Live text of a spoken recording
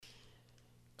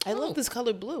I love this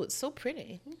color blue. It's so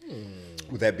pretty.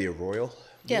 Would that be a royal?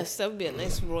 Yes, that would be a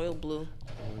nice royal blue.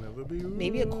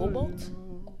 Maybe a cobalt?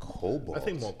 Cobalt. I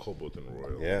think more cobalt than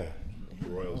royal. Yeah.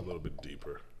 Royal's a little bit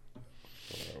deeper.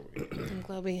 I'm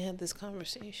glad we had this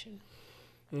conversation.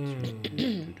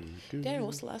 Darren,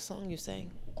 what's the last song you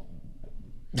sang?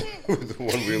 The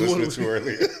one we listened to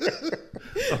earlier.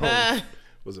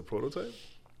 Was it Prototype?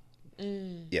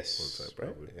 Yes. Prototype,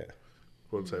 Right? probably. Yeah.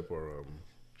 Prototype or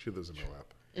She Lives in the Lap.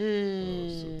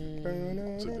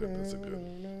 That's a good.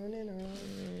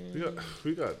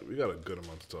 We got a good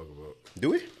amount to talk about. Do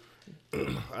we?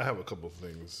 I have a couple of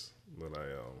things that I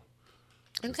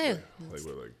Okay.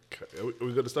 are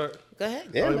we good to start? Go ahead.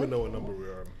 Yeah. I don't man. even know what number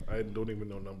we're on. I don't even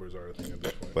know numbers or anything at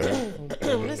this point. But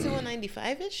Let's say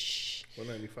 195-ish.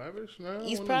 195ish now.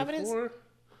 East Providence? 194?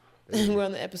 We're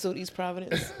on the episode East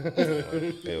Providence.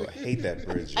 ew, I hate that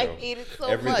bridge. I Yo. hate it so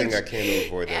Everything much. I can to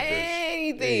avoid that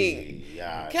bridge. Anything.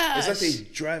 Yeah. Gosh. It's like they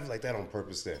drive like that on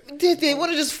purpose there. They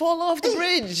want to just fall off the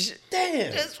bridge.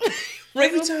 Damn. Just right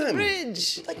Every off the time.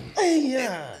 bridge. Like, hey,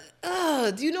 yeah.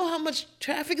 Do you know how much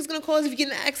traffic it's going to cause if you get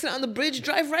in an accident on the bridge?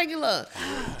 Drive regular.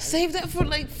 Save that for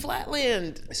like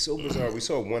flatland. It's so bizarre. We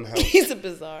saw one house He's a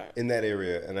bizarre. in that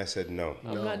area, and I said no.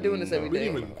 I'm not doing this every We day.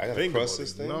 didn't even I gotta think cross about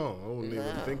this it. thing? No, I wouldn't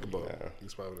even think about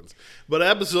East Providence. But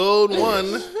episode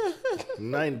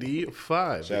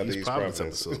 195, Shout out the to East East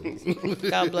Providence Providence. episode.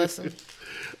 God bless him.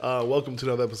 Welcome to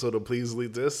another episode of Please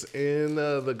Lead This. In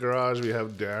the garage, we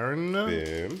have Darren.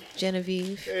 Bim.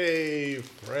 Genevieve. Hey,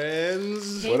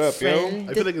 friends. Hey, What up, yo? friend.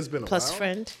 I feel like it's been a Plus while.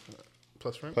 friend.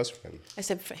 Plus friend? Plus friend. I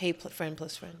said, hey, friend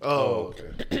plus friend. Oh,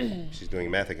 okay. She's doing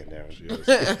math again, Darren.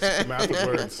 Yes. Math with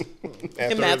words.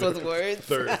 And math with words.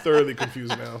 Thoroughly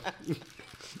confused now.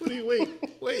 What do you wait?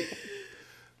 Do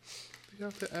you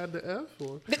have to add the F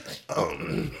or?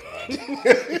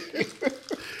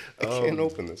 I can't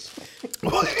open this.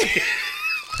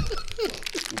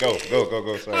 Go.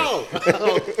 Sorry.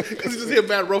 Because you just hear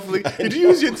Matt ruffling. Did you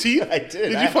use your teeth? I did.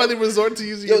 Did you finally resort to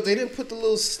using Yo, your they didn't put the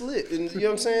little slit, in, you know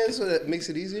what I'm saying? So that makes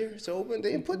it easier to open.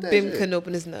 They didn't put that Bim shit. couldn't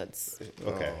open his nuts.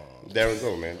 Okay. Darren,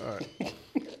 go, man. All right.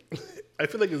 I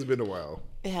feel like it's been a while,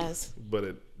 It has. but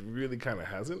it really kind of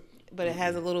hasn't. But it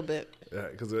has a little bit. Yeah,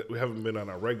 because we haven't been on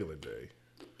our regular day.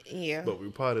 Yeah. But we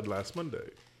potted last Monday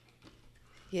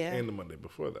Yeah. and the Monday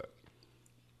before that.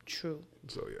 True.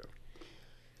 So, yeah.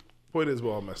 Point is,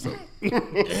 we're all messed up.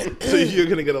 So you're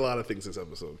going to get a lot of things this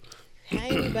episode. Hi,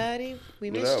 everybody. We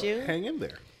What missed up? you. Hang in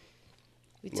there.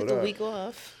 We took What a up? week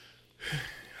off.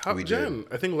 We Jen,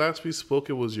 I think last we spoke,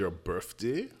 it was your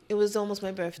birthday. It was almost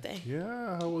my birthday.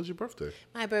 Yeah, how was your birthday?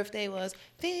 My birthday was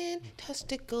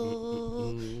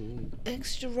fantastical,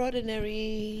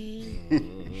 extraordinary,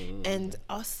 and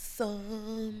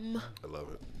awesome. I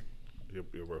love it.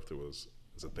 Your birthday is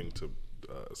a thing to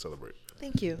celebrate.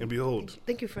 Thank you. And behold,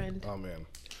 Thank you, friend. oh man,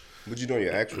 What'd you do on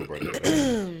your actual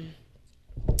birthday?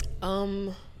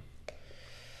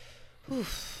 It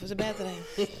was a bad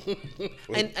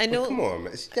day. I know. Come on,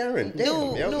 man. It's Darren. Damn,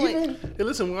 No, yo. no, You, I- know, hey,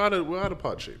 listen, we're out of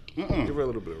pod shape. Give her a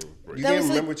little bit of a break. you That can't was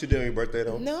remember like- what you did on your birthday,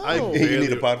 though? No. You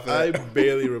need a pod for that? I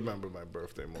barely remember my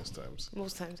birthday most times.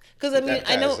 Most times, because I mean, That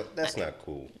I know. guy's- That's not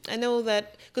cool. I know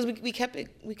that because we kept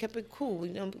it cool.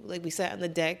 You know, like we sat on the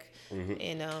deck Mm-hmm.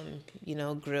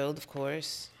 and grilled, of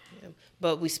course. Yeah.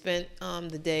 But we spent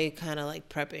the day kind of like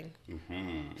prepping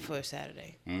for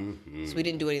Saturday. Mm-hmm. So we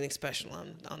didn't do anything special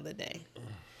on the day.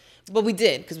 But we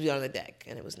did because we were on the deck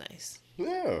and it was nice.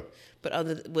 Yeah. But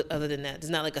other than that, there's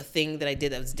not like a thing that I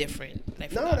did that was different. That I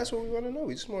No, forgot. that's what we want to know.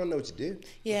 We just want to know what you did.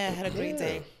 Yeah, I had a great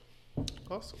Yeah. day.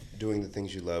 Awesome. Doing the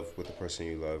things you love with the person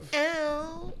you love.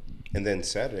 Ow. And then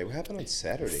Saturday. What happened on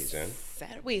Saturday, Jen?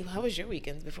 Saturday. Wait, how was your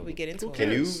weekend before we get into it?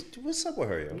 Can you? Yes. What's up with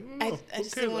her, yo? I Who just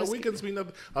cares? didn't Our want to. weekends mean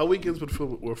nothing. Our weekends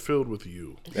were filled with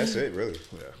you. That's it, really.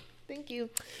 Yeah. Thank you.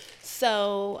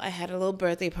 So I had a little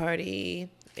birthday party.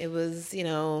 It was,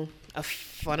 a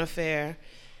fun affair.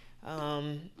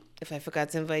 If I forgot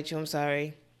to invite you, I'm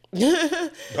sorry.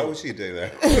 How would she do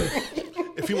that?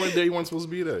 If you weren't there, you weren't supposed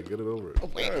to be there. Get it over it.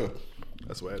 Yeah.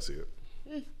 That's the way I see it.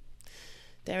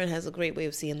 Darren has a great way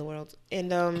of seeing the world.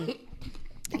 And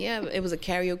yeah, it was a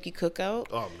karaoke cookout.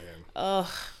 Oh man,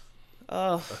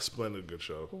 Oh, a splendid good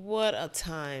show. what a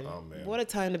time. Oh, man. What a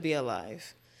time to be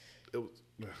alive. It was,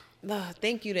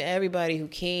 Thank you to everybody who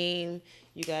came.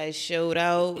 You guys showed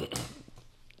out.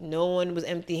 No one was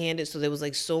empty-handed, so there was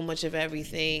like so much of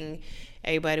everything.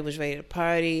 Everybody was ready to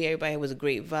party. Everybody was a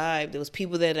great vibe. There was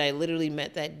people that I literally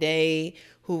met that day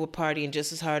who were partying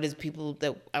just as hard as people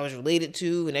that I was related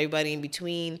to, and everybody in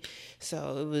between.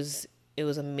 So it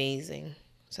was amazing.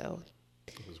 So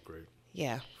it was great.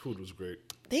 yeah, Food was great.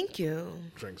 thank you.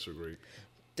 Drinks were great.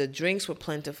 The drinks were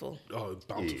plentiful. Oh, it's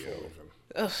bountiful.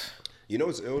 Yeah. Even. You know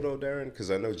what's ill though, Darren?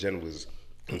 Because I know Jen was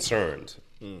concerned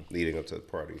leading up to the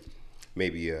party,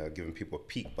 maybe giving people a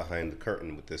peek behind the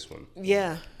curtain with this one.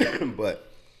 Yeah.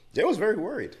 But Jen was very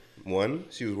worried. One,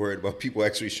 she was worried about people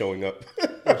actually showing up.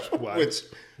 Why?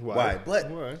 Why? But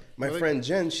Why? my friend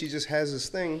Jen, she just has this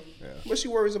thing, but she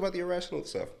worries about the irrational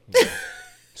stuff.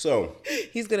 So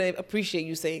He's going to appreciate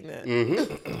you saying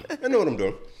that. I know what I'm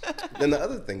doing. Then the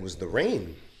other thing was the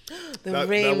rain. The That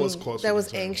rain, was causing that was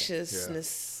concern.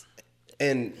 anxiousness.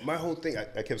 And my whole thing,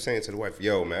 I kept saying to the wife,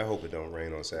 yo, man, I hope it don't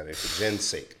rain on Saturday for Jen's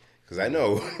sake. Because I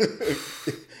know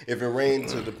if it rained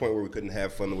to the point where we couldn't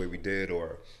have fun the way we did,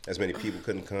 or as many people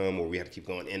couldn't come, or we had to keep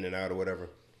going in and out or whatever,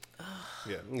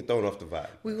 Yeah. you're throwing off the vibe.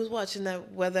 We was watching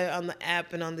that weather on the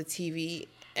app and on the TV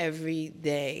every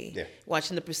day. Yeah.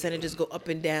 Watching the percentages go up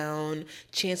and down,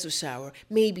 chance of shower,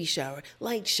 maybe shower,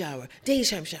 light shower,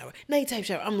 daytime shower, nighttime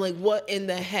shower. I'm like, what in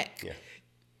the heck? Yeah.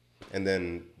 And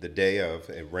then the day of,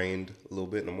 it rained a little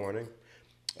bit in the morning.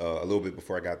 A little bit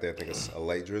before I got there, I think it's a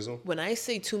light drizzle. When I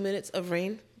say 2 minutes of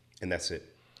rain, And that's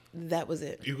it. that was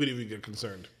it. You could even get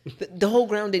concerned. The whole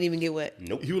ground didn't even get wet.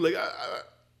 Nope. You were like,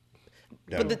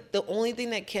 Down. But the only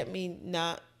thing that kept me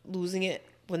not losing it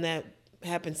when that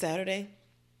happened Saturday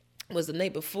was the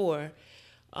night before.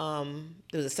 There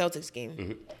was a Celtics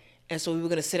game, and so we were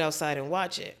gonna sit outside and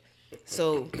watch it.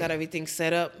 So got everything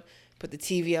set up, put the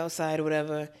TV outside or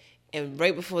whatever, and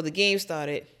right before the game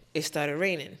started, it started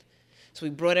raining. So we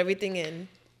brought everything in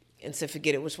and said,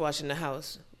 forget it, we're just watching the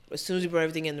house. As soon as we brought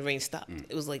everything in, the rain stopped.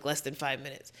 It was like less than 5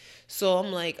 minutes. So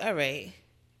I'm like, all right,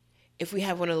 if we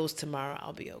have one of those tomorrow,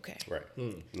 I'll be okay. Right.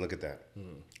 Look at that.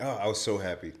 Oh, I was so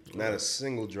happy. Not a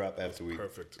single drop after we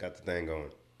Perfect. got the thing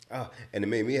going. Oh, and it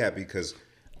made me happy because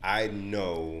I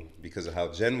know because of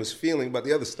how Jen was feeling about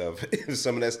the other stuff, if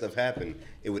some of that stuff happened,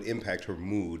 it would impact her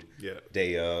mood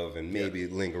day of and maybe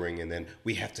lingering, and then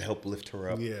we have to help lift her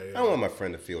up. Yeah. I don't want my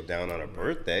friend to feel down on her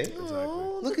birthday.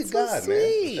 Oh, Look at that's God, so man.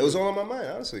 sweet. It was all on my mind,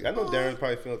 honestly. I know Darren's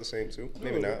probably feeling the same too.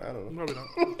 Maybe not. I don't know. Probably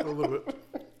not. A little bit.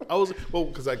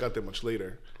 Because I got there much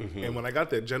later, and when I got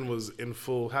there, Jen was in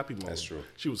full happy mode. That's true.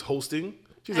 She was hosting.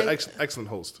 She's an excellent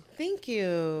host. Thank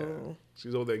you.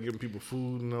 She's over there giving people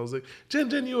food, and I was like,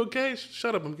 Jen, you okay?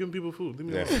 Shut up! I'm giving people food. Leave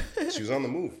me alone. Yeah. She was on the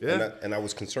move. Yeah. And I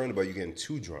was concerned about you getting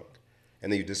too drunk.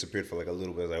 And then you disappeared for like a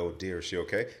little bit. I was like, oh dear, is she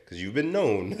okay? Because you've been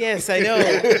known. Yes, I know.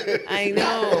 I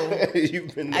know.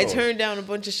 You've been known. I turned down a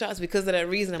bunch of shots because of that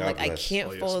reason. I'm God like, I bless. can't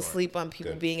Oh, you're fall smart. asleep on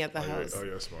people Good. being at the house. Oh,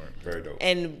 you're smart. Very dope.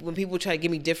 And when people try to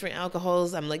give me different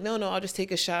alcohols, I'm like, no, I'll just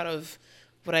take a shot of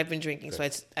what I've been drinking. So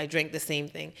I drank the same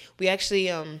thing. We actually,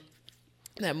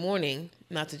 that morning,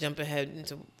 not to jump ahead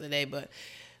into the day, but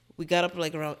we got up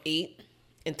like around 8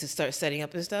 and to start setting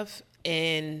up and stuff.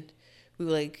 And we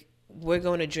were like, we're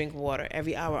going to drink water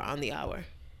every hour on the hour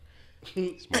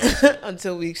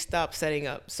until we stop setting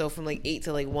up. So from like 8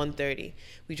 to like 1:30,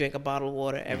 we drank a bottle of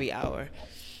water every hour.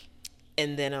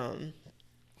 And then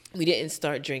we didn't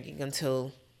start drinking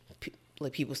until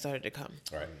people started to come.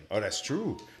 Right. Oh, that's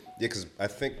true. Yeah, because I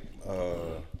think,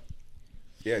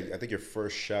 I think your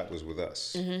first shot was with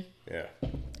us. Mm-hmm. Yeah.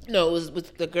 No, it was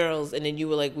with the girls, and then you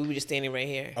were like, we were just standing right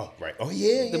here. Oh, right. Oh,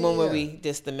 yeah. The one where we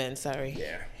dissed the men, sorry.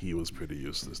 Yeah. He was pretty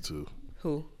useless too.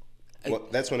 Who? Well,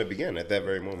 that's when it began, at that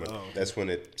very moment. Oh. That's when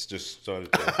it just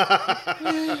started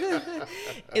to...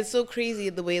 It's so crazy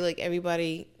the way like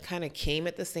everybody kind of came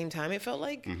at the same time, it felt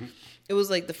like. It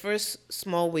was like the first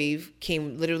small wave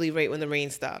came literally right when the rain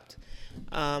stopped.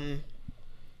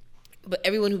 But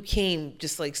everyone who came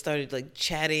just like started like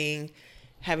chatting,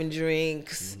 having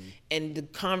drinks, and the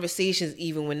conversations,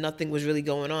 even when nothing was really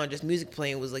going on, just music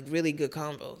playing, was like really good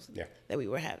combos that we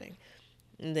were having.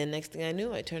 And then next thing I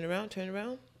knew, I turned around,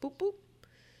 boop, boop.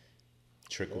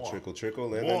 Trickle,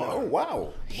 and then, oh,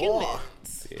 wow.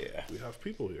 Humans. Yeah. We have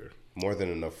people here. More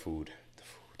than enough food. The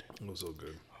food. It was so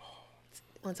good.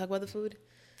 Want to talk about the food?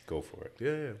 Go for it.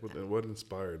 Yeah. What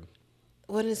inspired?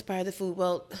 What inspired the food?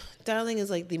 Well, Darling is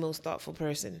like the most thoughtful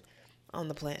person on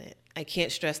the planet. I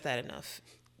can't stress that enough.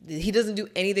 He doesn't do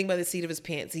anything by the seat of his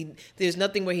pants. There's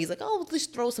nothing where he's like, oh, let's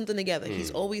throw something together.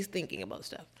 He's always thinking about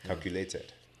stuff.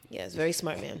 Calculated. Yeah, it's very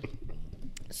smart, man.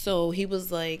 So he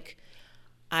was like,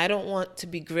 I don't want to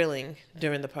be grilling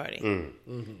during the party.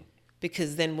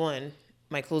 Because then, 1,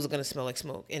 my clothes are going to smell like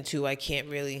smoke. And 2, I can't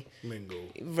really... Mingle.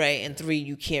 Right. And 3,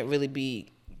 you can't really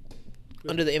be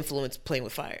under the influence playing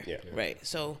with fire. Yeah. Right.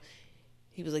 So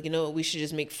he was like, you know what, we should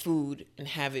just make food and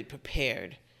have it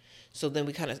prepared. So then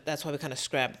that's why we kind of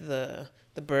scrapped the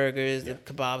burgers, the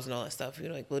kebabs and all that stuff.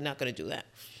 We're like, we're not going to do that.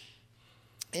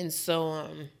 And so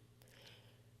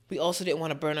we also didn't want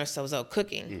to burn ourselves out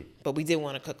cooking, but we did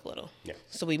want to cook a little. Yeah.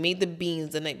 So we made the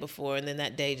beans the night before, and then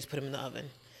that day just put them in the oven.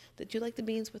 Did you like the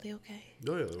beans? Were they okay?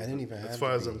 Oh, yeah. I didn't even have As far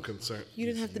the as I'm beans. concerned. You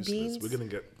didn't have the useless. beans? We're going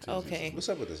to get to Okay. What's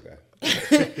up with this guy?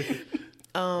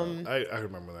 I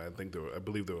remember that. I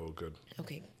believe they were all good.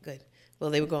 Okay, good. Well,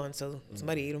 they were gone, so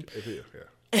somebody ate them.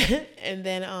 Yeah. And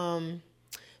then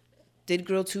did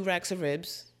grill 2 racks of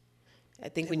ribs. I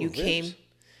think when you were came.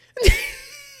 ribs?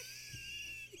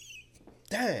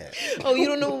 Damn. Oh, you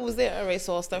don't know what was there? All right,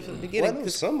 so I'll start from the Well, I beginning. know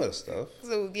some of the stuff.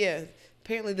 So yeah,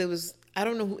 apparently there was. I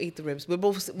don't know who ate the ribs. We're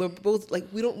both like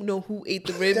we don't know who ate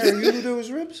the ribs. Darren, you knew there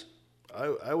was ribs?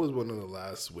 I was one of the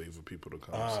last wave of people to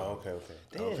come. so okay.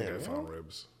 I don't think I Damn, found bro.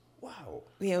 ribs. Wow.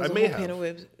 Yeah, it was I a may whole pan have. of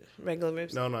ribs, regular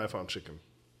ribs. No, I found chicken.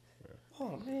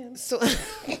 Oh, man. So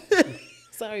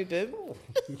sorry, Bib.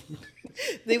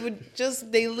 They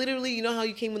literally, you know how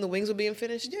you came when the wings were being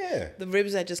finished? Yeah. The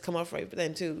ribs had just come off right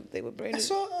then too. They were brand I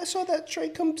new. saw that tray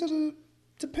come to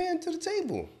the pan to the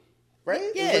table. Right?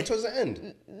 It Yeah. was like towards the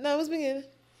end. No, it was beginning.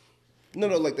 No,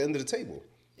 like the end of the table.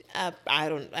 I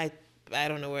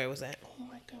don't know where it was at. Oh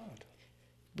my God.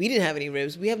 We didn't have any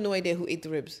ribs. We have no idea who ate the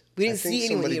ribs. We didn't see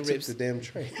anyone somebody eat took ribs. the damn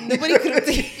tray. Nobody could have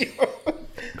taken.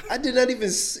 I did not even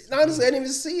see, honestly, I didn't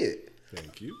even see it.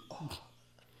 Thank you.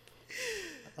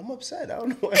 I'm upset. I don't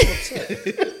know why I'm upset.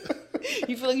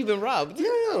 You feel like you've been robbed. Yeah.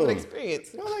 Of an experience.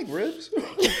 I like ribs.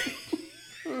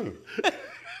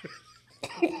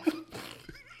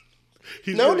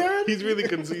 Darren? He's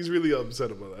really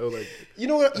upset about it. I was like, You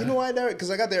know what? You know why, Darren? Because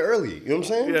I got there early. You know what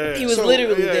I'm saying? Yeah. He was So-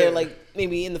 literally yeah, there, yeah. like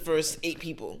maybe in the first 8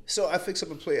 people. So I fixed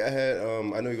up a plate. I had. I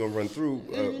know you're gonna run through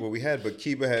what we had, but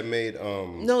Kiba had made.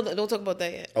 No, don't talk about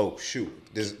that yet. Oh shoot!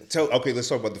 Okay, let's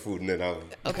talk about the food and then I'll.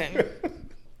 Okay.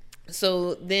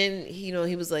 So then he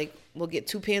was like, "We'll get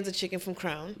 2 pans of chicken from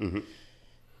Crown."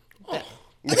 I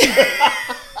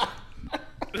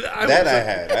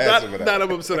had some of that. That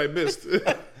I'm upset I missed.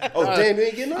 Oh damn! You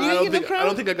ain't getting I none?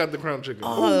 don't think I got the crown chicken.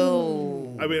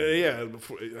 Oh, I mean, yeah,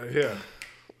 yeah.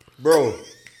 Bro,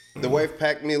 the wife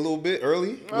packed me a little bit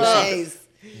early. nice.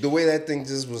 The way that thing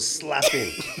just was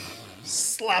slapping,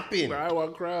 slapping. I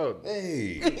want crown.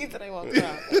 Hey, He said I want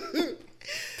Crown.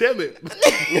 Damn it.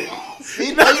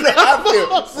 see now you know how I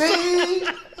feel. See,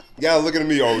 y'all looking at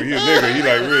me. Oh, he a nigga. He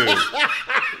like ribs.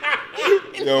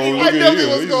 Yo, look I at know you.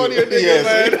 what's He's going a- on, nigga, yeah,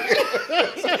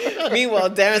 man. Meanwhile,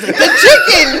 Darren's like, "The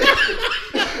chicken,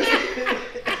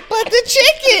 but the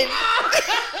chicken."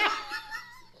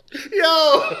 Yo,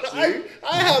 I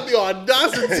have the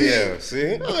audacity. Yeah,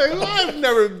 see? Like, I've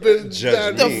never been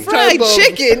Judge that me. The fried type of-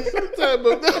 chicken. type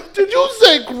of- Did you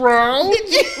say crown?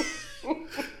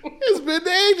 It's been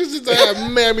ages since I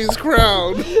had Mammy's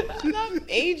crown.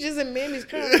 Ages and Mammy's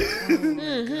Crown.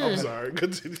 I'm sorry.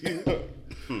 Continue.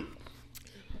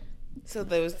 So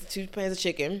there was the 2 pans of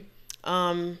chicken,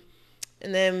 and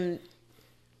then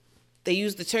they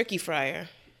used the turkey fryer.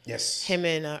 Yes. Him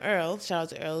and Earl, shout out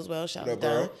to Earl as well, shout out to What up,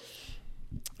 Don. Earl?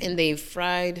 And they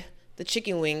fried the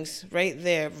chicken wings right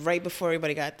there, right before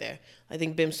everybody got there. I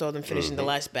think Bim saw them finishing the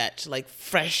last batch, like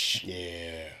fresh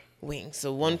Yeah. wings.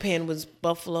 So one pan was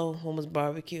buffalo, one was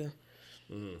barbecue.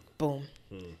 Boom.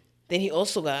 Then he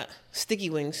also got sticky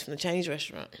wings from the Chinese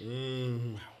restaurant.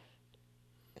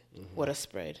 What a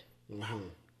spread.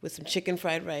 With some chicken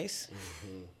fried rice.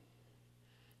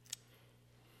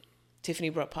 Tiffany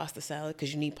brought pasta salad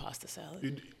because you need pasta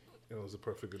salad. It was a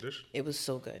perfect addition. It was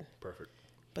so good. Perfect.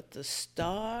 But the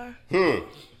star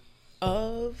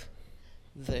of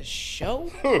the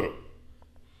show.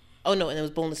 Oh no, and it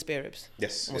was boneless spare ribs.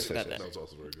 Yes. Almost forgot that. That was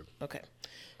also very good. Okay.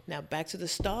 Now back to the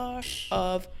star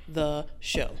of the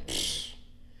show.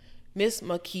 Miss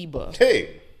Makiba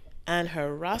Hey. and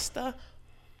her Rasta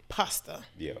pasta.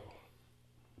 Yo.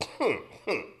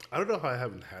 I don't know how I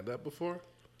haven't had that before.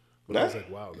 But I was Nah. like,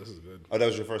 wow, this is good. Oh, that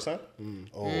was your first time?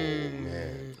 Oh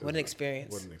man, What an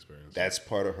experience. What an experience. that's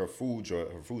part of her food sale.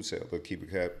 The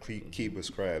Kiba's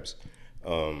crabs.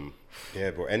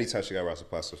 Yeah, bro. Anytime she got Rasta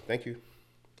pasta, thank you.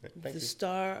 Thank The you.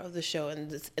 star of the show and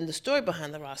the story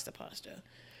behind the Rasta pasta.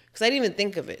 Because I didn't even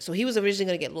think of it. So he was originally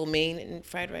going to get lo mein and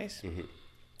fried rice. And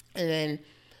then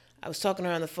I was talking to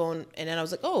her on the phone, and then I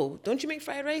was like, "Oh, don't you make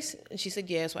fried rice?" And she said,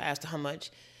 "Yeah." So I asked her how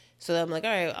much. So I'm like, "All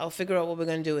right, I'll figure out what we're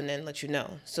gonna do and then let you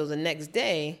know." So the next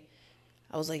day,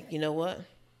 I was like, "You know what?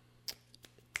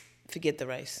 Forget the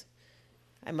rice.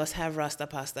 I must have Rasta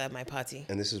pasta at my party."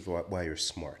 And this is why you're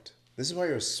smart. This is why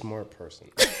you're a smart person.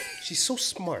 She's so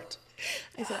smart.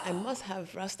 I said, "I must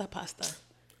have Rasta pasta.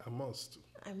 I must.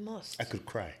 I must." I could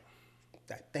cry.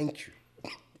 Thank you.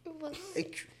 It was-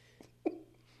 Thank you.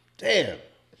 Damn.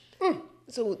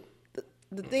 So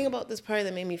the thing about this party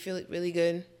that made me feel really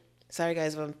good. Sorry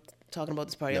guys if I'm talking about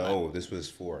this party a lot. No, this was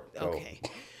 4. Go. Okay.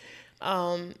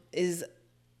 Is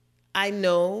I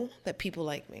know that people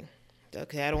like me.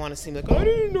 Okay, I don't want to seem like, I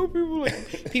didn't know people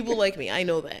like me. People like me. I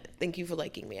know that. Thank you for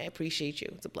liking me. I appreciate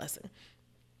you. It's a blessing.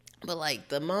 But like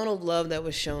the amount of love that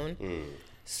was shown.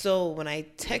 So when I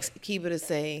text Kiba to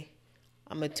say,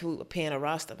 I'm going to do a pan of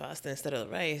Rasta pasta instead of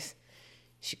rice,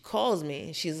 she calls me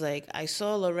and she's like, I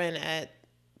saw Loren at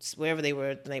wherever they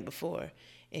were the night before.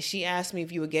 And she asked me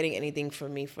if you were getting anything for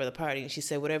me for the party. And she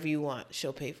said, whatever you want,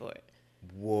 she'll pay for it.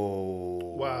 Whoa.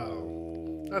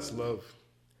 Wow. That's love.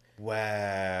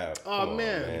 Wow. Oh,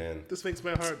 man. This makes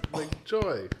my heart like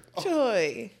joy.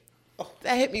 Joy.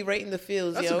 That hit me right in the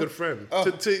feels, That's yo. a good friend.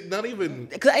 To not even...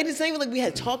 Because I didn't even like we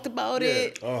had talked about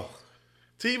it. Oh.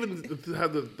 To even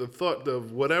have the thought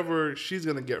of whatever she's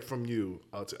going to get from you,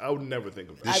 I would never think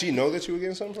of that. Did she know that you were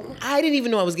getting something from her? I didn't even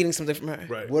know I was getting something from her.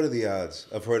 Right. What are the odds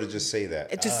of her to just say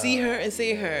that? And to see her and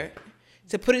say her.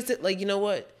 To put it to, like, you know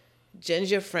what?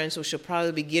 Jen's your friend, so she'll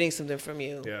probably be getting something from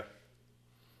you. Yeah.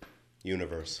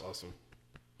 Universe. Awesome.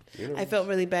 I felt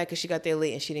really bad because she got there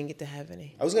late and she didn't get to have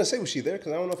any. I was going to say, was she there?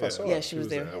 Because I don't know if I saw her. Yeah, she was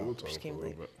there. We'll talk She came for a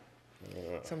late. little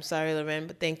bit. So I'm sorry, Loren,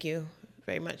 but thank you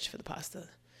very much for the pasta.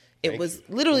 It Thank was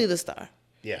you. literally the star.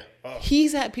 Yeah. Oh.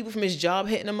 He's had people from his job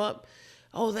hitting him up.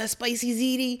 Oh, that spicy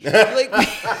ziti. Like,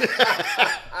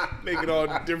 Make it all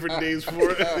different days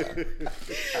for it.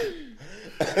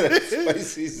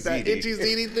 Spicy That ziti. itchy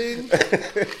ziti thing.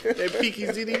 That peaky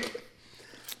ziti.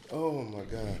 Oh, my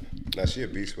God. Nah, she a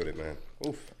beast with it, man.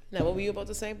 Oof. now, what were you about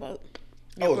to say about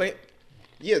your plate?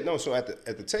 Yeah, no, so at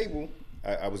the table,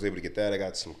 I was able to get that. I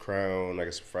got some crown, I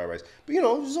got some fried rice. But, you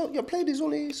know, your plate is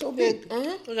only so big.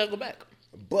 I gotta go back.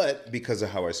 But because of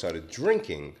how I started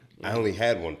drinking, I only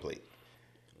had one plate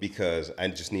because I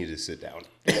just needed to sit down.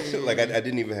 Like, I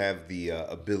didn't even have the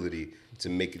ability to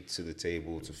make it to the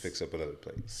table to fix up another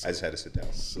plate. I just had to sit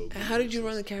down. So And how did you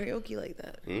run the karaoke like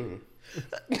that?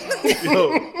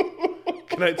 Yo,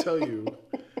 can I tell you,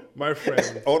 my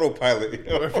friend Autopilot.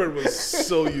 my friend was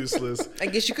so useless. I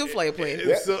guess you could fly a plane.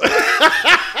 So,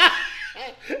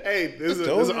 hey, there's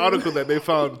an article that they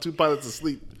found 2 pilots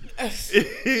asleep.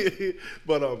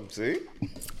 But See?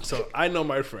 so I know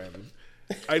my friend.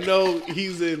 I know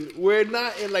we're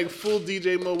not in like full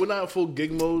DJ mode. We're not in full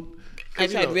gig mode. I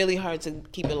 'Cause, you tried know, really hard to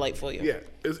keep it light for you. Yeah,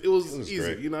 it was easy.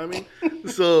 great. You know what I mean?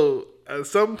 So at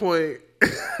some point,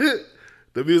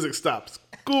 the music stops.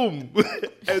 Boom,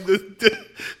 and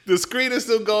the screen is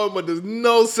still going, but there's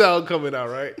no sound coming out.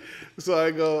 Right? So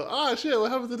I go, oh shit,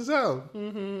 what happened to the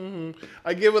sound?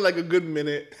 I give it like a good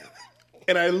minute.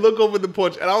 And I look over the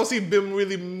porch, and I don't see Bim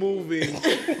really moving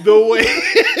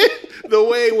the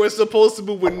way we're supposed to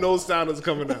move when no sound is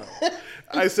coming out.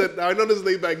 I said, I know this is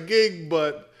laid back gig,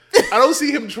 but I don't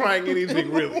see him trying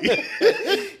anything really.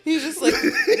 He's just like, well,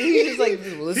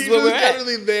 this He's is where we're just at.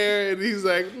 generally there, and he's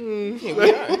like, we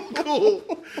cool.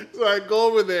 So I go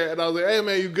over there, and I was like, hey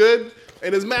man, you good?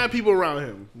 And there's mad people around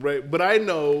him, right? But I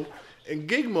know in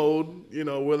gig mode, you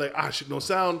know, we're like, shit, no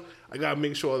sound. I gotta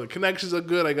make sure all the connections are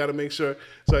good. I gotta make sure.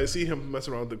 So I see him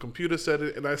messing around with the computer, set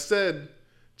it, and I said,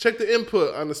 check the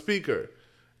input on the speaker.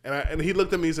 And he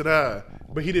looked at me and said,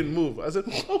 but he didn't move. I said,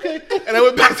 okay. And I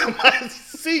went back to my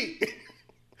seat.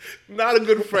 Not a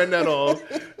good friend at all.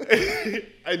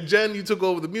 And Jen, you took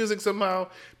over the music somehow.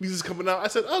 Music's coming out. I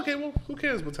said, okay, well, who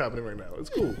cares what's happening right now? It's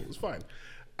cool. It's fine.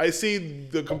 I see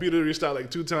the computer restart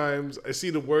like 2 times. I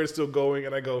see the words still going,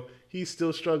 and I go, he's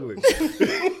still struggling.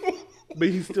 But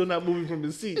he's still not moving from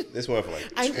his seat. This went for like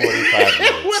 25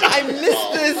 minutes. I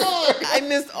missed this. I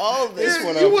missed all of this. This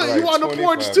went You up for were like on the 25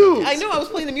 porch too. minutes. I know I was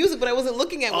playing the music, but I wasn't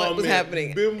looking at what was man,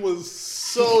 happening. Bim was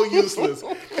so useless.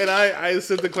 And I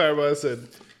said to Clara, I said,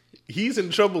 he's in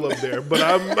trouble up there, but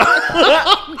I'm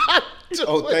not.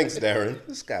 Oh, thanks, Darren.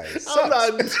 This guy sucks. I'm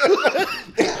not.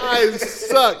 I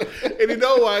suck. And you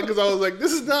know why? Because I was like,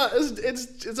 this is not.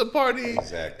 It's a party.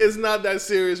 Exactly. It's not that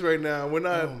serious right now. We're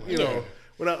not.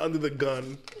 We're not under the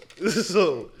gun.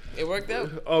 So. It worked out.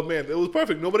 Oh man, it was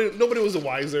perfect. Nobody was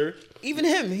wiser. Even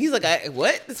him, he's like,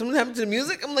 what? Did something happen to the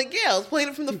music? I'm like, yeah, I was playing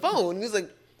it from the phone. He was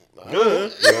like, You know,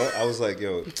 I was like,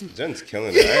 yo, Jen's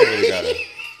killing it.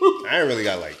 I ain't really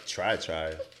got like try.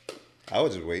 I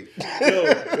would just wait.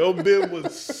 Yo, Bim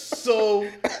was so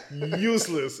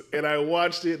useless, and I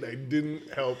watched it, and I didn't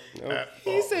help at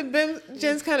all. he said,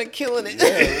 Jen's kind of killing it.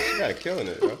 Yeah, she got killing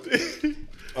it, bro.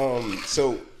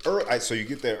 So you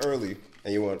get there early,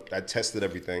 and I tested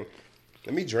everything.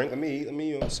 Let me drink. Let me eat. Let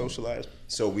me socialize.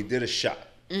 So we did a shot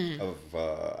of.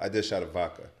 I did a shot of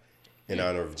vodka in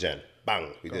honor of Jen.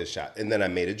 bang, we did a shot. And then I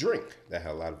made a drink that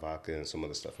had a lot of vodka and some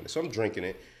other stuff in it. So I'm drinking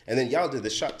it. And then y'all did the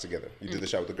shot together. You did the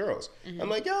shot with the girls. I'm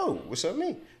like, yo, what's up,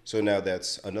 me? So now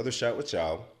that's another shot with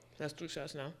y'all. That's 3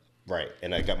 shots now. Right.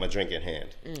 And I got my drink in hand.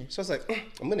 So I was like,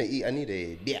 I'm going to eat. I need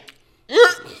a beer.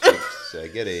 So I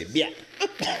get a beer.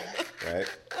 Right?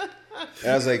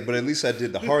 And I was like, but at least I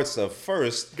did the hard stuff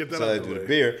first. Get that so out I the do the way.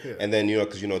 beer. Yeah. And then,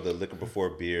 because the liquor before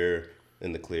beer,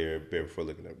 then the clear, beer before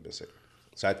liquor, never been sick.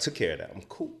 So I took care of that. I'm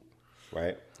cool.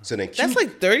 Right? So then That's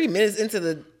like 30 minutes into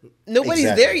the...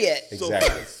 Nobody's there yet.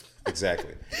 Exactly.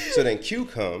 Exactly. So then Q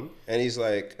come, and he's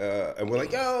like, and we're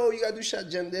like, yo, you got to do shot.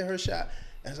 Jen did her shot.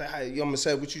 And I was like, hi, yo, I'm going to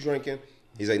say, what you drinking?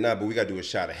 He's like, nah, but we got to do a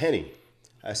shot of Henny.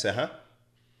 I said, huh?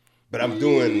 But I'm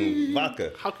doing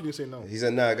vodka. How can you say no? He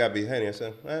said, nah, I got to be Henny. I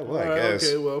said, all right, well, I guess.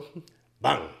 Okay, well.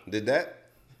 Bang. Did that.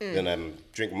 Then I'm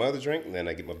drinking my other drink. And then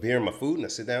I get my beer and my food, and I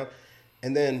sit down.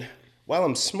 And then while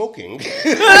I'm smoking...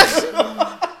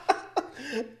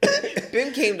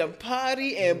 Bim came to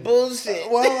party and bullshit.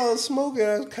 While I was smoking,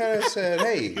 I kind of said,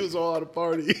 hey. He was all out of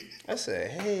party. I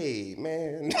said, hey,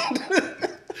 man.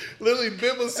 Literally,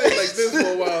 Bim was sitting like this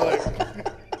for a while, like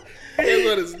hands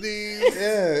on his knees.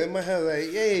 Yeah, in my head,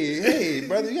 like, hey,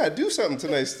 brother, you gotta do something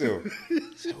tonight still.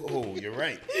 So, oh, you're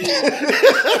right.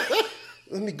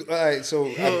 Let me go. All right, so.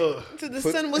 So the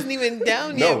sun wasn't even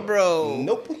down yet, bro.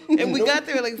 Nope. And we got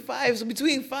there at like 5. So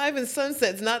between 5 and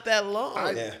sunset, it's not that long.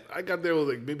 I got there with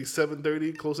like maybe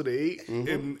 7:30, closer to 8,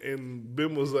 and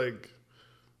Bim was like,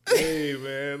 "Hey,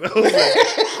 man," I was like,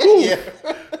 Yeah.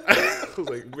 I was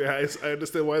like, man, I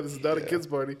understand why this is not a kids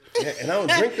party. Yeah, and I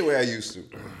don't drink the way I used to.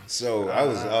 So I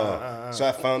was, so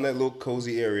I found that little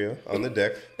cozy area on the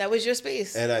deck. That was your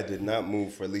space. And I did not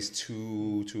move for at least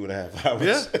 2.5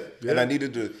 hours. Yeah. And I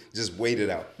needed to just wait it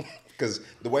out. Because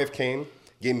the wife came,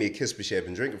 gave me a kiss, but she had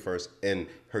been drinking first, and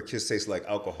her kiss tasted like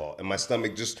alcohol. And my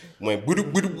stomach just went...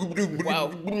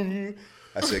 Wow.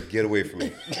 I said, get away from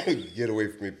me. Get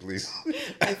away from me, please.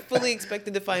 I fully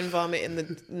expected to find vomit in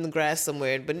the grass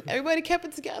somewhere, but everybody kept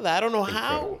it together. I don't know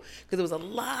how, because there was a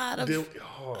lot of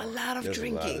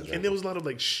drinking. And there was a lot of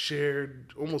like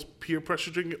shared, almost peer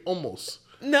pressure drinking, almost.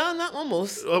 No, not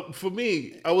almost. For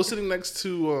me, I was sitting next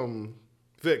to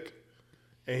Vic,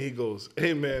 and he goes,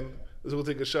 "Hey man, let's go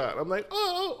take a shot." I'm like,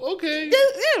 "Oh, okay." Yeah,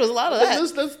 there was a lot of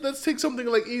that. Let's take something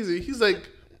like easy. He's like,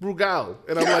 Brugal,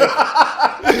 and I'm like,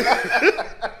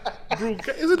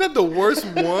 Brugal, isn't that the worst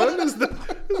one? Isn't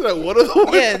that one of the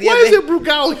worst? Yeah, Why is it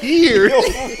Brugal here?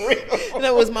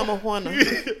 That was Mama Juana.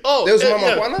 Oh, there was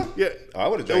Mama Juana? Yeah, I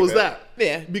would have it drank was that.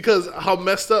 Yeah. Because how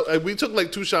messed up. Like, we took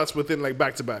like 2 shots within like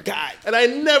back to back. God. And I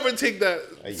never take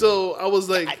that. So I was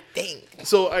like, I think.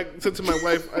 So I said to my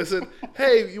wife, I said,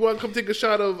 "Hey, you want to come take a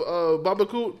shot of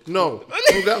Babaku?" No.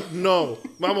 Brugal? No.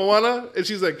 Mama Juana? And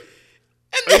she's like,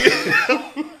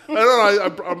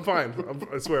 I'm fine.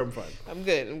 I swear I'm fine. I'm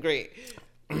good. I'm great.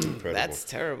 Incredible. That's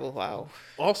terrible. Wow.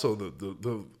 Also,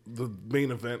 the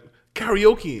main event,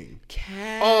 karaokeing.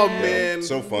 Oh man,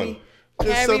 so fun.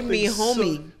 Carry me,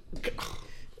 homie.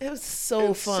 It was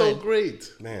so fun. So great,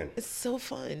 man. It's so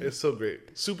fun. It's so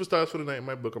great. Superstars for the night in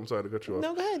my book. I'm sorry to cut you off.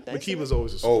 No, go ahead. Makiba's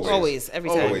always a superstar. Always, every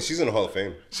time. Always. She's in the Hall of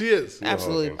Fame. She is.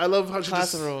 Absolutely. I love how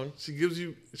Class of her own. she gives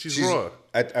you. She's raw.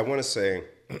 I want to say,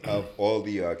 of all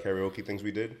the karaoke things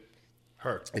we did,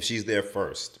 Her. if she's there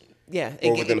first, Yeah,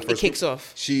 or within the it first kicks group,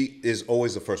 off. she is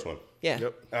always the first one. Yeah.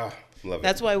 Yep. Love it.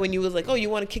 That's why when you was like, "Oh, you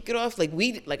want to kick it off?" Like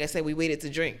I said, we waited to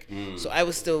drink. So I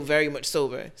was still very much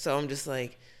sober. So I'm just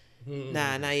like,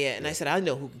 nah, not yet. And I said, I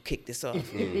know who can kick this off.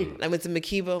 I went to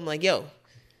Makiba. I'm like, "Yo,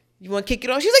 you want to kick it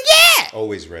off?" She's like, "Yeah."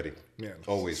 Always ready. Yeah.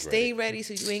 Always Stay ready. ready,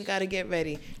 so you ain't gotta get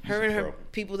ready. Her and her Bro.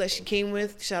 people that she came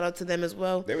with, shout out to them as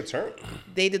well. They return.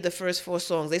 They did the first 4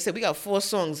 songs. They said we got 4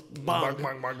 songs. Bomb.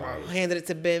 Bang. Handed it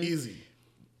to Bim. Easy.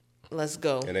 Let's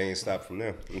go. And they ain't stopped from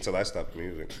there until I stopped the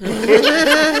music.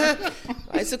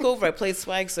 I took over. I played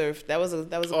Swag Surf. That was a Oh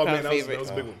crowd man, that favorite. was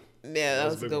a big one. Yeah, that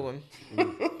was a big good one.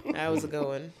 That was a good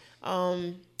one.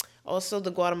 Also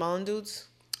the Guatemalan dudes,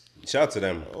 Shout out to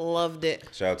them. loved it.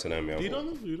 Shout out to them, yo. Do you know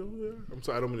them? Do you know who they are? I'm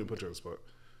sorry, I don't mean to put you on the spot.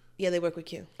 Yeah, they work with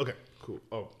Q. Okay, cool.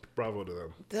 Oh, bravo to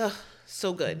them. Ugh,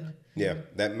 so good. Yeah,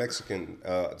 that Mexican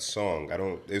song.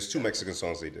 There's 2 Mexican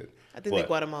songs they did. I think they're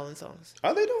Guatemalan songs.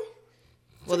 Are they though?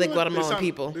 Well, they're Guatemalan sound,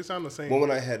 people. They sound the same. Well,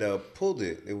 when I had pulled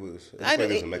it, it was I like know,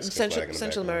 there's a Mexican flag in the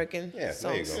Central background. American Yeah,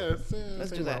 songs. there you go. Yeah, Let's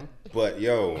same do that. realm. But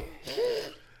yo,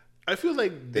 I feel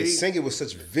like they sing it with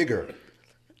such vigor.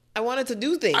 I wanted to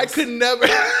do things. I could never.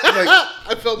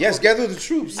 I felt yes, gather the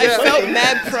troops. I felt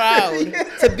mad proud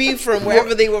to be from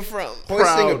wherever they were from.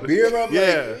 Hoisting a beer up.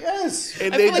 Yeah. Like, yes.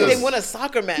 And I feel like they won a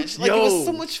soccer match. Like, it was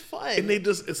so much fun. And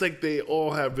it's like they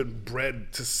all have been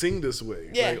bred to sing this way.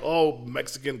 Yeah. Like all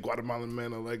Mexican, Guatemalan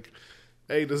men are like,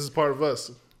 hey, this is part of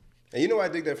us. And you know, I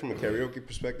dig that from a karaoke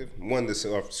perspective. One, the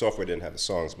software didn't have the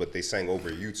songs, but they sang over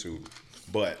YouTube.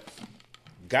 But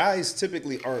guys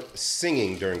typically aren't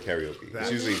singing during karaoke.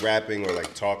 It's usually rapping or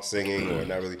like talk singing or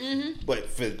not really. Mm-hmm.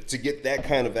 But to get that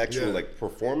kind of actual like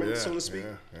performance, so to speak,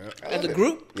 As a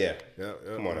group? yeah, Yeah.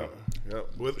 Come on now. Yeah.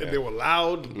 And they were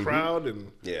loud and proud,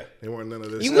 and Yeah. they weren't none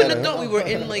of this. You wouldn't have thought we were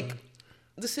in, like,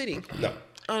 the city. No.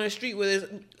 On a street where there's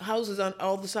houses on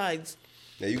all the sides.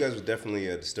 Yeah, you guys were definitely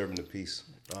disturbing the peace.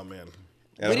 Oh man.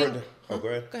 And We I heard. didn't- Oh, go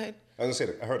ahead. Go ahead. I was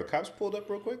gonna say, I heard the cops pulled up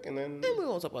real quick, and then And we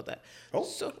won't talk about that. Oh.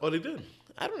 So, Oh, they did.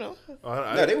 I don't know.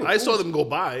 I, they were I saw cool. them go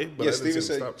by, but yeah, I didn't Steven see them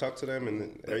said stop. talk to them,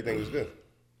 and everything was good.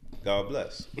 God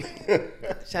bless.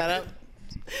 Shout out.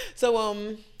 So,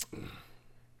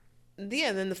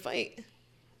 yeah, then the fight.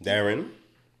 Darren,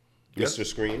 Mr.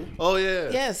 Screen. Oh yeah.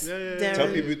 Yes, Yeah. Darren.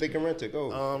 Tell people they can rent it.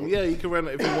 Go. Yeah, you can rent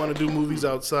it if you want to do movies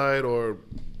outside or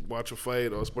watch a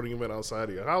fight or a sporting event outside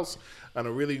of your house on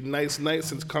a really nice night.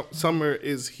 Since summer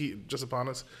is just upon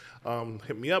us,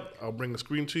 hit me up. I'll bring a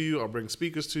screen to you. I'll bring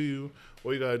speakers to you.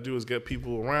 All you gotta do is get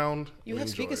people around. You and have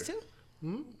enjoy. speakers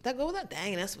too? That go with that?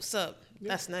 Dang, that's what's up.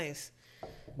 That's nice.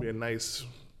 Be a nice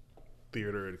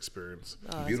theater experience.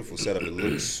 Beautiful setup. It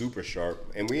looks super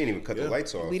sharp, and we didn't even cut the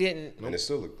lights off. We didn't. and it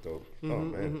still looked dope. Oh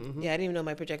man. Yeah, I didn't even know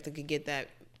my projector could get that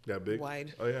That big.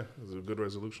 wide. Oh yeah, there's a good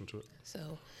resolution to it.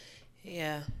 So,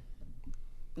 yeah.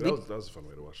 That was a fun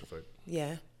way to watch the fight.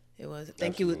 Yeah, it was.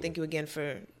 Absolutely. Thank you again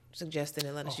for suggesting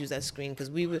and letting us use that screen because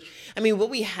we were. I mean, what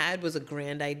we had was a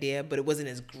grand idea, but it wasn't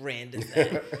as grand as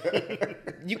that.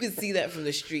 You could see that from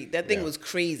the street. That thing was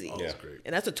crazy. Oh, it's great.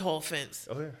 And that's a tall fence.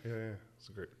 Oh yeah. It's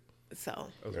great. So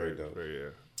That was Very dope.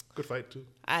 Very good fight too.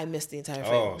 I missed the entire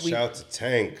fight. Oh, shout out to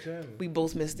Tank. We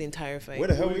both missed the entire fight. Where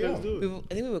the hell What were you guys you? do?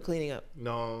 I think we were cleaning up.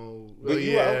 No, But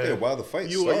you were out there while the fight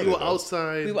You started. were though.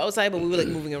 outside. We were outside, but we were like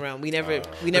moving around. We never.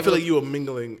 We I never. feel like you were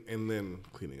mingling and then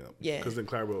cleaning up. Yeah. Because then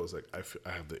Clarabelle was like, I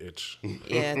have the itch.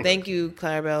 Yeah. Thank you,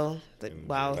 Clarabelle.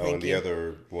 Wow. Oh, Thank and the you.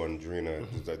 other one, Drina,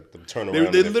 the turnaround. They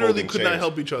and they're literally folding could not chairs.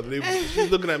 help each other. She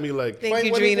was looking at me like, Thank Fight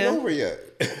you, wasn't even Drina. over yet.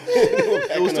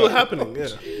 it was still happening. Yeah.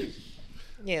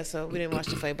 Yeah, so we didn't watch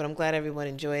the fight, but I'm glad everyone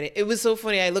enjoyed it. It was so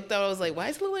funny. I looked out, I was like, why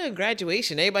is it look like a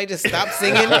graduation? Everybody just stopped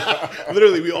singing,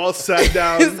 Literally, we all sat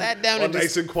down. sat down all and nice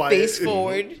just and quiet. face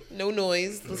forward, no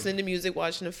noise, listening to music,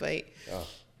 watching the fight. Oh.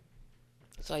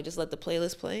 So I just let the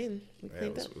playlist play and we Yeah,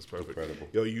 cleaned it up. was perfect. Incredible.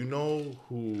 Yo, you know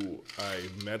who I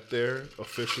met there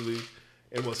officially?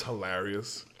 It was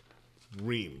hilarious.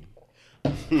 Reem.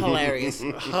 Hilarious.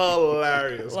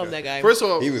 Hilarious. Love that guy. First of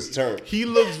all, He was turned. he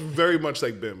looks very much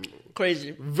like Bim.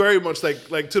 Crazy. Very much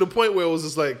like to the point where it was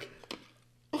just like,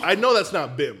 I know that's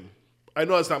not Bim. I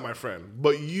know that's not my friend,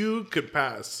 but you could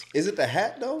pass. Is it the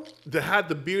hat though? The hat,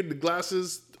 the beard, the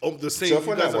glasses, the same. So if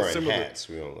we're you guys not are wearing similar. hats,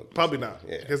 we don't look. Probably not.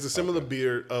 Yeah. He has a similar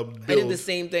beard. I did build. the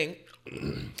same thing.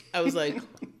 I was like,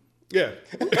 Yeah.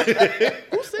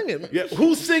 who's singing? Yeah.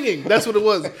 Who's singing? That's what it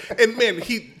was. And man,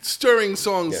 he stirring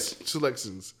songs Yes.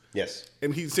 selections. Yes.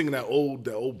 And he's singing that old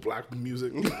black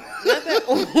music. Not that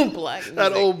old black music.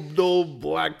 that old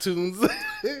black tunes.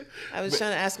 I was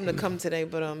trying to ask him to come today,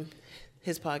 but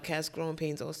his podcast, Growing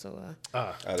Pains, also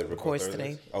They records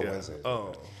today. Oh, Wednesday.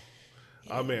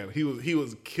 Oh man, he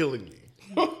was killing me.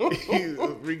 He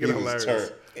was freaking He was hilarious.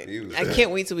 turned. He was I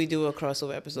can't wait till we do a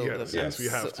crossover episode Yes, with him. yes, we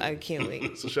have So to. I can't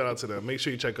wait. So shout out to them. Make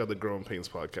sure you check out the Growing Pains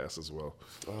podcast as well.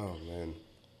 Oh man,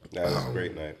 that was a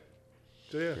great night.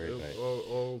 So yeah, Great night.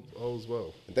 all was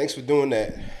well. And thanks for doing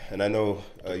that. And I know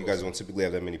you guys don't typically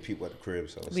have that many people at the crib,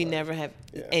 so it's We like- never have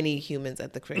Yeah. any humans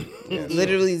at the crib.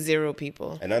 Literally 0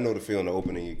 people. And I know the feeling of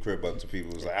opening your crib up to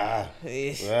people was like,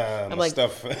 I'm my like-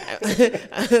 stuff.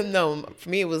 No, for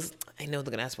me it was, I know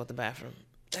they're going to ask about the bathroom.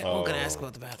 They're all going to ask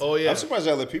about the bathroom. Oh yeah, I'm surprised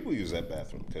y'all let people use that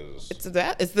bathroom because It's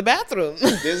the bathroom.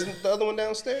 there's the other one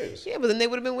downstairs. Yeah, but then they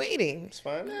would have been waiting. It's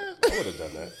fine. I would have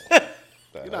done that.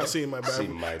 you're not seeing my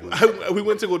bathroom. See We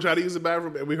went to go try to use the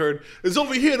bathroom and we heard it's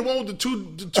over here. The one with the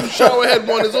two shower head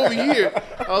one is over here.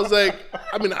 I was like,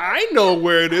 I mean, I know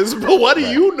where it is, but what do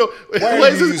you know? Why are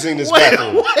is you using this why,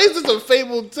 bathroom? Why is this a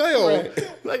fabled tale? Right.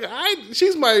 Like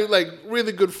she's my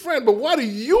really good friend, but why do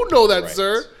you know that,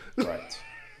 sir? Right.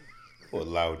 Who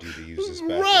allowed you to use this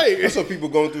bathroom? Right. That's what people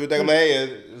going through. They're like, hey,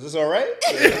 is this all right?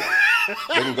 They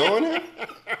can go in here?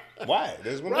 Why?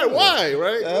 There's one. Right? Why?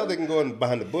 Right? The hell, they can go in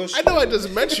behind the bush. I know I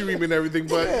just met you and everything,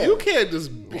 but you can't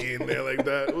just be in there like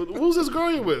that. Who's this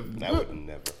girl you with? I would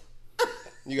never.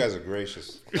 You guys are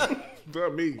gracious.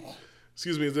 Not me.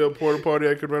 Excuse me, is there a porta party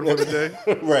I could run for the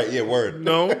day? Right, yeah, word.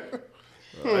 No.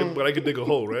 But I could dig a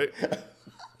hole, right?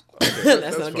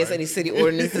 That's not against any city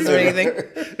ordinances or anything.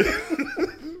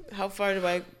 How far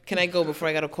can I go before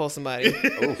I gotta call somebody?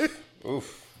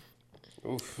 Oof.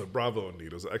 But bravo, indeed.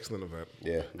 It was an excellent event.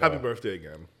 Yeah. Happy birthday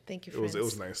again. Thank you, It was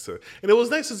friends. nice and it was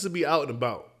nice just to be out and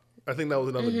about. I think that was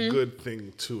another good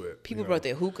thing to it. People brought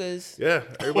their hookahs. Yeah,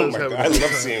 Oh everybody's my having God, I a good love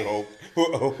time. seeing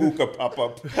a hookah pop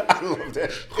up. I love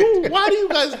that. Why do you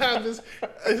guys have this?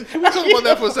 Can we talk about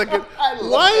that for a second?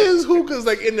 Why is hookahs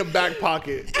like in the back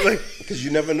pocket? Like, Because you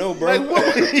never know, bro. Like,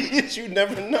 what? You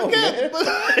never know, man. but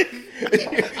like,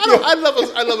 I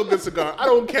love a good cigar. I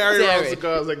don't carry around Jared,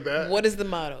 cigars like that. What is the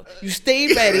motto? You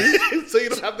stay ready. So you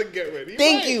don't have to get ready.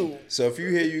 Thank Right. you. So if you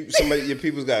hear your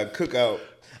people's got a cookout,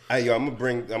 I'm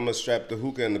gonna strap the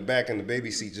hookah in the back in the baby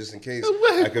seat just in case.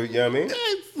 I could, you know what I mean?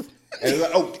 And it's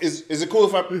like, oh, is it cool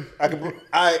if I can?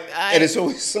 And it's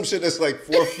always some shit that's like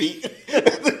 4 feet.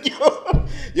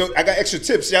 yo, I got extra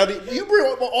tips. Y'all, you bring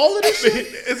all of this shit?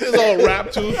 It's all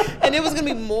wrapped too. And there was gonna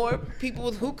be more people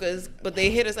with hookahs, but they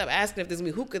hit us up asking if there's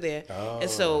gonna be hookah there. And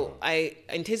so I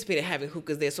anticipated having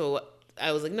hookahs there. So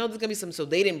I was like, no, there's gonna be some. So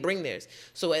they didn't bring theirs.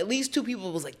 So at least 2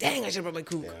 people was like, dang, I should have brought my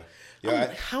hookah. Yeah.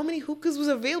 Like, how many hookahs was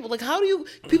available? Like, how do you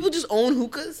people just own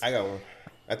hookahs? I got one.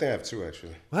 I think I have 2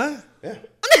 actually. What? Yeah.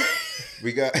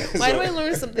 We got. Why do I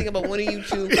learn something about one of you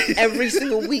two every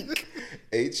single week?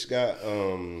 H got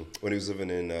when he was living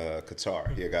in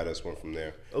Qatar. He had got us one from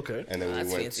there. Okay. And then we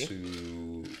That's went fancy.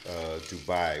 to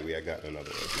Dubai. We had gotten another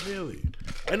one. Really?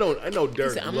 I know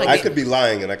Derek. said, I'm loves- like- I could be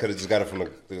lying, and I could have just got it from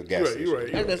the gas station. You're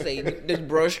right. I was gonna say this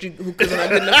Broad Street hookahs are not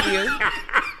good enough for you.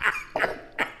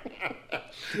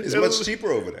 It's much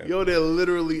cheaper over there. Yo, they're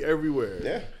literally everywhere.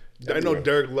 Yeah. I know Everywhere.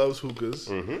 Derek loves hookahs,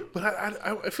 but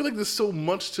I feel like there's so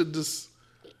much to just.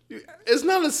 It's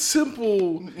not as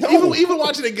simple. No. Even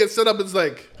watching it get set up, it's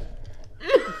like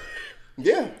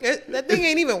Yeah. That thing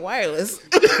ain't even wireless.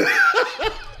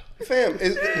 Fam,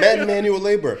 it's mad manual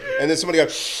labor. And then somebody got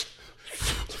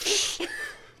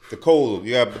the coal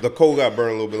got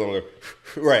burned a little bit longer.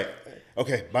 Right.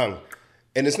 Okay, bang.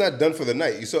 And it's not done for the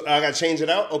night. I gotta change it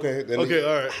out? Okay. Then okay,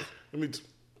 all right. Let me.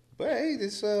 But hey,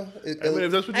 it's I mean,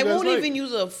 if that's what you I guys won't like, even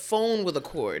use a phone with a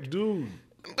cord. dude.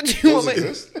 But you those want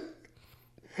exist?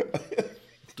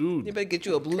 you better get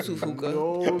you a Bluetooth hookah.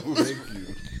 No, thank you.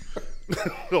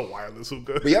 No wireless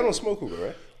hookah. But y'all don't smoke hookah,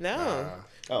 right? No.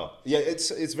 Oh. Yeah,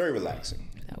 it's very relaxing.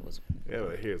 That was Yeah,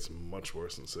 but I hear it's much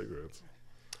worse than cigarettes.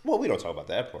 Well, we don't talk about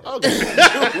that part. Okay.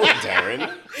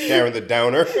 Darren the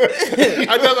downer.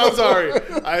 I'm sorry.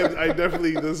 I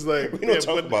definitely just like We don't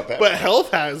talk about that. But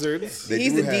health hazards. They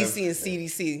he's do the have- DC and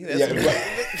CDC. That's Yeah, what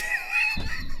right.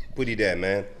 Putty dad,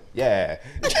 man. Yeah.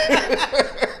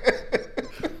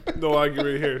 No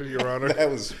argument here, Your Honor.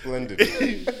 That was splendid.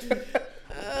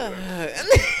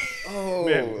 Oh,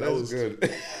 Man, that that was- was good.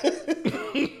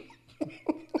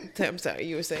 I'm sorry,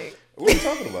 you were saying. What are you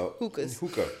talking about? Hookahs.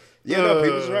 Hookah. Yeah, no,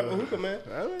 people's rapping hookah, man.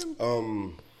 I mean,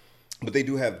 But they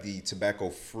do have the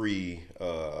tobacco-free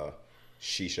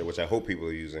shisha, which I hope people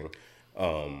are using.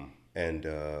 And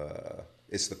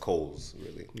it's the coals,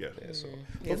 really. Yeah. So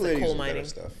it's hopefully like they're coal using mining. better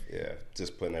stuff. Yeah,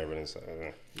 just putting everything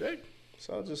inside. hey.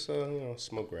 So I'll just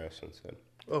smoke grass instead.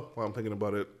 Oh, while I'm thinking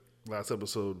about it, last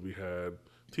episode we had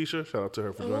Tisha. Shout out to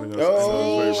her for joining us. Oh, I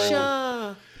know it was very random.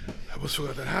 Tisha. I almost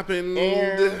forgot that happened.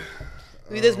 I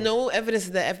mean, there's no evidence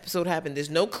that episode happened. There's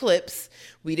no clips.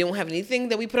 We don't have anything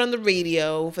that we put on the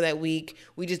radio for that week.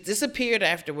 We just disappeared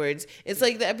afterwards. It's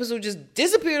like the episode just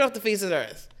disappeared off the face of the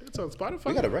earth. It's on Spotify.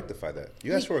 We got to rectify that.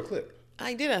 You asked for a clip.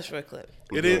 I did ask for a clip.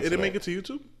 It didn't make it to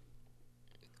YouTube?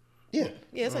 Yeah.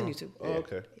 Yeah, it's on YouTube. Oh,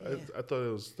 okay. I thought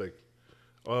it was like,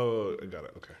 oh, I got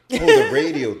it. Okay. Oh, the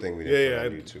radio thing we did Yeah,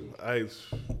 on YouTube. I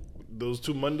those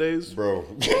 2 Mondays, Bro.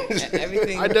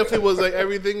 Everything. I definitely was like,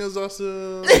 everything is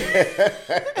awesome.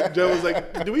 Joe was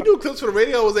like, do we do clips for the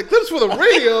radio? I was like, clips for the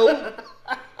radio?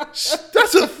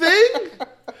 That's a thing?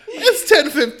 It's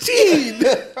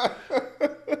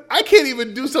 10:15. I can't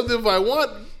even do something if I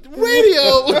want.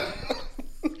 Radio.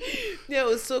 Yeah, it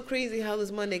was so crazy how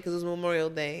this Monday, because it was Memorial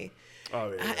Day.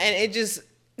 Oh, yeah. And it just,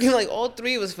 like, all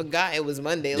 3 of us forgot it was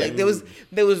Monday. Like, there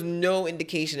was no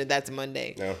indication that that's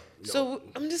Monday. No. So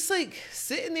I'm just like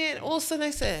sitting there, and all of a sudden I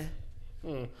said,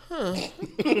 huh.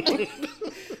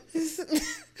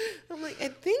 I'm like, I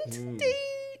think today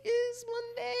is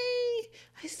Monday.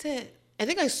 I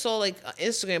think I saw like an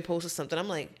Instagram post or something. I'm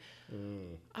like,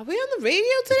 Are we on the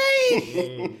radio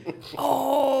today?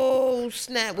 Oh,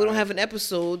 snap. We don't have an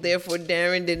episode, therefore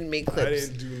Darren didn't make clips. I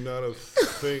didn't do not a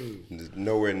thing.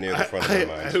 Nowhere near the front of my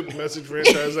mind. I messaged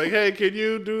franchise. I was like, hey, can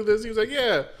you do this? He was like,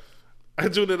 yeah. I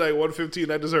tuned in like 1:15.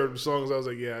 I just heard songs. I was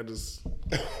like, yeah,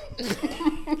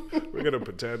 we're going to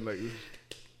pretend like.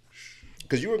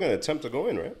 Because you were going to attempt to go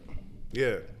in, right?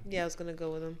 Yeah. Yeah, I was going to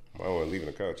go with him. I don't want to leave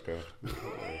the couch, guys.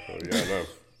 Yeah,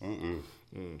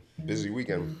 no. Busy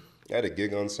weekend. I had a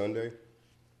gig on Sunday.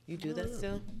 You do that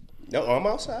still? No, I'm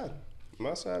outside.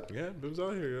 Yeah, Bim's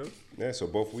out here, yo. Yeah, so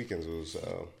both weekends was,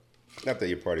 not that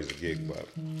your party's a gig, but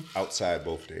outside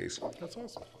both days. That's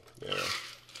awesome. Yeah.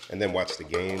 And then watch the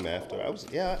game after.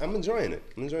 I'm enjoying it.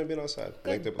 I'm enjoying being outside.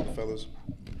 Linked up with the fellas.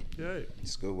 Yeah.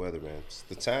 It's good weather, man. It's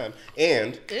the time.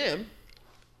 And Damn.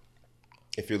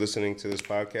 if you're listening to this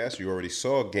podcast, you already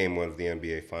saw Game 1 of the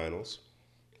NBA Finals,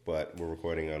 but we're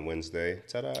recording on Wednesday.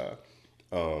 Ta-da!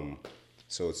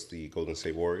 So it's the Golden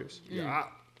State Warriors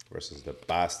versus the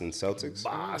Boston Celtics.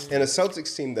 And a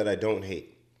Celtics team that I don't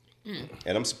hate.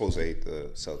 And I'm supposed to hate the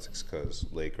Celtics because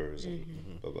Lakers and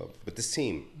blah, blah. But this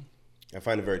team, I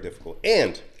find it very difficult.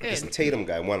 And this Tatum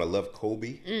guy want to love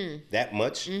Kobe that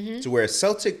much to where a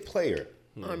Celtic player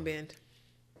Armband.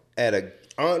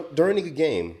 during a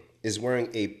game is wearing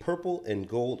a purple and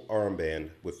gold armband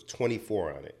with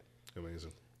 24 on it.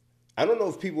 Amazing. I don't know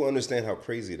if people understand how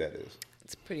crazy that is.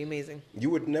 It's pretty amazing. You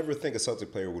would never think a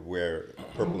Celtic player would wear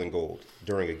purple and gold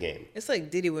during a game. It's like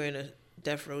Diddy wearing a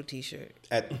Death Row t-shirt.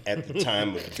 At the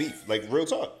time of the beef. Like, real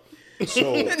talk.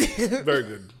 So Very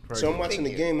good. I'm watching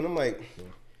the game and I'm like,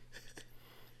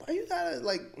 why you gotta,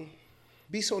 like,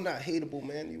 be so not hateable,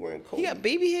 man? You wearing Kobe. He got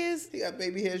baby hairs. You got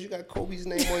baby hairs. You got Kobe's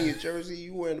name on your jersey.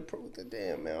 You wearing the purple.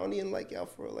 Damn, man. I don't even like y'all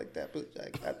for it like that. But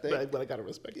I think. But I gotta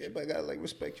respect you. Yeah, but I gotta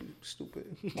respect you,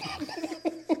 stupid.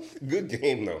 Good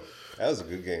game though. That was a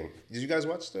good game. Did you guys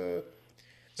watch the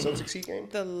Celtics Heat game?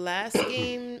 The last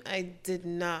game, I did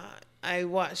not. I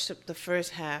watched the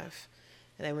first half,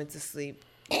 and I went to sleep.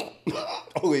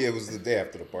 Oh yeah, it was the day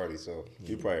after the party, so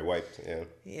you probably wiped. Yeah.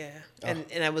 Yeah,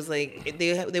 and I was like,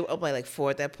 they were up by like 4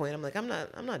 at that point. I'm like, I'm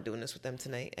not doing this with them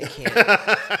tonight. I can't.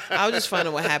 I was just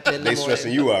finding what happened in the They morning.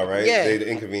 stressing you out, right? Yeah.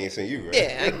 They inconveniencing you, right?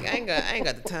 Yeah, I ain't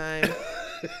got the time.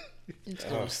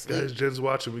 Guys, Jen's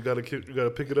watching. We gotta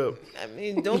pick it up. I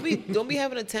mean, don't be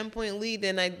having a 10-point lead,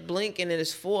 then I blink and then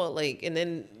it's 4, like, and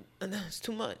then it's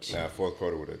too much. Nah, fourth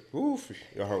quarter would have. Oof,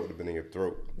 your heart would have been in your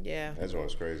throat. Yeah. That one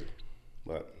was crazy.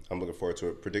 But I'm looking forward to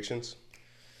it. Predictions?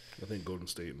 I think Golden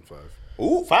State in 5.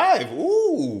 Ooh, 5.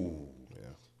 Ooh.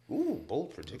 Yeah. Ooh,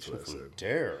 bold prediction That's what I from said.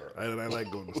 Dare. I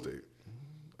like Golden State.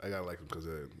 I gotta like them because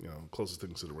they're closest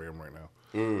things to the Ram right now.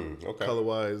 Okay. Color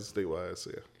wise, state wise,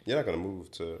 so yeah. You're not gonna move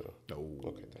to. No.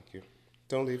 Okay, thank you.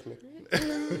 Don't leave me.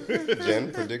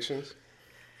 Jen, predictions?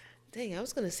 Dang, I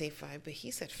was gonna say 5, but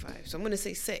he said 5, so I'm gonna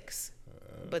say 6.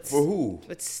 But For who?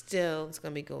 But still, it's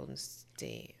gonna be Golden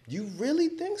State. You really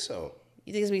think so?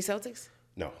 You think it's gonna be Celtics?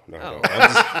 No. Oh.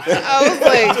 I'm just- I was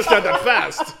like, Just not that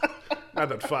fast. Not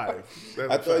that 5.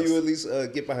 I thought you would at least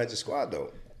get behind your squad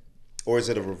though, or is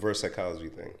it a reverse psychology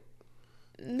thing?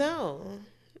 no.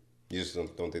 You just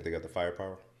don't think they got the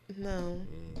firepower? No.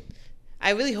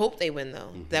 I really hope they win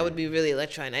though. That would be really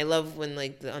electrifying. I love when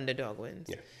like the underdog wins.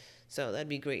 Yeah. So that'd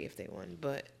be great if they won.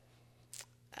 But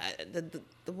the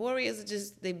Warriors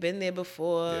are they've been there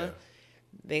before. Yeah.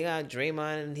 They got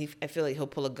Draymond, and I feel like he'll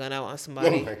pull a gun out on Oh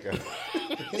somebody. my god.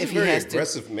 He's If a he very has to.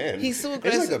 aggressive man. He's so He's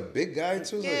aggressive. like a big guy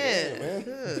too. It's Yeah. Like,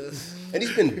 damn, man. And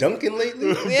he's been dunking lately.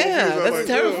 Yeah, that's like,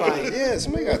 terrifying. Yeah,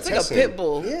 somebody got It's like a tested. pit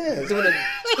bull Yeah. doing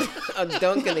a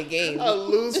dunk in a game. A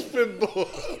loose pinball.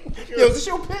 Yo, is this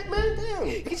your pet, man? Damn.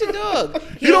 Get your dog.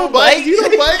 He You don't bite. You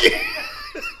don't bite.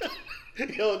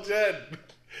 Yo, Jen.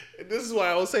 This is why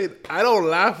I was saying I don't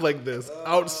laugh like this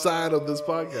outside of this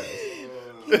podcast.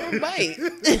 He don't bite.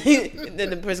 And then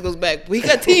the person goes back. Well, he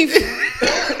got teeth.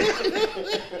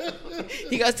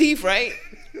 He got teeth, right?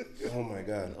 Oh my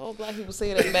god. All black people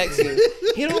say that back to you.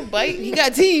 He don't bite. He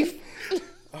got teeth.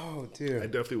 Oh I dear.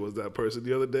 definitely was that person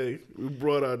the other day. We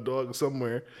brought our dog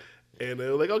somewhere, and they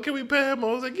were like, "Oh, can we pet him?" I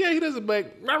was like, "Yeah, he doesn't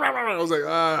bite." I was like,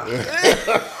 "Ah."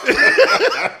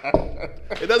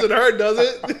 It doesn't hurt, does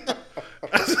it?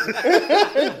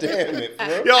 Damn it,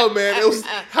 bro. Yo, man, it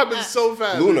happened so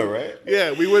fast. Luna, right?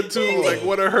 Yeah, we went to like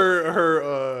one of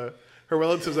her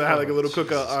relatives that had like a little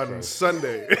cookout on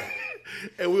Sunday.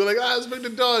 And we were like, let's bring the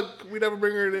dog. We never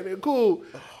bring her in. Cool.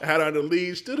 I had her on the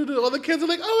leash. All the kids are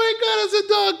like, oh my God, it's a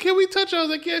dog. Can we touch her? I was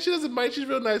like, yeah, she doesn't bite. She's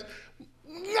real nice.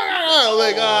 I was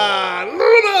like,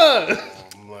 Luna.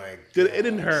 Oh my god. It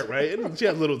didn't hurt, right? She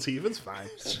has little teeth. It's fine.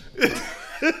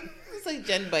 It's like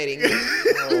Jen biting.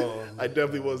 I I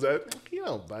definitely was that. You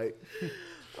don't bite.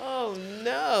 Oh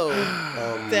no,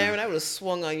 Darren! I would have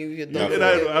swung on you. If you And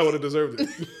I would have deserved it.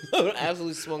 I would have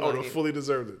absolutely swung I would on have you. fully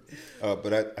deserved it.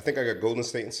 But I think I got Golden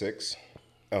State in 6.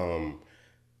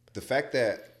 The fact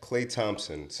that Klay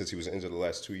Thompson, since he was injured the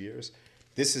last 2 years,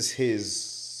 this is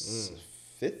his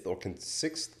 5th or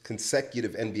 6th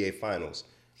consecutive NBA Finals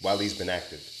while he's been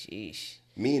active. Sheesh.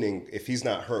 Meaning, if he's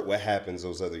not hurt, what happens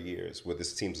those other years where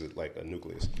this team's like a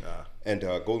nucleus? And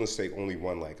Golden State only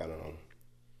won like, I don't know,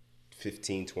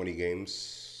 15, 20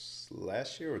 games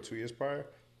last year or 2 years prior.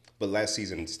 But last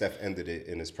season, Steph ended it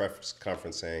in his press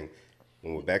conference saying,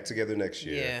 when we're back together next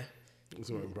year, Yeah. That's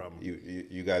no problem.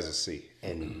 you guys will see.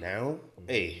 And now,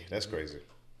 hey, that's crazy.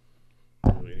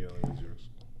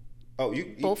 Oh,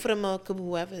 you Both of them are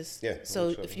whoever's. Yeah, So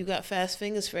whichever. if you got fast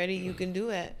fingers, Freddie, you can do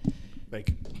that. Thank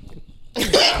you.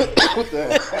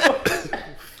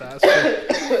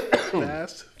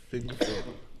 Fast finger food.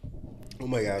 Oh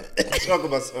my God. Let's talk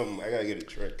about something. I gotta get a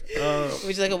trick.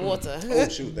 Would you like a water? Oh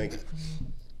shoot, thank you.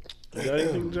 You got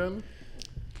anything, Jen?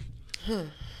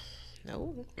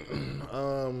 No.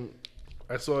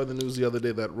 I saw in the news the other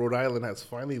day that Rhode Island has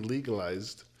finally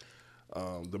legalized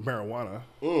the marijuana.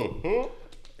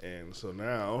 And so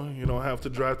now you don't have to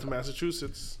drive to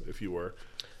Massachusetts if you were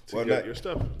to get your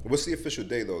stuff. What's the official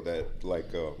day though that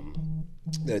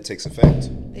that it takes effect?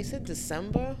 They said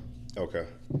December Okay.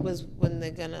 was when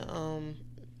they're gonna.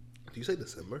 Do you say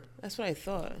December? That's what I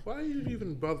thought. Why are you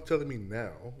even bother telling me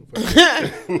now?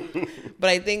 But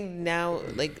I think now,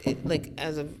 like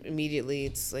as of immediately,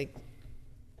 it's like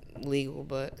legal.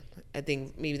 But I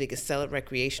think maybe they could sell it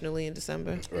recreationally in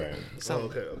December. Right.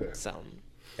 Okay. Something.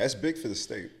 That's big for the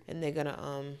state. And they're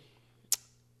gonna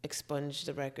expunge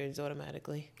the records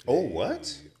automatically. Oh,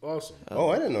 what? Awesome. Oh,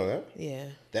 I didn't know that. Yeah.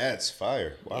 That's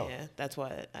fire. Wow. Yeah. That's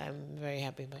why I'm very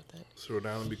happy about that. So Rhode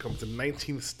Island becomes the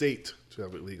 19th state to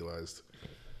have it legalized.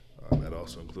 That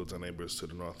also includes our neighbors to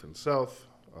the north and south,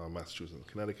 Massachusetts and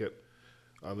Connecticut.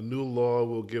 The new law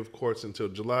will give courts until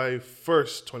July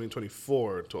 1st,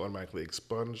 2024 to automatically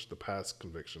expunge the past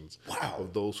convictions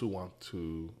of those who want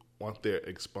their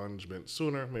expungement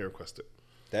sooner may request it.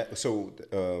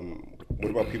 What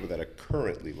about people that are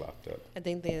currently locked up? I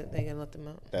think they're gonna let them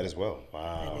out. That as well.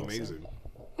 Wow. Amazing.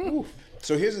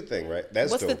 So here's the thing, right?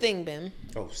 That's What's the dope. thing, Ben?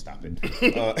 Oh, stop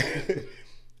it.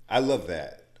 I love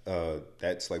that.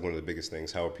 That's like one of the biggest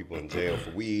things. How are people in jail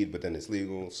for weed, but then it's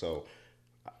legal? So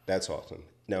that's awesome.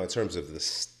 Now, in terms of the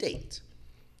state,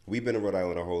 we've been in Rhode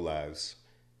Island our whole lives,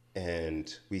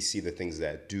 and we see the things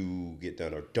that do get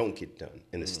done or don't get done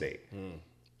in the state.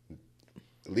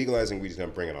 Legalizing weed is going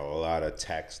to bring in a lot of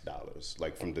tax dollars,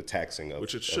 like from the taxing of...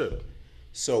 Which it should.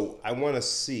 So I want to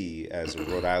see, as a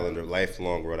Rhode Islander,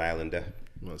 lifelong Rhode Islander,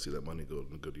 You want to see that money go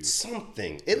in good use.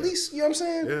 something. At least, you know what I'm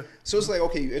saying? Yeah. So it's like,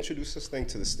 okay, you introduce this thing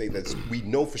to the state that we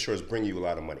know for sure is bringing you a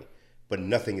lot of money, but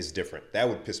nothing is different. That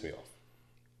would piss me off.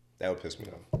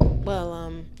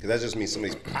 Well, Because that just means some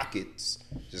of these pockets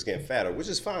just getting fatter, which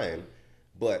is fine.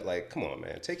 But, like, come on,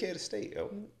 man. Take care of the state,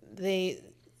 yo. they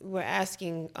were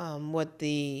asking what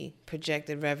the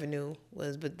projected revenue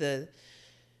was, but the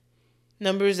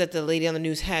numbers that the lady on the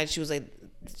news had, she was like,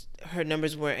 her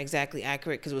numbers weren't exactly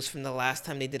accurate because it was from the last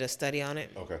time they did a study on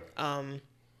it. Okay.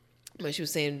 But she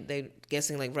was saying they're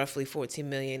guessing like roughly $14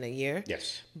 million a year.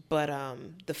 Yes. But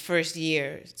the first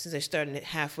year, since they're starting it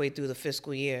halfway through the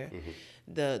fiscal year,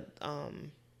 the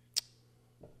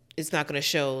it's not going to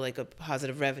show like a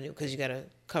positive revenue because you got to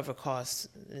cover costs,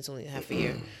 and it's only half a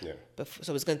year. Yeah.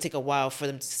 So it's going to take a while for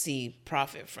them to see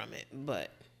profit from it. But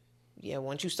yeah,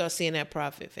 once you start seeing that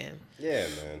profit, fam, Yeah,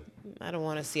 man. I don't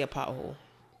want to see a pothole.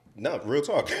 No, real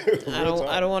talk.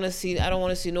 I don't want to see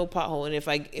no pothole. And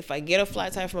if I get a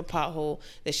flat tire from a pothole,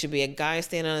 there should be a guy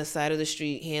standing on the side of the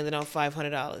street handing out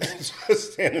 $500,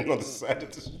 Just standing on the side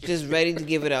of the street. just ready to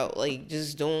give it out. Like,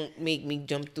 just don't make me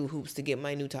jump through hoops to get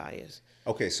my new tires.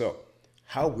 Okay, so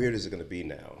how weird is it going to be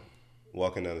now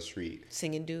walking down the street,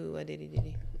 Singing do I diddy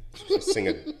diddy. sing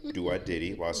a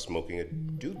do-I-diddy while smoking a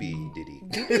doobie-diddy?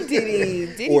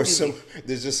 Diddy Or diddy.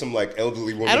 there's just some like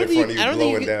elderly I woman don't in think front of you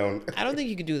blowing down. I don't think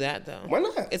you could do that though. Why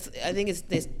not? I think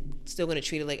they're still gonna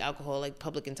treat it like alcohol, like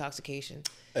public intoxication.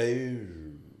 Oh.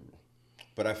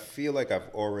 But I feel like I've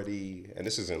already, and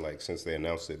this isn't like since they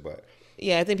announced it, but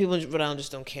Yeah, I think people in Rhode Island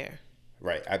just don't care.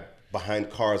 right, I behind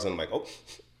cars and I'm like,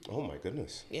 oh my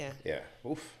goodness. Yeah. Yeah.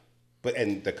 Oof. But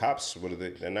and the cops, what are they?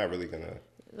 They're not really gonna.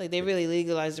 Like they really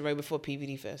legalized it right before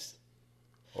PVD Fest.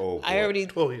 Oh. I boy. already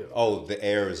Oh, the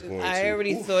air is going. I to,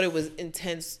 already oof. thought it was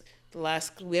intense.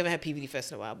 We haven't had PVD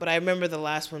Fest in a while, but I remember the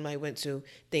last one I went to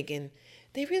thinking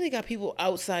they really got people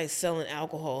outside selling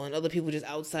alcohol and other people just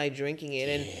outside drinking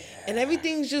it, and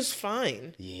everything's just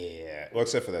fine. Yeah. Well,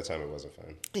 except for that time, it wasn't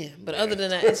fine. Yeah, but other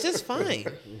than that, it's just fine.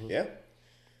 Yeah.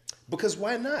 Because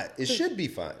why not? It should be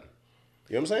fine.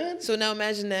 You know what I'm saying? So now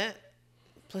imagine that,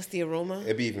 plus the aroma.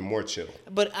 It'd be even more chill.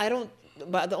 But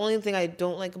the only thing I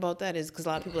don't like about that is because a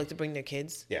lot of people like to bring their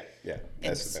kids. Yeah.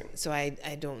 That's the thing. So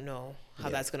I don't know how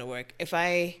that's gonna work. If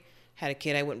I had a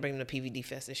kid, I wouldn't bring them to PVD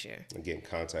Fest this year. And getting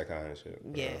contact high and shit.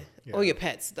 Yeah. Or your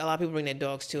pets. A lot of people bring their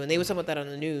dogs too, and they were talking about that on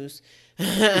the news.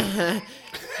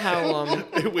 How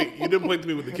Wait, you didn't point to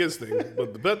me with the kids thing,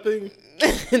 but the pet thing.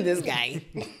 this guy.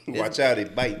 Watch out,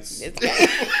 it bites. This guy.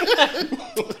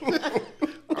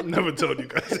 I've never told you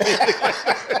guys.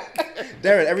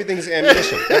 Darren, everything's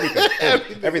ammunition.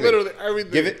 Everything. Literally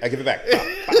everything. I give it back.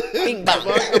 Bing, bang.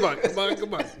 Come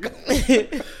on.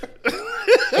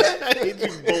 I hate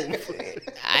you both.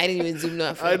 I didn't even do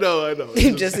nothing. I know.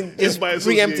 just by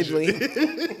association. preemptively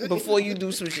before you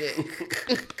do some shit.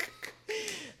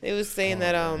 They was saying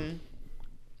that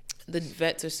the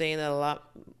vets are saying that a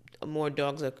lot more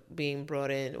dogs are being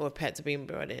brought in, or pets are being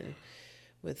brought in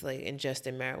with like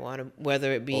ingesting marijuana,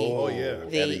 whether it be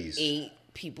they Eddie's. ate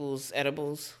people's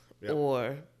edibles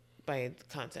or by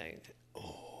contact.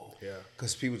 Yeah.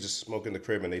 Because people just smoke in the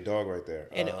crib and they dog right there.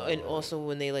 And also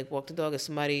when they like walk the dog, if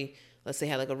somebody, let's say,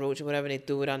 had like a roach or whatever, they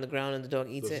threw it on the ground and the dog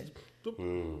eats it.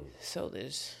 So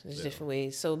there's different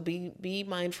ways. So be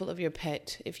mindful of your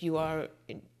pet. If you are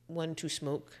one to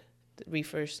smoke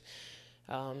reefers,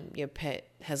 your pet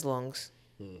has lungs,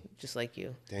 just like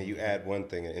you. Then you add one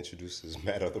thing and introduces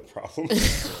mad other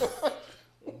problems.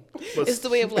 It's the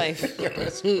way of life.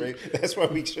 That's great. That's why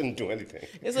we shouldn't do anything.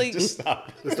 It's like just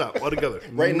stop. Let's stop altogether.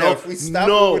 Right now, if we stop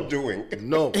what we're doing.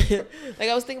 No. Like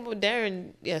I was thinking about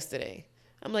Darren yesterday.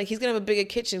 I'm like, he's gonna have a bigger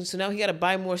kitchen, so now he gotta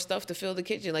buy more stuff to fill the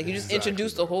kitchen. Like you just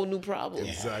introduced a whole new problem.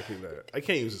 Exactly that. I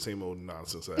can't use the same old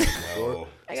nonsense I had before.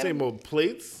 I Same old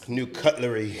plates. New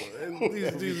cutlery.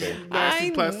 And these nasty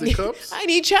plastic cups. I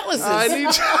need chalices. I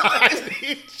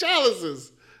need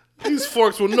chalices. These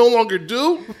forks will no longer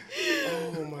do.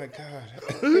 Oh my God.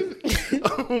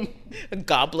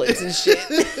 Goblets and shit.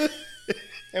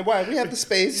 And why? We have the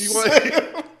space.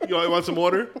 You want some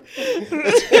water?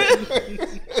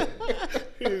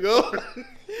 Here you go.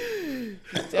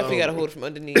 Definitely gotta hold it from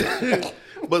underneath.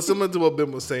 But similar to what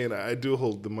Ben was saying, I do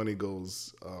hope the money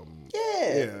goes.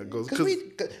 It goes because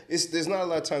there's not a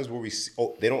lot of times where we see,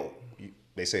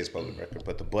 they say it's public record,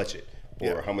 but the budget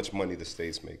or how much money the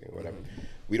state's making, whatever.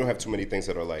 We don't have too many things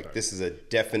that are like, this is a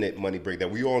definite money break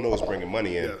that we all know is bringing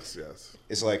money in. Yes.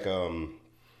 It's like the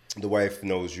wife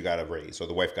knows you got a raise, or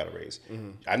the wife got a raise.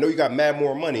 I know you got mad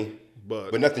more money,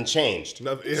 but nothing changed.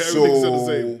 Everything's still the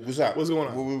same. What's up? What's going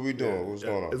on? What were we doing? What's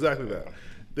going on? Exactly that.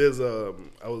 There's I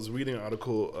was reading an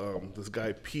article. This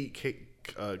guy Pete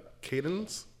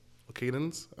Cadence. I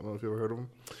don't know if you ever heard of him.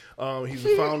 He's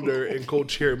the founder and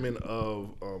co-chairman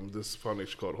of this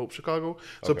foundation called Hope Chicago.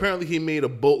 So apparently he made a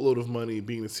boatload of money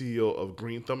being the CEO of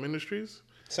Green Thumb Industries.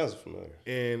 Sounds familiar.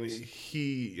 And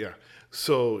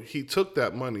so he took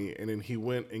that money and then he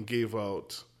went and gave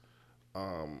out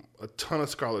a ton of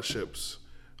scholarships.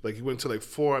 Like he went to like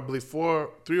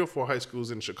three or four high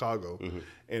schools in Chicago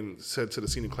and said to the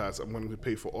senior class, I'm going to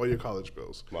pay for all your college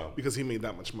bills. Wow. Because he made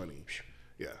that much money.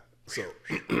 Yeah. So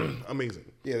amazing.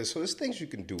 Yeah, so there's things you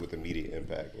can do with immediate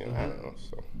impact. You know, I don't know.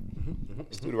 So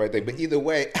let's do the right thing. But either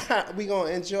way, we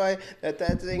gonna enjoy that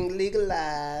thing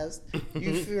legalized.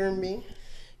 You feel me?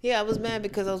 Yeah, I was mad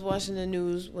because I was watching the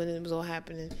news when it was all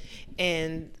happening,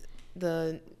 and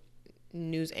the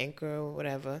news anchor or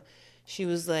whatever, she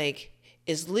was like,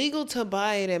 "It's legal to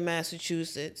buy it in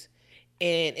Massachusetts,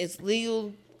 and it's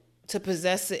legal to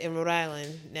possess it in Rhode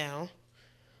Island now."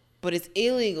 But it's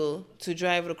illegal to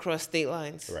drive it across state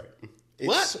lines. Right.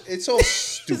 What? It's so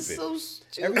stupid. It's so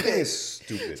stupid. Everything is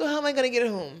stupid. So how am I going to get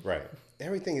it home? Right.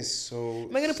 Everything is so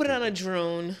Am I going to put it on a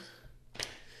drone?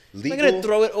 legal, Am I going to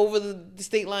throw it over the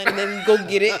state line and then go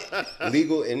get it?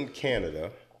 legal in Canada,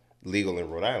 legal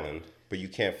in Rhode Island, but you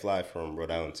can't fly from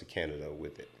Rhode Island to Canada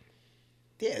with it.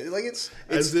 Yeah, like it's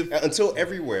until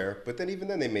everywhere, but then even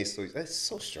then they may still. That's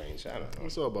so strange. I don't know.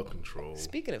 It's all about control.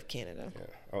 Speaking of Canada,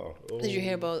 Yeah. did you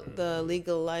hear about the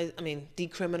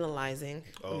decriminalizing?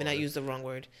 I mean, I used the wrong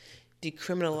word.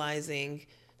 Decriminalizing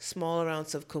small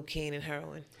amounts of cocaine and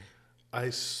heroin. I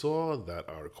saw that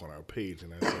article on our page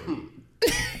and I said,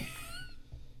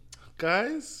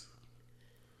 guys,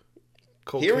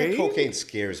 cocaine? Hearing cocaine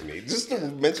scares me. Just to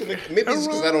mention it, maybe it's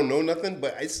because I don't know nothing,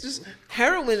 but it's just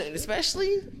Heroin,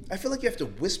 especially. I feel like you have to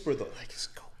whisper though, like it's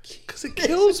cocaine. Because it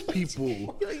kills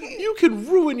people. You can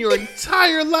ruin your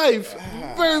entire life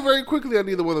very, very quickly on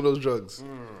either one of those drugs.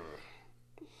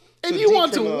 And so you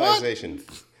want to what?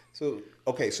 So,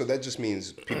 okay, so that just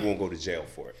means people won't go to jail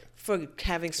for it. For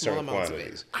having small Certain amounts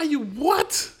quantities. of it. Are you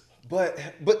what? But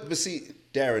see,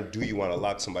 Darren, do you want to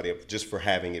lock somebody up just for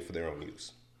having it for their own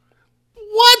use?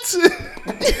 What?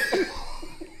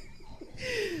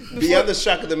 Beyond the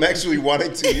shock of them actually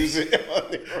wanting to use it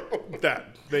on their own.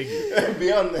 Thank you.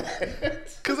 Beyond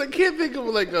that. Because I can't think of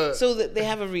like a... So that they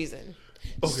have a reason.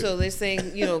 Okay. So they're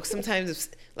saying, sometimes, if,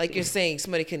 like you're saying,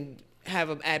 somebody can have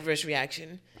an adverse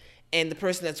reaction and the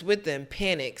person that's with them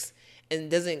panics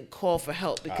and doesn't call for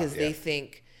help because they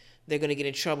think they're going to get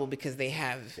in trouble because they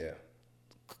have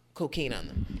cocaine on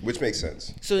them. Which makes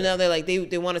sense. So now they're like,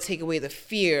 they want to take away the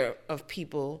fear of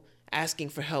people asking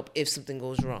for help if something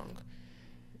goes wrong.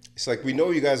 It's like, we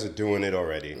know you guys are doing it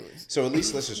already, so at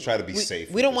least let's just try to be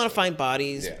safe. We don't want to find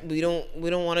bodies. Yeah. We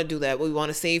don't want to do that. We want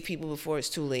to save people before it's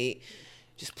too late.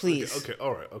 Just please. Okay,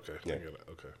 all right, okay. Yeah. I get it,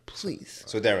 okay. Please.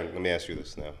 So Darren, let me ask you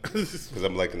this now, because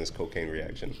I'm liking this cocaine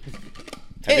reaction.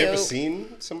 Have you ever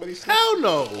seen somebody sleep? Hell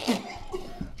no.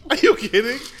 Are you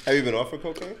kidding? Have you been offered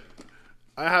cocaine?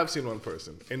 I have seen one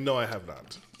person, and no, I have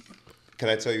not. Can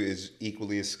I tell you, it's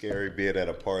equally as scary being at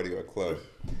a party or a club,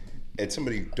 and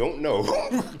somebody you don't know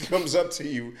comes up to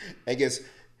you and gets,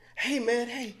 hey man,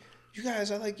 hey, you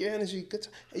guys, I like your energy. Good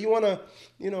you want to,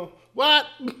 What?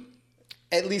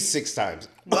 At least 6 times.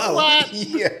 Wow. What?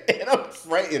 Yeah, and I'm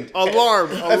frightened.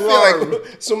 Alarm. I feel like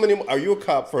so many. Are you a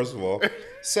cop? First of all.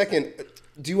 Second,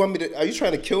 do you want me to? Are you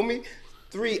trying to kill me?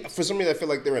 3, for some reason I feel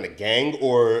like they're in a gang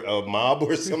or a mob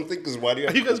or something. Because why do you?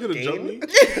 Are you guys gonna jump me?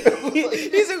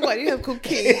 He's like, why do you have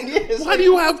cocaine? Why do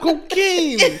you have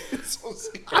cocaine? So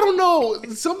scary. I don't know.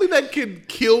 Something that could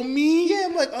kill me? Yeah,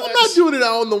 I'm like, I'm not doing it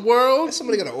out in the world.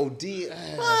 Somebody got an OD.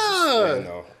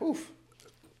 No. Oof.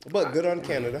 But good on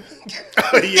Canada.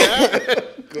 Yeah.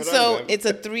 Good So on them. it's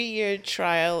a 3-year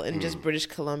trial in just British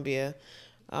Columbia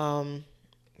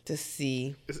to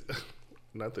see.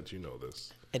 Not that you know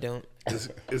this. I don't.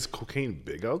 Is cocaine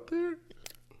big out there?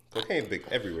 Cocaine big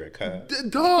everywhere, Kyle.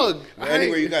 Dog.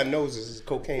 Anywhere you got noses,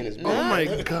 cocaine is big. Oh my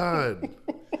god.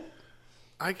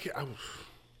 I can't.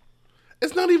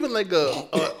 It's not even like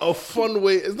a fun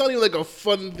way. It's not even like a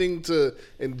fun thing to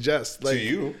ingest. Like To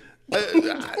you.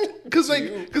 Because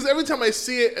every time I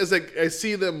see it, it's like I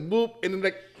see them boop and then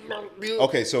like.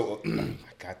 Okay, so I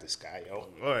got this guy, yo.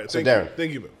 All right. So Thank Darren, you.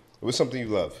 Thank you, man. what's something you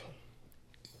love?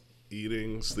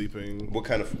 Eating, sleeping. What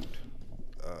kind of food?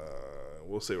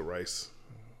 We'll say rice.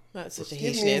 Not such a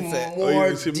Haitian answer. More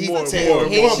you see detail. more,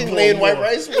 Haitian- plain white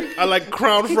rice. I like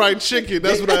crown fried chicken.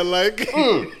 That's what I like.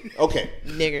 Okay.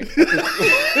 Nigger.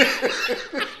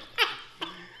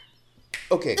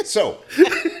 Okay. So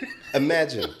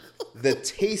imagine the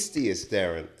tastiest,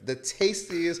 Darren. The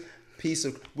tastiest piece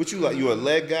of what you like. You a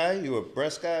leg guy? You a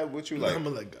breast guy? What you like? I'm a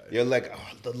leg guy. You're a leg.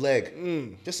 Oh, the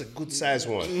leg. Just a good sized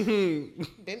one.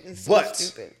 Ben is so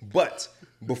stupid. But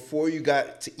before you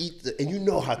got to eat and you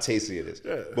know how tasty it is.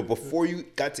 Yeah. But before you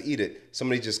got to eat it,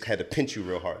 somebody just had to pinch you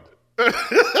real hard.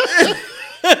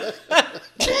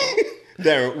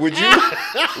 Darren,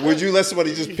 would you let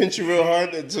somebody just pinch you real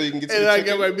hard until you can get to And the I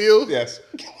chicken? get my meal? Yes.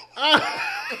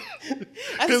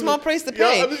 That's a small price to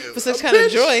pay I mean, for such a kind of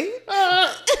pinch. joy.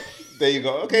 There you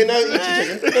go. Okay, now eat your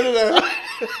chicken. No.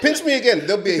 Pinch me again.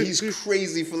 There'll be he's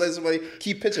crazy for letting somebody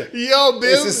keep pinching. Yo, man.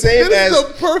 It's the same this as is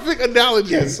the perfect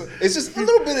analogy. yes. It's just a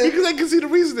little bit of Because I can see the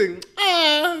reasoning.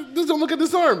 Just don't look at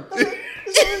this arm.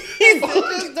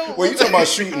 Just don't well, you talking about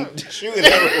shooting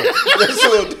everyone. That's a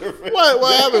little different.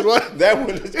 What happened? What? That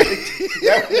one is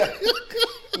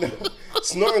no.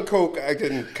 Snorting coke, I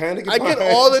can kind of get I get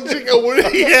behind. all the chicken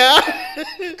with yeah.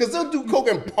 Because they'll do coke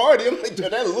and party. I'm like,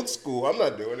 that looks cool. I'm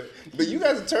not doing it. But you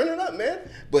guys are turning up, man.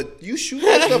 But you shoot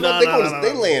that stuff up,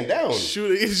 they laying down.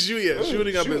 Shooting up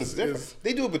Shooting's different. is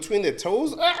They do it between their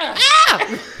toes.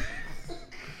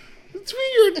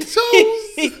 between your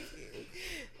toes.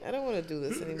 I don't want to do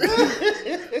this anymore.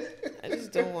 I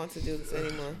just don't want to do this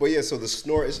anymore. But yeah, so the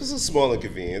snort is just a small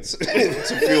inconvenience to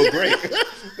feel great.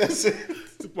 That's it.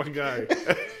 My guy.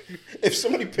 If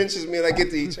somebody pinches me and I get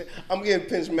to eat, I'm getting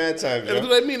pinched mad times. That's Yo.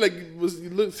 what I mean. Like,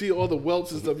 you see all the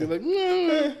welts and stuff. You're like,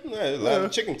 A lot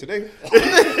of chicken today.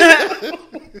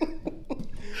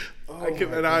 I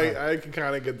can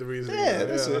kind of get the reason. Yeah,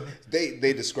 that's it.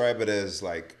 They describe it as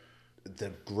like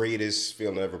the greatest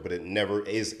feeling ever, but it never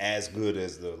is as good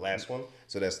as the last one.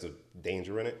 So that's the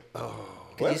danger in it.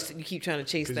 You keep trying to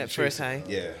chase that first high.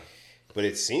 Yeah. But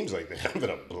it seems like they're having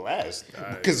a blast.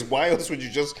 Because why else would you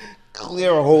just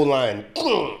clear a whole line?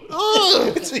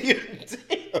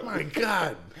 My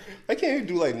God. I can't even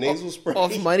do like nasal spray.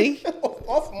 Off money?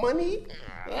 Off money?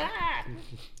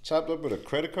 Chopped up with a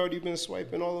credit card you've been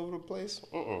swiping all over the place?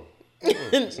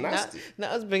 It's nasty.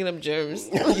 Now it's bringing up germs.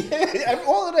 Yeah,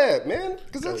 all of that, man.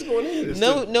 Because that's going in.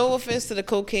 No offense to the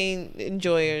cocaine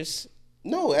enjoyers.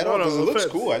 No, at all. Because no it looks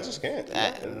offense. cool. I just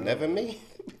can't. Never me.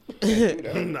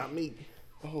 Not me.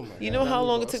 Oh my God. You know how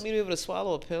long it took me to be able to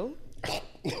swallow a pill?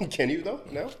 Can you though?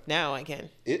 No. Now I can.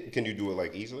 Can you do it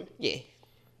like easily? Yeah,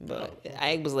 but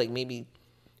I was like maybe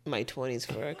in my 20s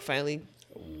before I finally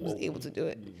was able to do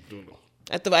it.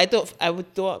 I thought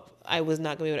I was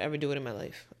not gonna be able to ever do it in my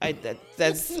life. I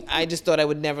just thought I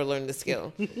would never learn the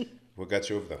skill. What got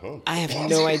you over the hump? I have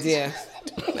no idea.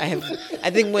 I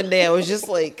think one day I was just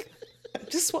like,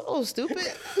 just swallow, stupid.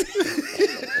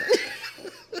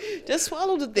 Just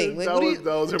swallow the thing. Like, that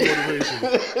was her motivation.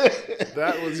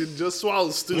 That was you just swallow,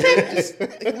 stupid.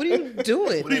 what are you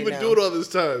doing? What have you been doing all this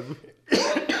time?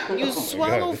 You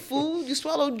swallow food, you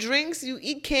swallow drinks, you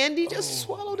eat candy, just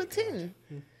swallow the tin.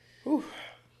 And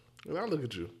now look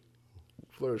at you,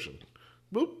 flourishing.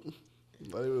 Boop.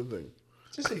 Not even a thing.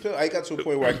 Just a pill. I got to a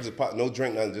point where I can just pop, no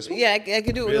drink, nothing. Just Yeah, I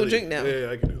can do it with no drink now.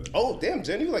 Yeah, I can do that. Oh, damn,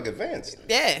 Jen, you like advanced.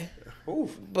 Yeah.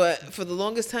 Oof. But for the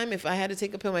longest time, if I had to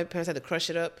take a pill, my parents had to crush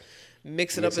it up,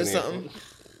 mix it up in something.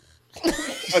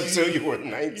 Until you were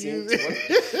 19,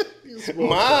 20.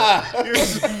 Ma! You're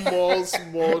a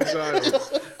small child.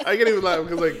 I can't even lie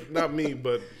because, like, not me,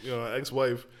 but, you know,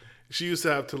 ex-wife, she used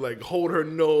to have to, like, hold her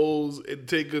nose and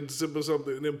take a sip of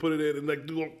something and then put it in and, like,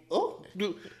 do.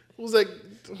 It was like...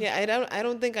 Yeah, I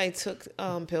don't think I took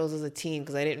pills as a teen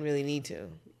because I didn't really need to.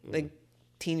 Like,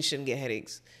 teens shouldn't get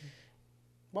headaches.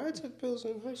 Why I took pills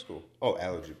in high school? Oh,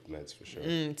 allergy meds for sure.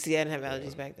 See, I didn't have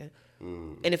allergies back then.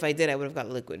 And if I did, I would have got a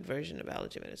liquid version of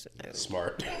allergy medicine.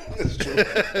 Smart. That's true.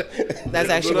 That's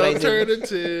actually what I did.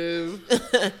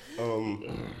 Alternative.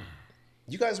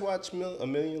 You guys watch A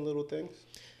Million Little Things?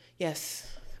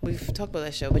 Yes. We've talked about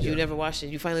that show, but you never watched it.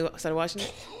 You finally started watching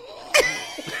it?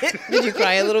 Did you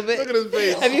cry a little bit? Look at his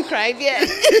face. Have you cried yet?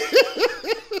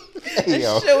 Hey,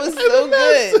 yo. The show was so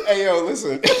good. Hey, yo,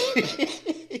 listen.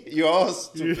 You're all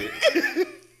stupid.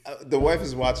 The wife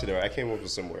is watching her. I came over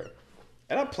somewhere.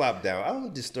 And I plop down. I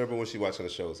don't disturb her when she's watching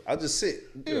the shows. I'll just sit.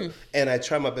 And I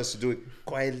try my best to do it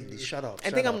quietly. Shut up. I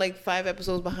think I'm like 5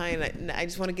 episodes behind. I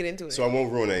just want to get into it. So I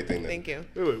won't ruin anything then. Thank you.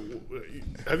 Wait,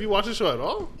 have you watched the show at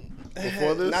all?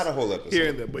 Before this? Not a whole episode. Here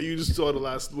and there, but you just saw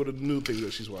the new thing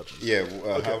that she's watching. Yeah.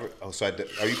 However,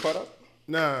 are you caught up?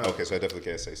 Nah. Okay, so I definitely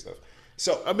can't say stuff.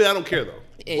 So I mean, I don't care though.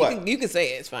 Yeah, you can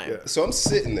say it. It's fine. Yeah. So I'm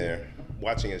sitting there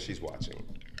watching as she's watching,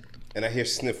 and I hear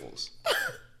sniffles,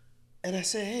 and I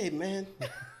say, "Hey, man,"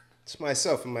 to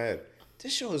myself in my head,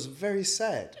 "This show is very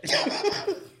sad.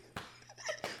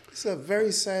 It's a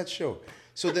very sad show."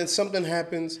 So then something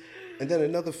happens, and then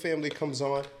another family comes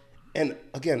on, and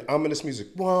again ominous music,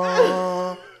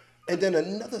 wah, and then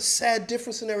another sad,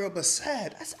 different scenario, but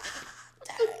sad. I said,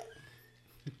 damn.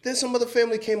 Then some other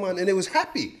family came on, and it was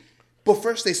happy. But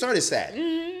first they started sad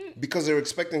because they were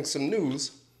expecting some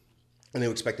news and they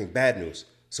were expecting bad news.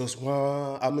 So it's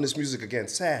wah, ominous music again,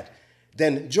 sad.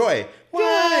 Then joy.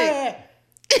 Wah.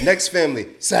 Next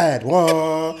family, sad.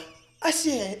 Wah. I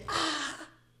said,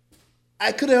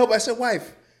 I couldn't help. I said,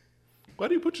 wife, Why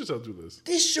do you put yourself through this?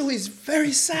 this show is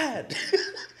very sad.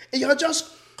 And y'all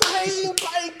just crying.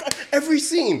 Every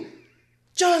scene.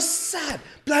 Just sad.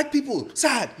 Black people,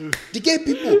 sad. The gay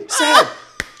people, sad.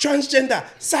 Transgender,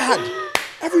 sad.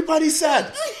 Everybody's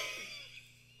sad.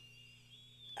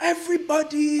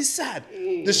 Everybody's sad.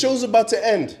 The show's about to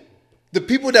end. The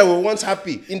people that were once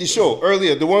happy in the show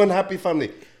earlier, the one happy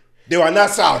family, they were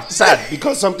not sad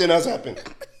because something else happened.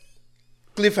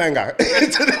 Cliffhanger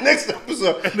to the next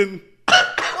episode. And then,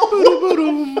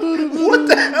 What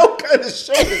the hell kind of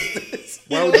show is this?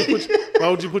 why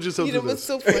would you put yourself You know through what's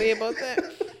this? so funny about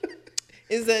that?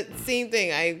 Is that same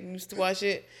thing. I used to watch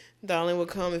it. Darling would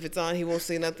come. If it's on, he won't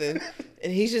say nothing.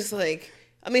 And he's just like,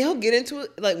 I mean, he'll get into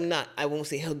it. Like, not, I won't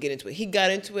say he'll get into it. He got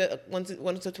into it once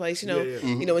or twice, you know,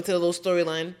 you know, into the little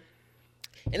storyline.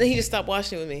 And then he just stopped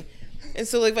watching it with me. And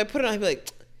so, like, if I put it on, he'd be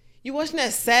like, you watching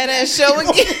that sad-ass show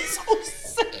again? It's so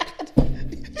sad.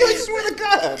 Yo, I swear to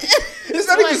God. It's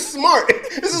not even smart.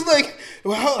 This is like,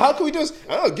 well, how can we do this?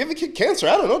 I don't know, give a kid cancer.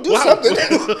 I don't know, do something.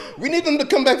 We need them to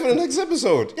come back for the next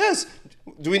episode. Yes.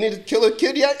 Do we need to kill a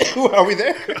kid yet? Are we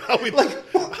there?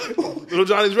 Little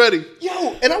Johnny's ready.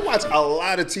 Yo, and I watch a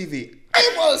lot of TV.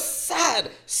 It was sad,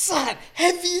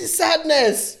 heavy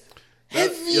sadness.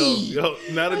 Heavy. Yo,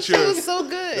 now that That you're show was so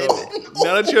good.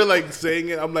 now that you're like saying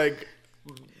it, I'm like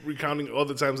recounting all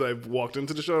the times I've walked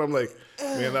into the show. And I'm like,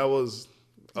 man, that was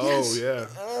Oh yeah.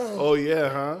 Oh yeah,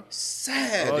 huh?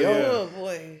 Sad, Oh, yo. yeah. Oh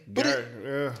boy.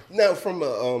 Yeah. Now, from a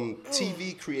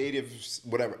TV creative,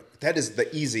 whatever, that is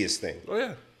the easiest thing. Oh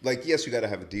yeah. Like, yes, you got to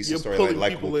have a decent You're story, pulling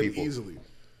like likable in people. easily.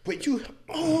 But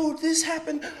this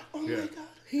happened. Oh Yeah. my God.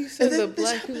 He said And then the this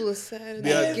black happened. people are sad and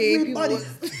Yeah. the gay people Everybody,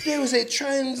 are... there was a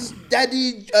trans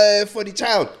daddy for the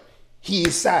child. He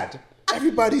is sad.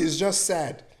 Everybody is just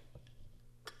sad.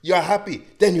 You're happy,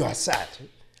 then you are sad.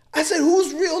 I said,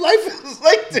 whose real life is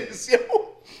like this, yo?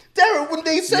 Darren, when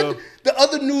they said Yo. the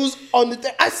other news on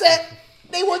the I said,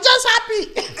 they were just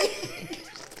happy.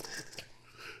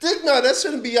 No, that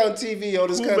shouldn't be on TV, yo.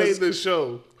 This Who kind made of, this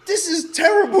show? this is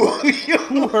terrible.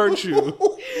 Who hurt you?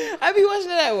 I be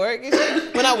watching it at work and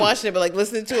shit. Well, not watching it, but like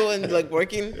listening to it and like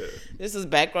working. This is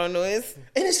background noise.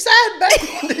 And it's sad back.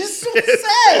 It's so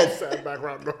sad. Sad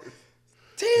background noise.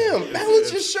 Damn,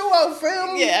 balance your show out,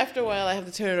 fam. Yeah, after a while I have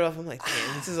to turn it off. I'm like,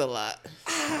 damn, this is a lot.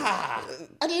 I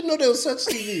didn't know there was such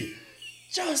TV.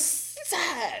 Just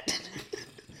sad.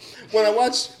 When I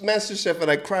watch MasterChef and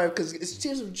I cry because it's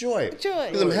tears of joy. Joy.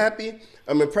 Because I'm happy.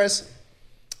 I'm impressed.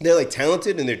 They're like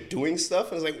talented and they're doing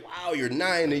stuff. And it's like, wow, you're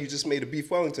 9 and you just made a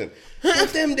beef Wellington. But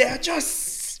them, they're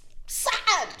just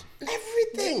sad.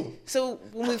 Everything. So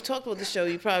when we've talked about the show,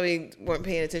 you probably weren't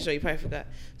paying attention or you probably forgot.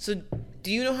 So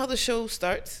do you know how the show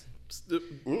starts? The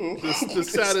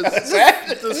saddest, Sad.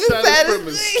 the saddest saddest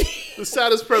premise. thing. The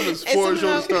saddest premise for a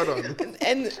show to start on.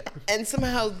 And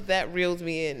somehow that reeled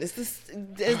me in. It's this,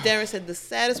 as Darren said, the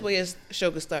saddest way a show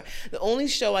could start. The only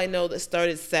show I know that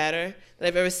started sadder that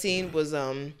I've ever seen was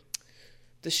the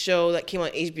show that came on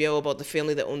HBO about the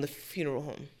family that owned the funeral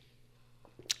home.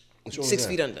 Which one was 6 that?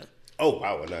 Feet Under. Oh,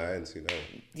 wow. No, I didn't see that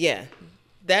one. Yeah,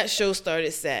 that show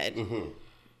started sad Mm-hmm.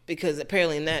 because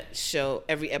apparently in that show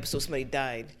every episode somebody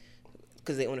died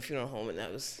because they owned a funeral home and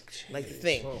that was like the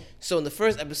thing. So in the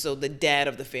first episode, the dad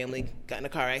of the family got in a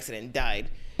car accident and died,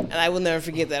 and I will never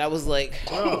forget that. I was like,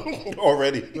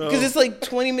 Already. because it's like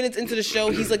 20 minutes into the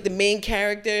show, he's like the main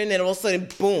character, and then all of a sudden,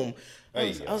 boom!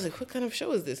 I was like, what kind of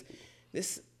show is this?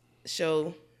 This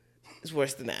show is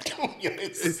worse than that.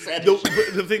 It's sad.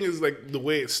 The thing is, like, the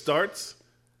way it starts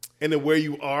and then where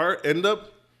you end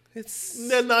up, It's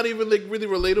they're not even like really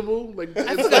relatable. Like,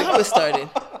 I it's forgot like how it started.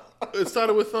 it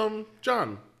started with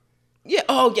John. Yeah.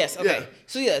 Oh, yes. Okay. Yeah.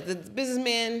 So yeah, the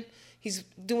businessman, he's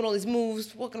doing all these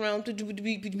moves, walking around,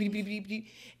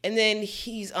 and then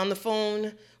he's on the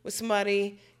phone with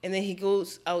somebody, and then he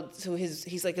goes out to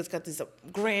he's like, it's got this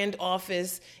grand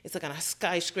office. It's like on a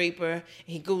skyscraper, and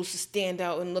he goes to stand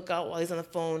out and look out while he's on the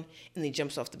phone, and he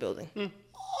jumps off the building.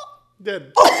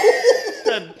 Dead.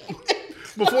 Dead.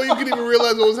 Before you can even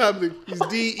realize what was happening, he's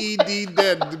DED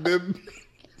dead, man.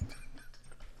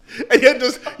 And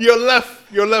you're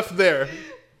left there.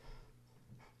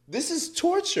 This is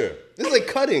torture. This is like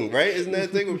cutting, right? Isn't that a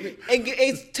thing?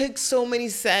 It took so many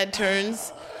sad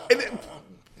turns.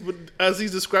 And as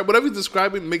he's describing, whatever he's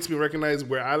describing makes me recognize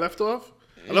where I left off.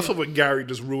 I left off with Gary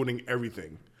just ruining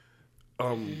everything.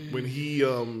 When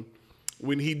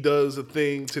he does a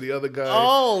thing to the other guy.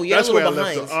 Oh, you're that's a little where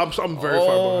I left behind. off. I'm very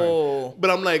far behind. But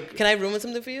I'm like, Can I ruin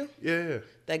something for you? yeah.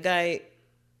 That guy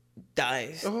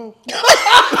dies. Oh,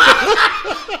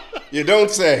 You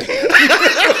don't say.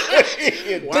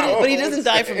 But he doesn't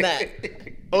die from that.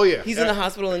 oh yeah. He's in the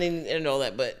hospital and all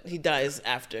that, but he dies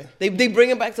after. They bring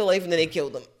him back to life and then they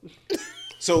killed him.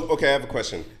 So, okay, I have a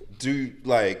question. Do you,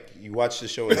 you watch the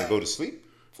show and then go to sleep?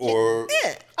 Or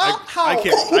Yeah. I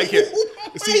can't.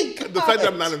 See, My the fact that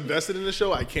I'm God. not invested in the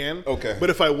show, I can. Okay. But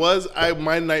if I was,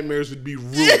 my nightmares would be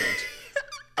ruined.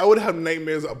 I would have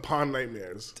nightmares upon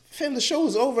nightmares. Fam, the show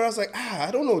was over. I was like, I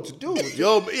don't know what to do.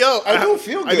 Yo, I don't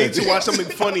feel I need good. to watch something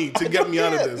funny to get me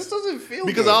out of Yeah, this. this doesn't feel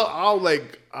because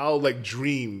good. I'll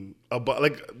dream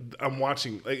about I'm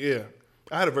watching yeah.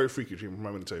 I had a very freaky dream. I'm not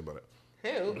going to tell you about it.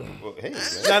 Well, hey,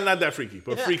 man. Not that freaky,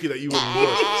 but freaky that you would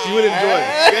enjoy. You would enjoy.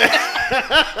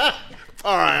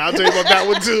 All right, I'll tell you about that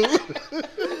one too.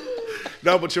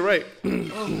 No, but you're right.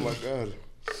 Oh my God.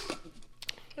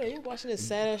 Hey, you watching this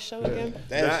sad ass show again?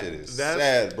 That shit is that's-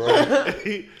 sad, bro.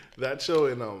 That show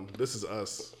in This Is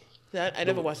Us. I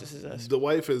never watched This Is Us. The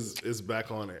wife is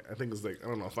back on it. I think it's like, I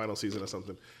don't know, final season or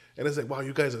something. And it's like, wow,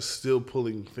 you guys are still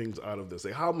pulling things out of this.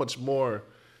 Like, how much more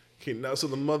can now? So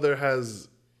the mother has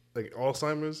like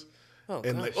Alzheimer's. Oh,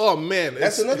 and gosh. like, oh man,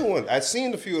 That's another one. I've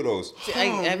seen a few of those.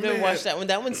 I've never man. watched that one.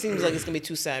 That one seems like it's gonna be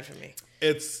too sad for me.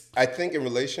 It's I think in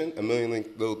relation, A Million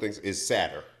Little Things is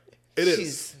sadder it is.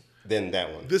 She's than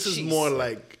that one. This is Jeez. more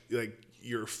like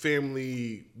your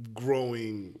family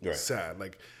growing Right. sad.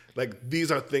 Like like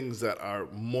these are things that are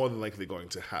more than likely going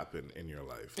to happen in your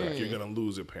life. Like you're gonna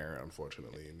lose your parent,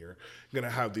 unfortunately, and you're gonna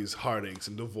have these heartaches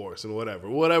and divorce and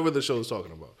whatever the show is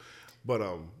talking about. But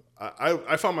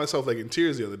I found myself like in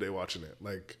tears the other day watching it.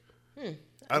 Like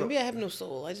Maybe I have no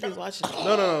soul. I just be watching it.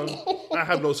 no, I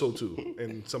have no soul too,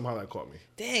 and somehow that caught me.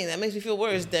 Dang, that makes me feel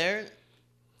worse, Darren.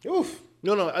 Oof.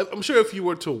 No, I'm sure if you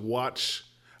were to watch,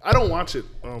 I don't watch it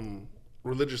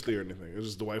religiously or anything. It's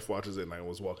just the wife watches it and I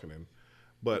was walking in.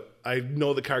 But I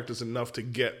know the characters enough to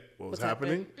get what was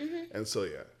happening. And so,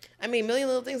 yeah. I mean, Million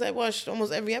Little Things, I watched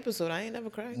almost every episode. I ain't never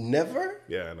cried. Never?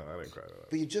 Yeah, no, I didn't cry.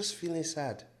 But you're just feeling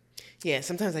sad. Yeah,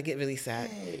 sometimes I get really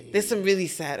sad. There's some really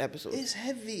sad episodes. It's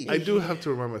heavy. I do have to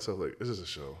remind myself, like, this is a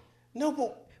show. No,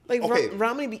 but... Like, okay.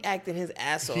 Romney be acting his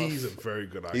ass off. He's a very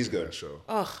good actor in that show.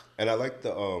 Ugh. And I like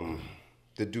the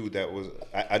dude that was...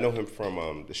 I know him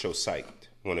from the show Psyched.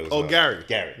 When it was, Gary.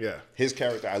 Gary. Yeah. His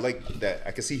character, I like that.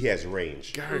 I can see he has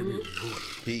range. Gary.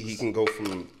 He can go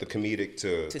from the comedic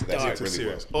to that dark. shit really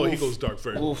well. Oh, he goes dark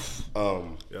very well.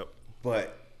 Yep.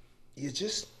 But you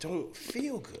just don't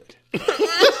feel good.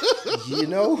 You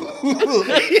know?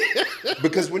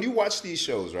 Because when you watch these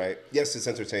shows, right? Yes, it's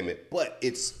entertainment, but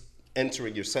it's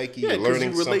entering your psyche. Yeah, you're 'cause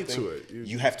learning you relate something. to it.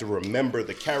 You have to remember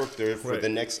the character for the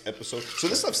next episode. So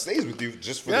this stuff stays with you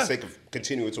just for the sake of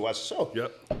continuing to watch the show.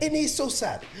 Yep. And he's so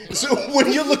sad. So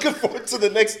when you're looking forward to the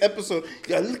next episode,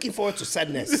 you're looking forward to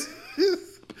sadness.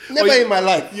 Never in my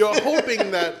life. You're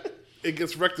hoping that it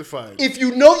gets rectified. If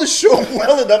you know the show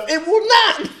well enough, it will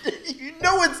not. You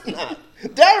know it's not.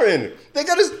 Darren, they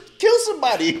gotta kill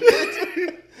somebody.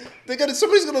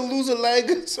 Somebody's gonna lose a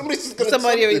leg. Somebody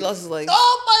already lost his leg.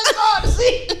 Oh my God!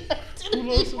 See,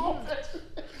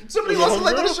 somebody lost a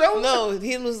leg on the show. No, he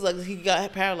didn't lose his leg. He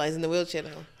got paralyzed in the wheelchair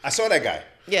now. I saw that guy.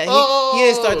 Yeah, he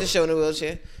didn't start the show in a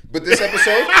wheelchair. But this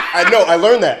episode, I know. I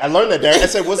learned that, Darren. I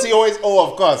said, was he always? Oh,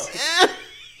 of course.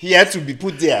 He had to be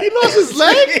put there. He lost his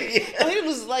leg? Oh, he didn't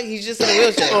lose his leg. He's just in a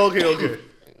wheelchair. Okay.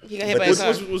 He got hit by a car.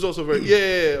 Which was also very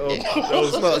that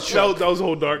was a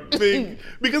whole dark thing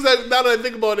because now that I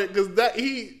think about it, because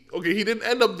he didn't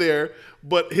end up there,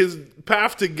 but his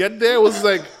path to get there was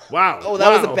like wow. Oh, that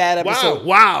was a bad episode.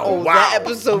 Wow. That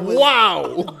episode was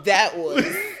wow. That was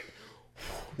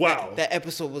wow. That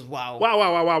episode was wow. Wow.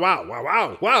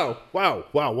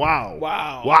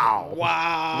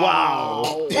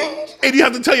 And you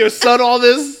have to tell your son all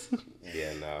this?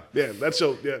 Yeah, nah. Yeah, that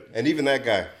show. Yeah, and even that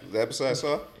guy, the episode I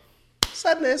saw,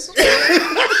 sadness.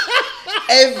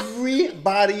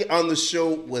 Everybody on the show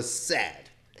was sad.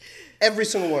 Every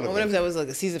single one of them. I wonder if that was like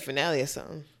a season finale or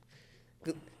something.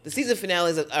 The season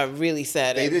finales are really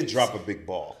sad. They did drop a big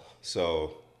ball,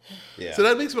 so yeah. So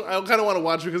that makes me. I kind of want to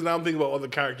watch because now I'm thinking about all the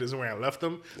characters and where I left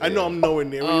them. I know I'm nowhere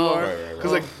near where you are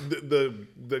because like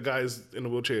the guys in the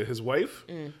wheelchair, his wife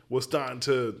was starting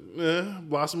to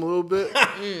blossom a little bit,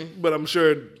 but I'm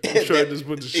sure this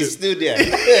bunch of shit. He's still there.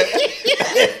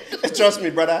 Trust me,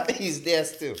 brother, he's there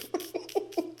still.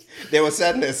 There was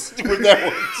sadness with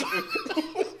that one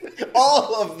too.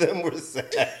 All of them were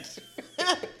sad.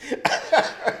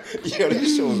 Yo,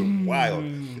 this show is wild.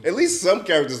 At least some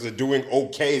characters are doing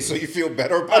okay, so you feel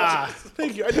better about it.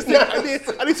 Thank you. I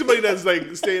need somebody that's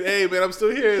like saying, "Hey, man, I'm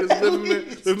still here, just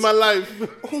living my life."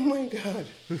 Oh my God.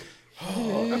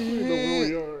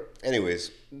 Anyways,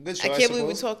 good show. I can't believe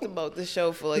we talked about this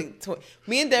show for like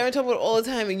me and Darren talk about it all the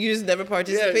time, and you just never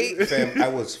participate. Yeah. Fam, I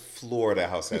was floored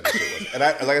at how sad this shit was,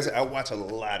 and like I said, I watch a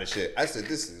lot of shit. I said,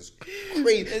 this is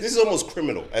crazy. This is almost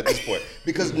criminal at this point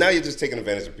because now you're just taking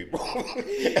advantage of people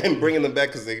and bringing them back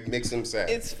because they makes them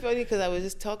sad. It's funny because I was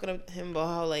just talking to him about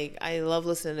how like I love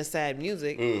listening to sad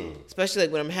music, especially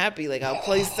like when I'm happy. Like I'll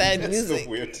play sad music. So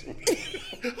weird to me.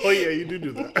 Oh yeah, you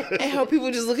do that. And how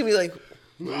people just look at me like,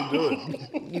 what are you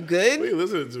doing? You good? What are you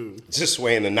listening to? Just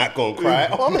swaying and not gonna cry.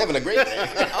 Oh, I'm having a great day.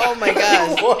 Oh my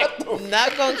gosh.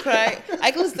 Not gonna cry.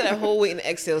 I can listen to that whole Wait and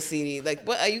Exhale CD. Like,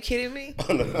 what? Are you kidding me?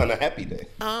 On a happy day.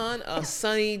 On a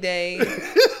sunny day.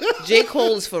 J.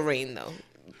 Cole is for rain though.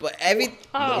 But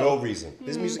no reason.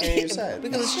 His music ain't even sad.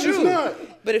 Because it's true.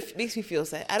 But it makes me feel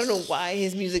sad. I don't know why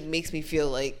his music makes me feel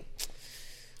like.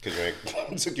 Because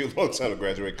it took you a long time to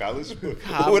graduate college?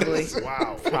 Probably.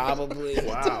 Wow. Probably.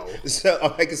 Wow.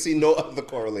 So I can see no other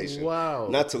correlation. Wow.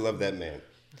 Not to love that man.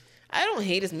 I don't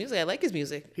hate his music. I like his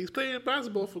music. He's playing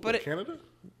basketball for Canada?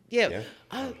 Yeah.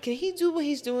 Can he do what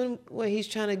he's doing when he's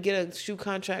trying to get a shoe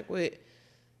contract with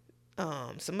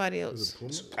somebody else?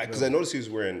 Because I noticed he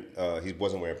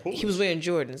wasn't wearing Pumas. He was wearing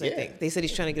Jordans, I think. They said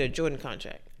he's trying to get a Jordan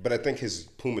contract. But I think his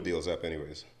Puma deal's up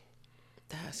anyways.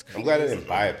 That's crazy. I'm glad I didn't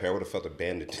buy a pair. I would have felt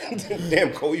abandoned.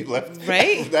 Damn, Cole, you left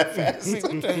right that fast.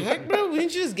 What the heck, bro?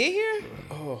 Didn't you just get here?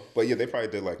 Oh, but yeah, they probably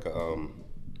did like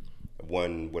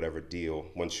one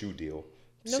shoe deal.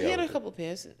 No, he had a couple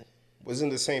pairs.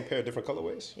 Wasn't the same pair, different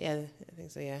colorways? Yeah, I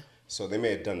think so, yeah. So they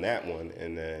may have done that one,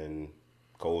 and then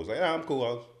Cole was like, I'm cool,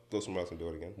 I'll go somewhere else and do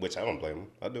it again. Which I don't blame him.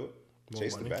 I'll do it.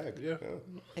 Chase the bag. Yeah.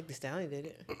 Like the Stallion did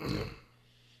it.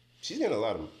 She's getting a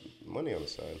lot of money on the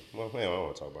side. Well, man, I don't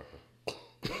want to talk about her.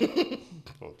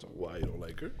 Why you don't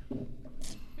like her?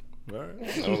 All right.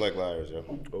 I don't like liars, yo.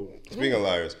 Oh. Speaking of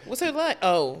liars. What's her lie?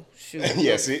 Oh, shoot.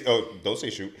 Yeah, see? Oh, don't say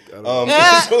shoot. I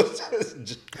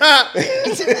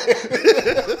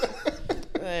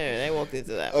walked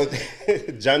into that one.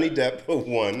 Johnny Depp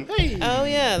won. Hey. Oh,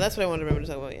 yeah. That's what I wanted to remember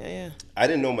to talk about. Yeah. I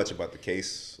didn't know much about the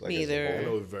case. Like, me either. I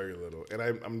know very little. And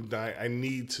I'm dying. I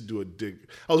need to do a dig.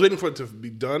 I was waiting for it to be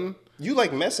done. You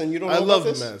like mess and you don't know I love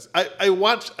this? mess. I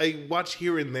watch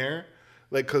here and there.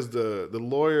 Like, because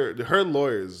her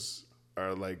lawyers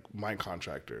are like my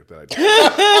contractor that I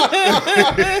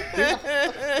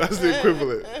That's the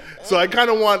equivalent. So I kind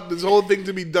of want this whole thing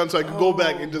to be done so I can go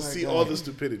back and just see all the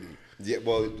stupidity. Yeah,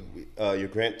 well,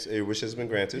 your wish has been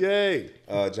granted. Yay.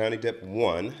 Johnny Depp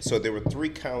won. So there were 3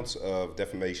 counts of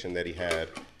defamation that he had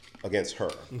against her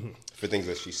for things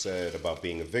that she said about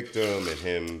being a victim and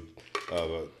him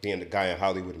being the guy in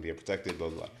Hollywood and being protected, blah,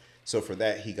 blah, blah. So for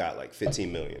that, he got like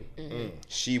 $15 million.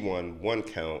 She won 1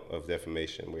 count of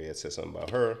defamation where he had said something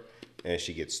about her, and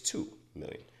she gets $2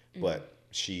 million. But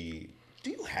do you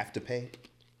have to pay?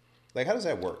 Like, how does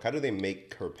that work? How do they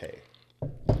make her pay?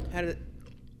 I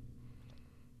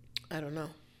don't know.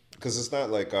 Because it's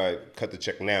not like I cut the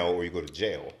check now or you go to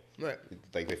jail. Right.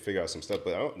 Like they figure out some stuff,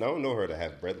 but I don't know her to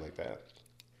have bread like that.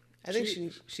 I think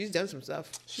she's done some stuff.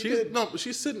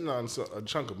 She's sitting on a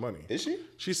chunk of money. Is she?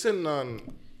 She's sitting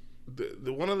on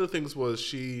the one of the things was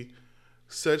she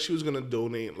said she was going to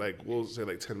donate like we'll say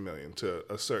like $10 million to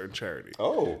a certain charity.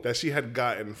 Oh. That she had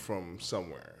gotten from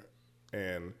somewhere,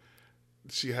 and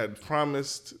she had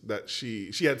promised that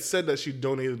she had said that she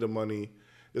donated the money.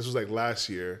 This was like last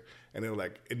year. And they were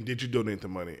like, and did you donate the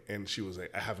money? And she was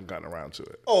like, I haven't gotten around to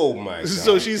it. Oh, my God.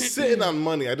 So she's sitting on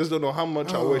money. I just don't know how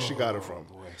much or where she got it from.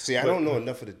 Boy. See, I don't know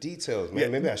enough of the details, man. Yeah,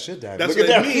 maybe I should dive. That's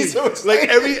what I mean. So like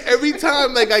every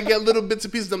time like I get little bits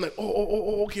and pieces, I'm like,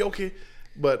 okay.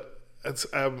 But I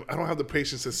don't have the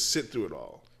patience to sit through it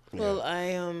all. Well,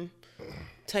 I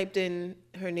typed in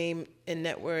her name and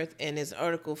net worth, and there's an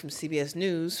article from CBS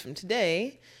News from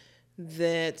today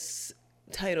that's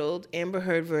titled Amber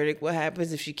Heard verdict, what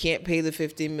happens if she can't pay the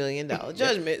 $15 million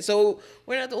judgment. So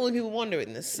we're not the only people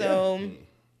wondering this. So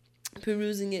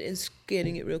perusing it and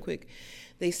scanning it real quick,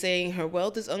 they saying her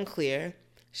wealth is unclear.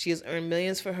 She has earned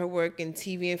millions for her work in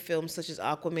TV and films such as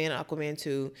Aquaman, Aquaman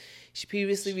 2. She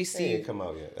previously received... They ain't come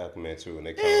out yet, Aquaman 2, and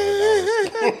they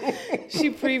 $100. She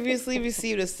previously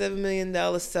received a $7 million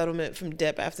settlement from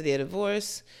Depp after their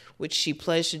divorce, which she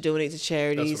pledged to donate to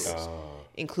charities,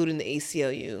 including the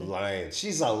ACLU. Lying.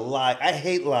 She's a lie. I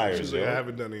hate liars. She's like, I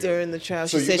haven't done it during the trial.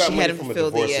 She said she hadn't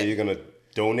fulfilled it yet. So you're gonna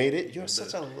donate it? You're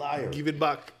such a liar. Give it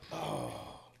back.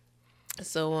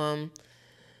 So,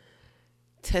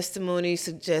 testimony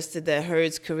suggested that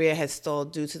Heard's career had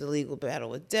stalled due to the legal battle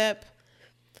with Depp.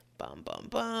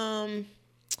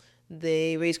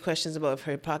 They raised questions about if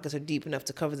her pockets are deep enough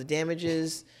to cover the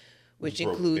damages, which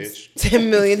includes $10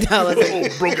 million.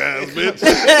 Broke ass bitch.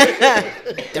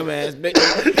 Dumbass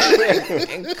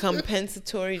bitch. And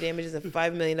compensatory damages of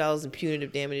 $5 million in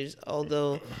punitive damages,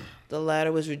 although the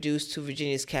latter was reduced to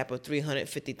Virginia's cap of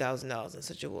 $350,000 in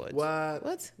such awards. What?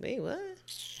 What? Wait, what?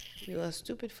 You are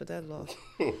stupid for that law.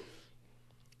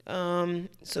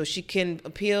 So she can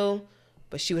appeal,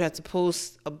 but she would have to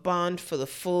post a bond for the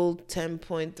full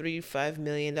 $10.35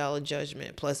 million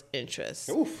judgment plus interest.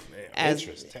 Oof, man,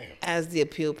 interest, damn. As the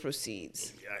appeal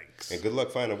proceeds. Yikes. And good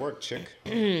luck finding work, chick.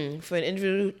 For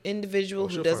an individual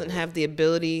who doesn't have the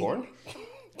ability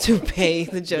to pay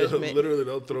the judgment. Literally,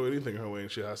 they'll throw anything her way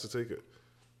and she has to take it.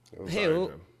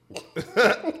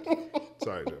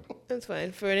 Sorry, Jen. That's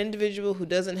fine. For an individual who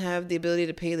doesn't have the ability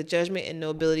to pay the judgment and no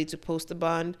ability to post the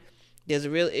bond, there's a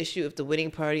real issue if the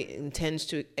winning party intends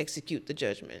to execute the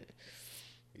judgment.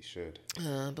 He should.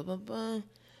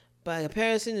 By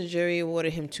comparison, the jury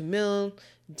awarded him $2 million.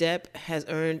 Depp has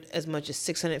earned as much as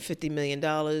 $650 million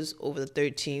over the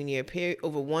 13-year period.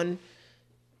 Over one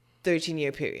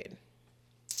 13-year period.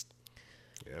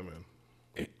 Yeah, man.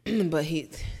 But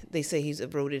they say he's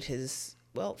eroded his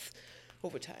wealth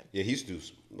over time. Yeah, he used to do.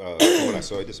 From what I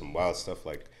saw, he did some wild stuff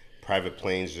like private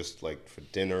planes, just like for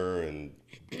dinner, and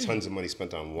tons of money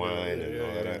spent on wine and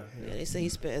all that. Yeah, they say he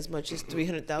spent as much as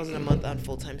 $300,000 a month on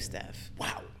full-time staff.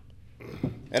 Wow.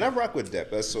 And I rock with Depp.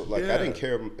 That's so like I didn't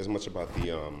care as much about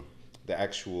the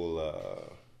actual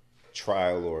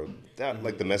trial or that,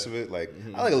 like the mess of it. Like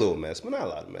I like a little mess, but not a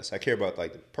lot of mess. I care about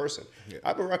like the person. Yeah.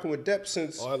 I've been rocking with Depp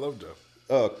since. Oh, I love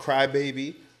Depp. Cry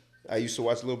Baby. I used to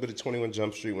watch a little bit of 21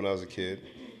 Jump Street when I was a kid,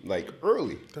 like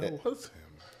early. That was him.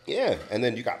 Yeah, and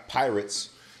then you got Pirates.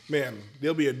 Man,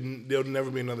 there'll never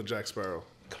be another Jack Sparrow.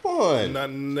 Come on, not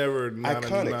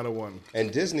a one.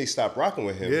 And Disney stopped rocking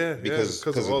with him because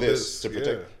of this to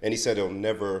protect. And he said he'll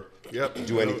never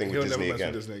do anything with Disney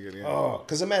again. Oh,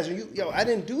 because imagine I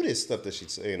didn't do this stuff that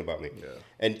she's saying about me. Yeah.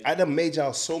 And I done made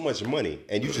y'all so much money,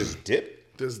 and you just dip.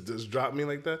 Just drop me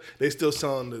like that. They still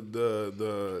selling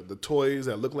the toys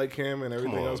that look like him and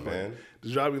everything else, man.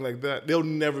 Just drop me like that. There'll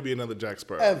never be another Jack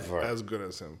Sparrow ever as good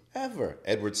as him. Ever.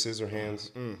 Edward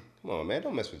Scissorhands. Come on, man.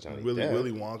 Don't mess with Johnny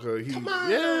Willy Wonka. Come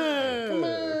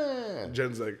on.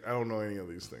 Jen's like, I don't know any of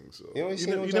these things. So.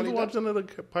 You never watched none of the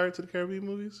Pirates of the Caribbean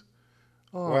movies?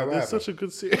 Oh, that's such a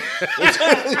good series.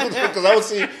 Because I would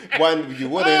see why you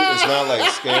wouldn't. It's not like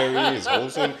scary. It's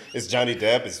wholesome. It's Johnny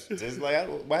Depp. It's like,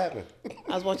 what happened?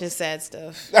 I was watching sad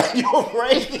stuff. You're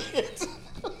right.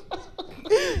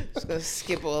 Just gonna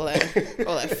skip all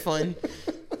that fun.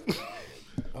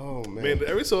 Oh man,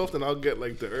 every so often I'll get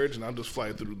like the urge and I'll just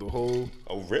fly through the whole.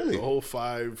 Oh really? The whole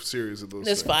 5 series of those.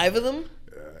 There's things. 5 of them.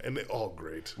 Yeah, and they're all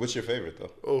great. What's your favorite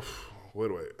though? Oh, what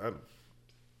do I?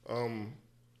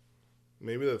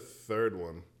 Maybe the third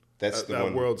one. That's the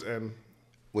one. World's End.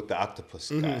 With the octopus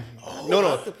guy. Oh,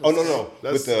 no. Oh, no.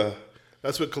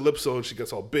 That's with Calypso and she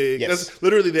gets all big. Yes. That's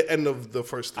literally the end of the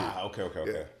first 3.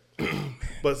 Okay. Yeah.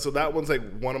 But so that one's like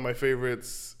one of my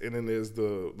favorites. And then there's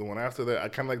the one after that. I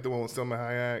kind of like the one with Selma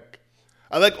Hayek.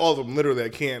 I like all of them. Literally, I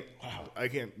can't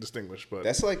distinguish. But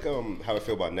that's like how I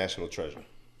feel about National Treasure.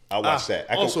 I watch that.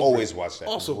 I can always watch that.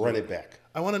 Also run it back.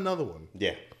 I want another one.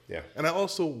 Yeah. And I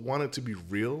also want it to be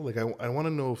real. Like I want to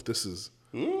know if this is.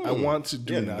 I want to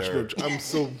do National. I'm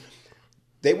so.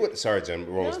 They would. Sorry, Jen.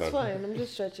 We're almost That's done. fine. I'm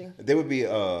just stretching. They would be.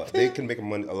 They can make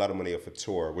a lot of money off a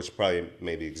tour, which probably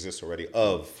maybe exists already,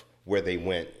 of where they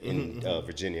went in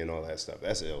Virginia and all that stuff.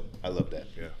 That's ill. I love that.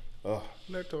 Yeah. Oh,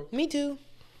 nerd talk. Me too.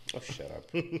 Oh, shut up.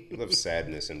 You love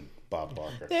sadness and Bob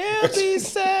Barker. There'll be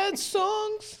sad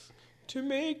songs to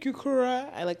make you cry.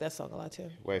 I like that song a lot too.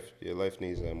 Your life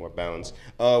needs more balance.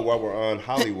 While we're on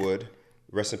Hollywood,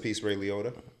 rest in peace, Ray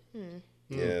Liotta.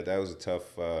 Yeah, that was a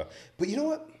tough. But you know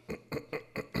what?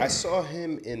 I saw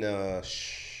him in a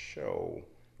show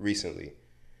recently,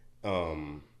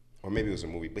 or maybe it was a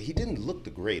movie. But he didn't look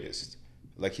the greatest.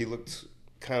 Like he looked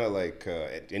kind of like,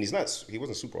 and he's not. He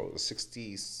wasn't super old.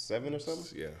 67 or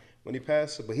something. Yeah. When he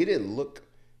passed, but he didn't look.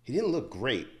 He didn't look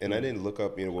great, and I didn't look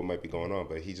up, what might be going on.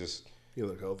 But he just. He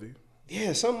looked healthy.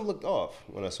 Yeah, something looked off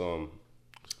when I saw him.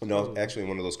 Actually, in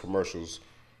one of those commercials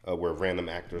where random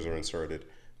actors are inserted.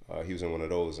 He was in one of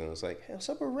those, and I was like, hey, what's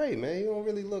up with Ray, man? You don't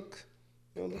look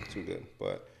too good.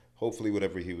 But hopefully,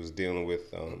 whatever he was dealing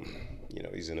with,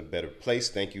 he's in a better place.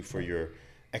 Thank you for your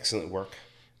excellent work.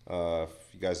 If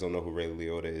you guys don't know who Ray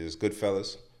Liotta is,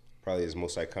 Goodfellas, probably his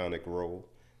most iconic role.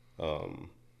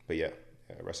 But yeah,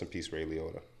 rest in peace, Ray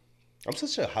Liotta. I'm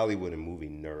such a Hollywood and movie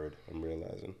nerd, I'm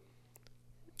realizing.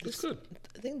 It's good.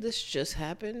 I think this just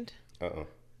happened.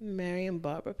 Marion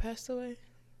Barber passed away,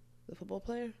 the football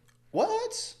player.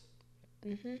 What?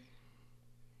 Mm-hmm.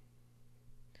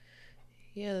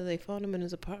 Yeah, they found him in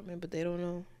his apartment, but they don't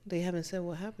know. They haven't said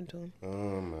what happened to him.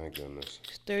 Oh my goodness.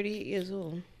 He's 38 years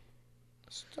old.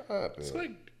 Stop it. It's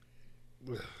like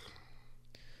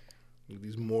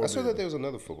these more. I saw that there was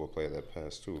another football player that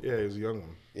passed too. Yeah, he was a young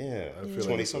one. Yeah,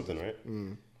 20 something, right?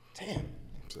 Damn.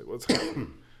 It's like, what's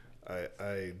happening?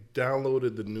 I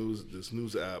downloaded this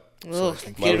news app. So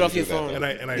get it off your phone. And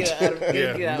I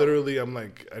literally, I'm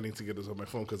like, I need to get this on my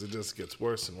phone because it just gets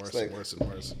worse and worse and worse and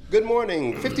worse. Good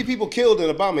morning. 50 people killed in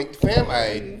a bombing. Fam,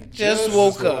 I just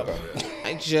woke up.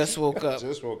 I just woke up.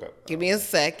 Just woke up. Give me a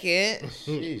second.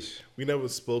 Sheesh. We never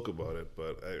spoke about it,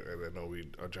 but I know we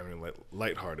are generally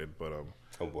lighthearted. But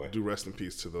oh boy, do rest in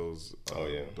peace to those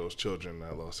those children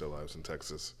that lost their lives in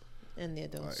Texas and the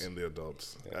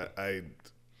adults. Yeah.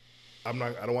 I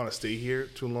don't want to stay here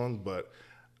too long, but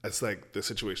it's like the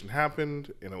situation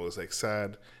happened and it was like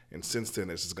sad. And since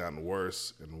then, it's just gotten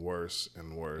worse and worse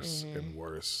and worse and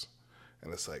worse.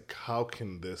 And it's like, how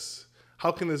can this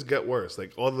get worse?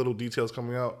 Like all the little details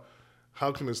coming out,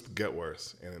 how can this get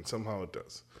worse? And then somehow it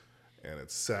does. And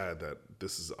it's sad that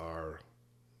this is where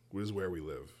we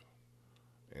live.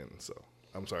 And so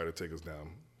I'm sorry to take us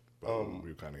down, but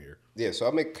we're kind of here. Yeah, so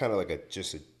I'll make kind of like a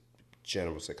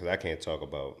general set because I can't talk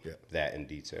about that in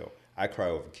detail. I cry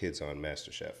over kids on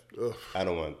MasterChef. Ugh. I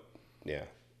don't want,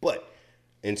 But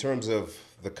in terms of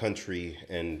the country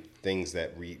and things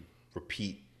that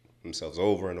repeat themselves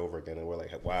over and over again, and we're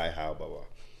like, why, how, blah, blah.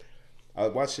 I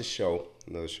watched this show,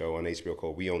 another show on HBO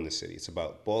called We Own the City. It's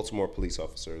about Baltimore police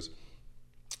officers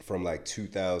from like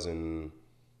 2000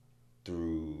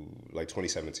 through like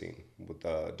 2017, with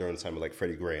during the time of like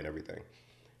Freddie Gray and everything.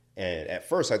 And at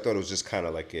first, I thought it was just kind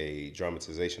of like a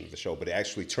dramatization of the show, but it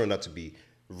actually turned out to be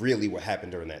really what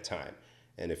happened during that time.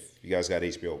 And if you guys got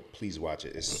HBO, please watch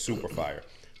it. It's super fire.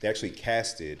 They actually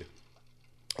casted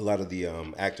a lot of the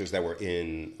actors that were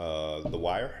in The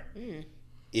Wire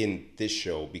in this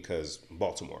show because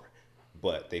Baltimore.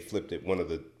 But they flipped it. One of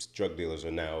the drug dealers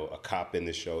are now a cop in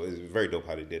this show. It's very dope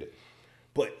how they did it.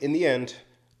 But in the end,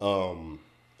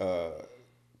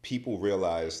 people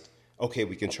realized, okay,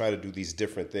 we can try to do these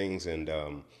different things and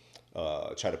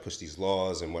try to push these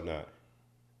laws and whatnot.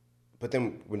 But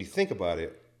then when you think about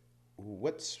it,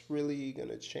 what's really going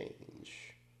to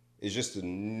change? It's just a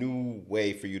new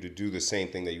way for you to do the same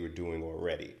thing that you were doing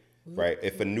already, right?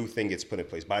 If a new thing gets put in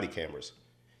place, body cameras.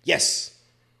 Yes.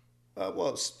 Well,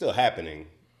 it's still happening,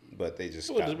 but they just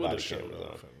got body cameras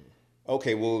on.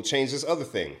 Okay, we'll change this other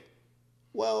thing.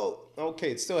 Well,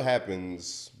 okay, it still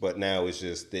happens, but now it's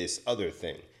just this other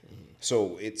thing.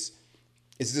 So it's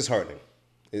disheartening.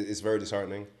 It's very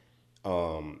disheartening.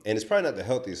 And it's probably not the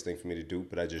healthiest thing for me to do,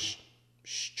 but I just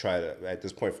try to, at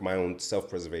this point, for my own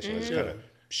self-preservation, I just kind of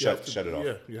shut it off.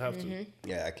 Yeah, you have to.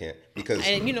 Yeah, I can't. Because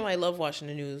And you know I love watching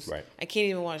the news. Right. I can't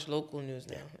even watch local news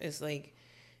now. It's like,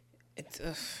 it's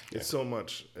so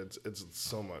much. It's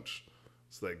so much.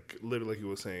 It's like literally, like you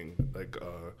were saying, like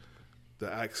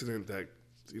the accident that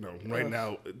right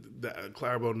now that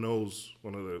Clarabelle knows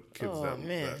one of the kids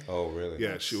that oh really?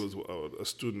 Yeah, she was a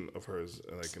student of hers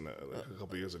like a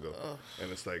couple years ago,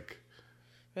 and it's like.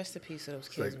 Rest in peace to those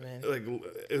kids, man. Like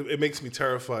it makes me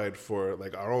terrified for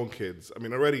like our own kids. I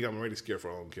mean, I'm already scared for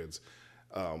our own kids,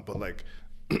 but like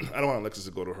I don't want Alexis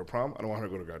to go to her prom. I don't want her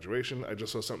to go to graduation. I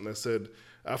just saw something that said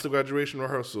after graduation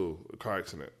rehearsal, a car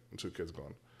accident and 2 kids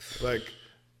gone. Like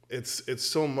it's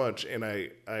so much, and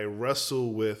I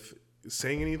wrestle with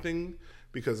saying anything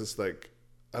because it's like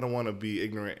I don't want to be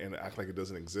ignorant and act like it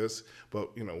doesn't exist.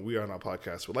 But we are on our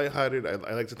podcast. We're lighthearted. I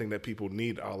like to think that people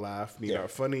need our laugh, need our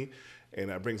funny. And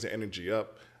that brings the energy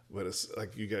up, but it's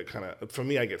like you get kind of. For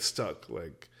me, I get stuck.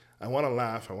 Like I want to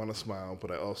laugh, I want to smile,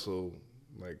 but I also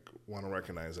like want to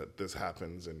recognize that this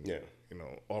happens, and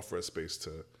offer a space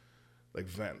to like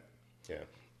vent. Yeah,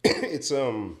 it's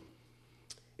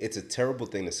a terrible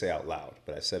thing to say out loud,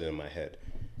 but I said it in my head,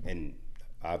 and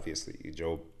obviously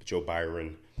Joe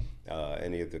Byron,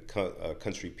 any of the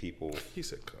country people, he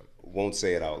said cunt. Won't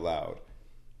say it out loud.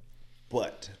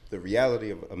 But the reality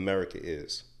of America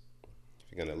is,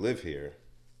 if you're going to live here,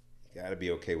 you got to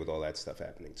be okay with all that stuff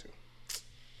happening too.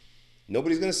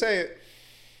 Nobody's going to say it,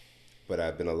 but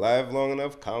I've been alive long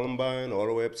enough, Columbine, all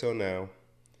the way up till now.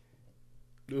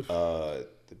 The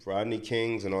Rodney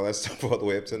Kings and all that stuff all the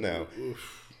way up till now.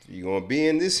 If you're going to be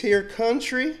in this here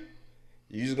country,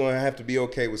 you're just going to have to be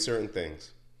okay with certain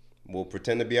things. We'll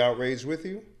pretend to be outraged with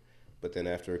you, but then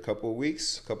after a couple of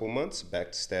weeks, a couple of months,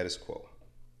 back to status quo.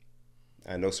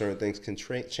 I know certain things can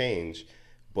change,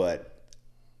 but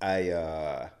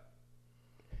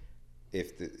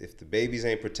if the babies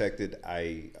ain't protected,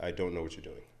 I don't know what you're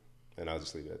doing, and I'll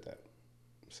just leave it at that.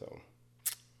 So,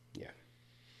 yeah.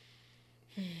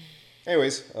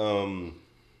 Anyways,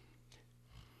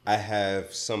 I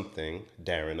have something,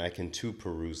 Darren. I can too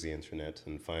peruse the internet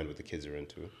and find what the kids are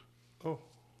into. Oh,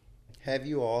 have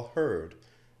you all heard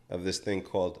of this thing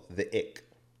called the ick?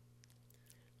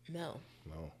 No.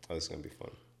 Oh, this is gonna be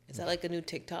fun. Is that like a new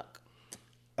TikTok?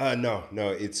 No,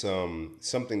 it's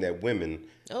something that women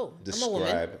describe. I'm a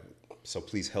woman. So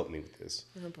please help me with this.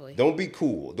 Oh boy. Don't be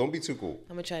cool. Don't be too cool.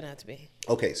 I'm gonna try not to be.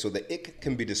 Okay, so the ick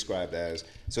can be described as,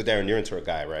 so Darren, you're into a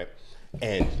guy, right?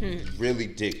 And you really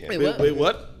dig him. Wait,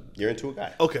 what? You're into a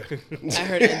guy. Okay. I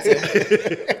heard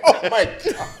into. Oh my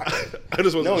God. I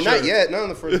just wasn't No, sure. not yet. Not on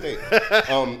the first date.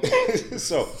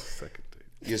 So Second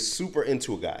date. you're super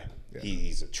into a guy. Yeah.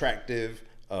 He's attractive.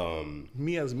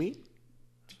 Me as me?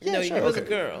 Yeah, No, sure. you was a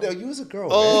girl. No, you was a girl.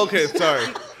 Oh, man. okay. Sorry.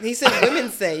 He said women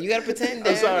say. You gotta pretend that.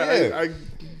 I'm sorry. Yeah.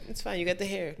 It's fine. You got the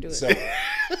hair. Do it. So,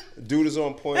 dude is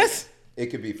on point. It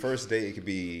could be first date. It could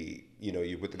be,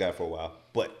 you're with the guy for a while.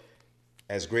 But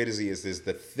as great as he is, there's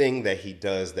the thing that he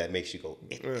does that makes you go,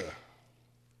 ick. Yeah.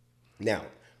 Now,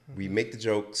 we make the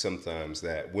joke sometimes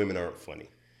that women aren't funny.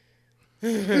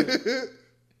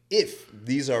 If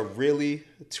these are really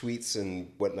tweets and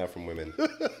whatnot from women,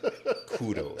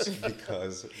 kudos,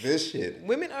 because this shit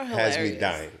Women are has me hilarious.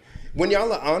 dying. When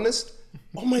y'all are honest,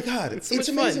 oh my God, it's so much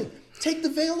amazing. fun. Take the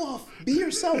veil off. Be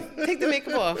yourself. Take the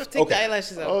makeup off. Take the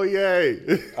eyelashes off. Oh, yay.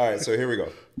 All right, so here we go.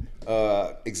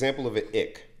 Example of an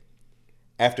ick.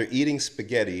 After eating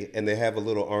spaghetti and they have a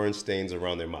little orange stains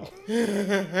around their mouth.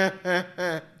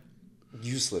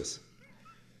 Useless.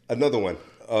 Another one.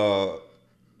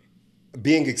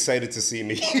 Being excited to see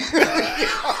me.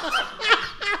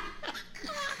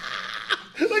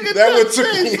 That one took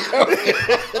me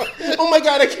out. Oh my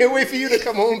God, I can't wait for you to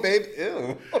come home, babe.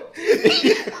 Ew.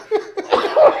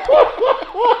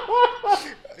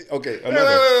 Okay,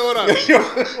 another.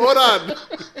 Wait, hold on.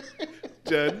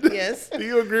 Jen. Yes. Do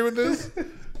you agree with this?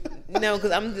 No,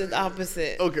 because I'm the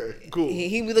opposite. Okay, cool.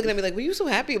 He be looking at me like, what are you so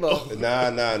happy about? Nah.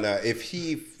 If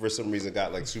he, for some reason,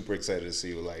 got like super excited to see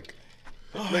you, like,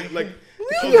 Like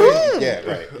yeah,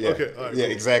 right. Yeah, Okay, all right, yeah,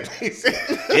 cool. exactly.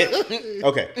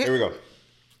 Okay, here we go.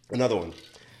 Another one.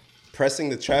 Pressing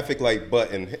the traffic light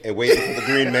button and waiting for the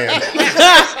green man.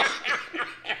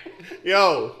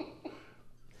 Yo.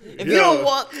 If you don't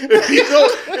walk, If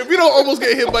you don't almost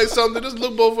get hit by something, just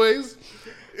look both ways.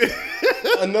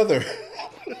 Another.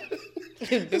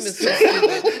 Them is so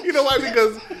stupid. You know why?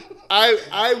 Because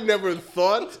I've never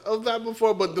thought of that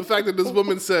before, but the fact that this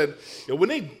woman said, yo, when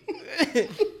they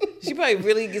She probably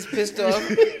really gets pissed off.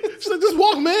 she's like, just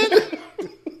walk, man.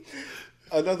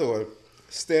 Another one.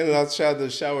 Standing outside the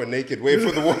shower naked, waiting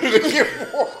for the water to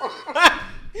get warm.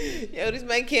 Yo, this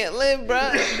man can't live, bro.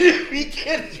 He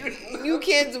can't do You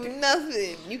can't do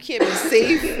nothing. You can't be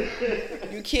safe.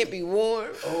 You can't be warm.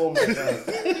 Oh my God.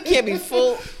 You can't be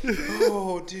full.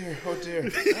 Oh dear. Oh,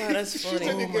 that's funny.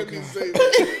 Oh my God.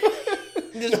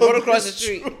 Just run across the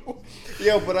street.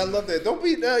 Yo, but I love that. Don't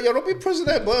be pressing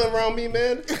that button around me,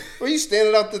 man. Were you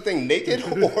standing out the thing naked?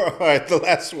 Or all right, the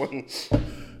last one.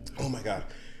 Oh my God.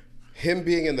 Him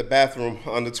being in the bathroom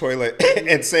on the toilet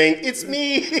and saying, "It's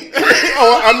me," or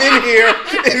 "I'm in here."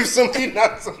 If somebody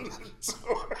knocks on the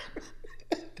door,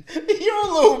 you're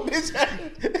a little bitch.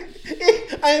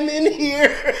 I'm in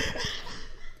here.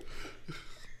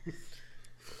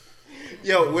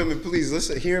 Yo, women, please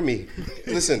listen. Hear me.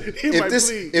 Listen.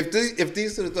 If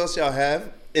these are the thoughts y'all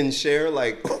have and share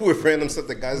like with random stuff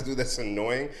that guys do that's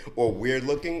annoying or weird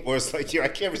looking, or it's like, yo, I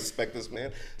can't respect this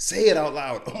man. Say it out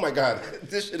loud. Oh my God,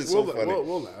 this shit is so funny.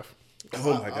 We'll laugh.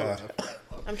 Oh my God.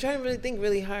 I'm trying to really think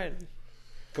really hard.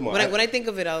 Come on. When I think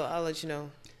of it, I'll let you know.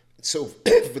 So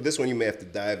for this one, you may have to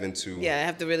dive into. Yeah, I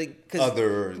have to really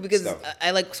because stuff.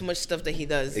 I like so much stuff that he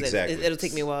does. Exactly. It'll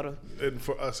take me a while to. And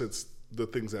for us, it's the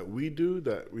things that we do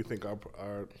that we think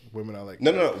our women are like.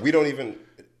 No. We don't even.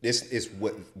 It's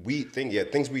what we think. Yeah,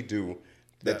 things we do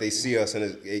that they see us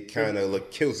and it kind of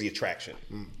like kills the attraction.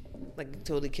 Like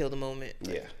totally kill the moment.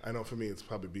 Yeah. I know for me, it's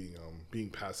probably being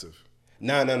passive.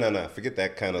 No. Forget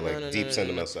that kind of like deep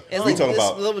sentimental stuff. It's We like talking this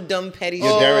about little dumb petty.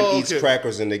 your Darren Oh, eats okay.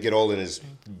 crackers and they get all in his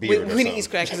beard. When he eats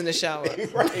crackers in the shower.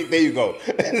 Right, there you go.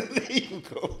 There you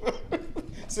go.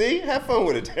 See, have fun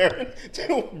with it, Darren.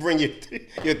 Don't bring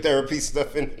your therapy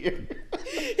stuff in here.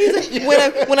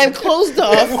 when I'm closed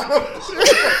off.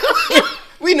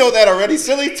 We know that already,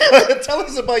 silly. Tell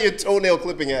us about your toenail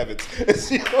clipping habits.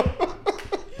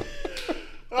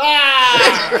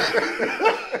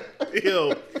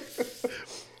 Yo,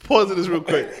 pause this real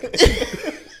quick.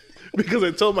 Because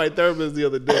I told my therapist the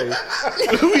other day,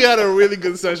 we had a really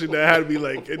good session that had me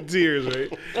like in tears, right?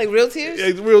 Like real tears? Yeah,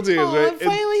 real tears, Oh, right?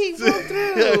 finally he go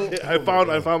through. I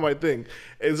found my thing.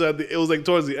 And so it was like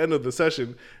towards the end of the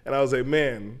session, and I was like,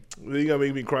 man, you gonna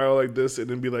make me cry all like this and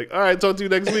then be like, all right, talk to you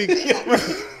next week.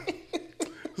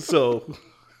 So,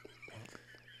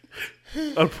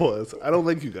 unpause. I don't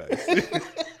like you guys.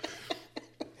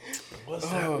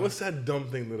 What's that dumb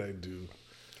thing that I do?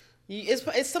 It's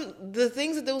the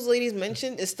things that those ladies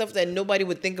mentioned is stuff that nobody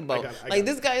would think about. I got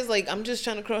this guy's like, I'm just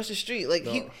trying to cross the street. Like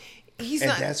he's And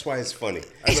not. that's why it's funny.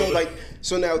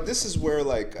 So now this is where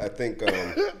like I think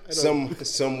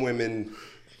some women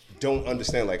don't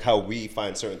understand like how we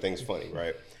find certain things funny,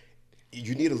 right?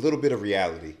 You need a little bit of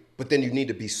reality, but then you need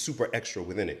to be super extra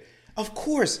within it. Of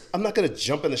course, I'm not gonna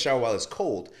jump in the shower while it's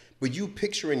cold, but you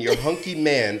picturing your hunky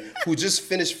man who just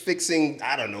finished fixing,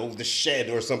 I don't know, the shed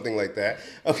or something like that.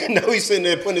 Okay, now he's sitting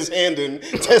there putting his hand in,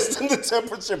 testing the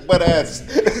temperature, butt ass.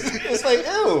 It's like,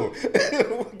 ew,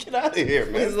 get out of here,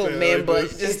 man. His little man butt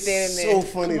just standing there. So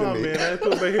funny Come to on, me. man. I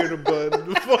put my hair in a bun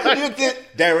before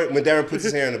When Darren puts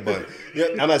his hair in a bun. Yeah,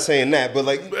 I'm not saying that, but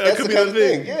like that's could the be kind the of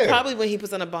thing. thing. Yeah. Probably when he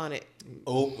puts on a bonnet.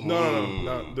 Oh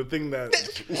No. The thing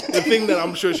that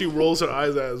I'm sure she rolls her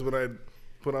eyes at is when I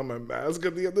put on my mask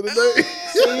at the end of the day.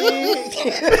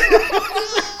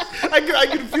 I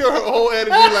can feel her whole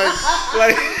energy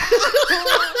like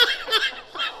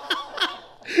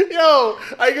yo,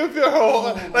 I can feel her whole,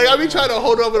 like I be trying to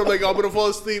hold up and I'm like, I'm gonna fall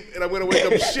asleep and I'm gonna wake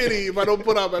up shitty if I don't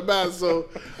put on my mask. So,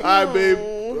 all right, babe,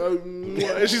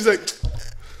 And she's like,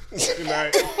 good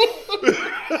night.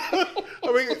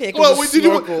 I mean, Here well, comes wait, a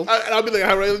snorkel. I'll be like,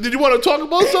 all right, did you want to talk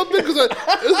about something? Because I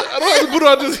don't have to put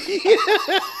on this.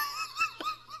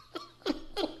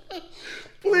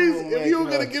 Please, if you're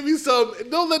going to give me some,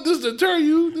 don't let this deter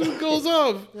you. This goes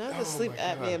off. That's a sleep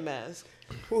apnea mask.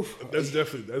 Oof. That's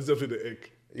definitely the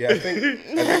ick. Yeah, I think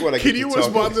when I Can you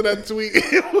respond to that tweet?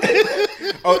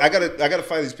 Oh, I gotta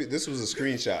find these people. This was a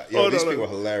screenshot. Yo, these people are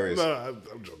hilarious. No, I'm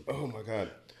joking. Oh my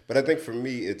god! But I think for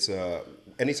me, it's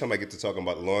anytime I get to talking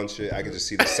about lawn shit, I can just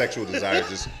see the sexual desire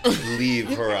just leave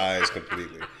her eyes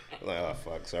completely. I'm like, oh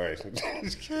fuck, sorry.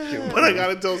 But I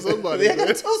gotta tell somebody. I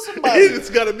gotta man. tell somebody. It's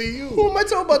gotta be you. Who am I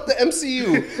talking about? The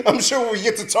MCU. I'm sure when we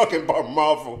get to talking about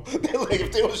Marvel, they're like,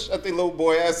 if they don't shut their little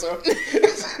boy ass up.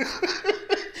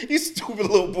 You stupid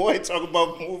little boy talking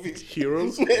about movies.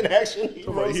 Heroes? And action heroes.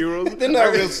 About heroes? They're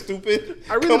not real stupid.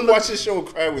 Come watch the show and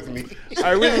cry with me.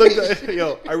 I really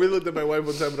looked at my wife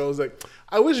one time and I was like,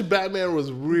 I wish Batman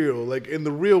was real, like in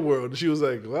the real world. And she was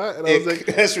like, what? And I was like,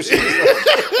 that's what she was like.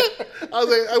 I was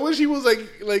like, I wish he was like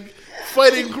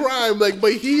fighting crime, like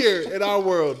but here in our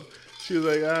world. She was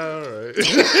like, all right.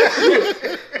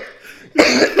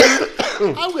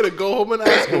 I'm gonna go home and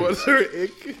ask her what's her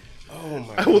ick. Oh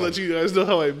my I will let you guys know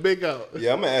how I make out.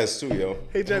 Yeah, I'm gonna ask too, yo.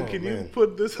 Hey, Jen, can you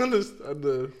put this on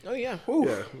the? Oh yeah.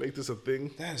 Yeah, make this a thing.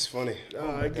 That's funny.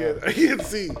 I can't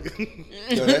see.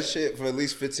 Yo, that shit for at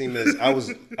least 15 minutes.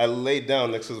 I laid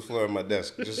down next to the floor of my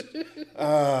desk. Just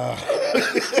oh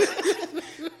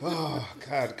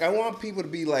God. I want people to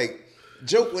be like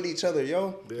joke with each other,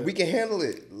 yo. Yeah. We can handle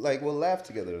it. Like we'll laugh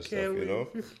together and stuff, you know?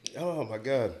 Oh my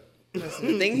God.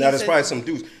 Now there's probably some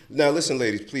dudes. Now listen,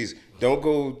 ladies, please don't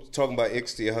go talking about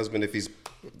icks to your husband if he's,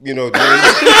 you know,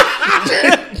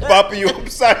 bopping you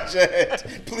upside your head.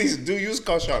 Please do use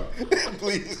caution.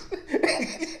 Please.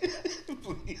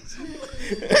 Please.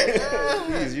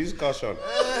 Please use caution.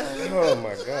 Oh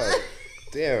my God.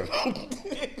 Damn.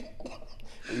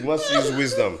 We must use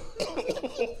wisdom.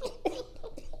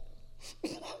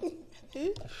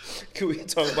 Can we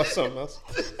talk about something else?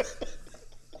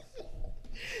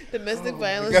 Domestic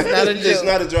violence is not a joke. It's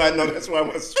not a joke. I know that's why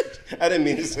I didn't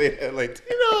mean to say that like that.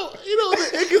 You know,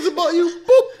 the ick is about you.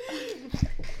 Boop.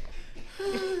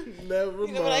 Never mind.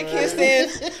 You know what I can't stand?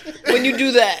 When you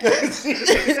do that.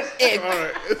 Ick. All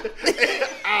right.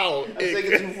 Ow. I took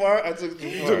it too far. I took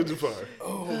it too far.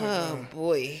 Oh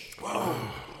boy.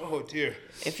 Oh dear.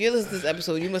 If you're listening to this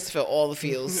episode, you must have felt all the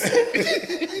feels.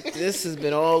 This has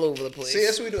been all over the place. See,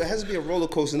 that's what we do. It has to be a roller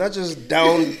coaster, not just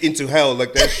down into hell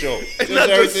like that show. Just Not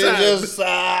everything just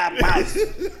pass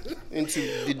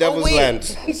into the devil's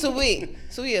land. So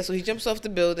he jumps off the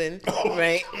building,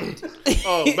 right?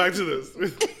 Oh, back to this.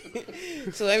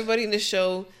 So everybody in the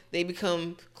show, they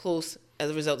become close as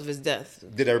a result of his death.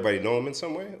 Did everybody know him in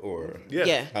some way, or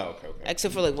Yeah. Oh, okay.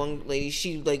 Except for like one lady,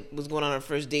 she like was going on her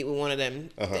first date with one of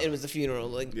them. It was the funeral,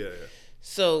 like. Yeah.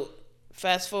 So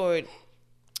fast forward,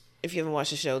 if you haven't watched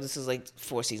the show, this is like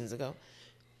 4 seasons ago.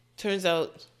 Turns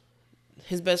out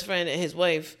his best friend and his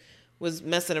wife was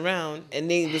messing around, and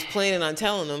they was planning on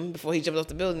telling him before he jumped off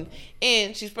the building,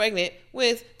 and she's pregnant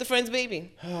with the friend's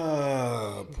baby.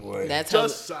 Oh boy. That's how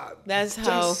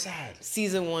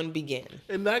season 1 began.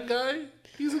 And that guy,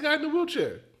 he's a guy in the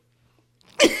wheelchair.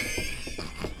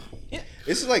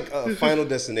 This is like Final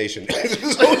Destination.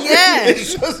 Yeah.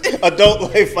 It's just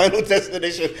adult life Final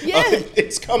Destination. Yeah.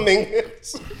 It's coming.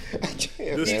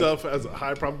 This stuff has a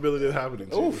high probability of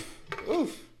happening. Oof.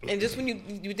 And just when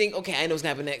you think, okay, I know what's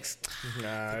gonna happen next.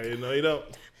 Nah, you don't.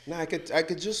 Nah, I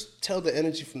could just tell the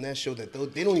energy from that show that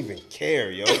they don't even care,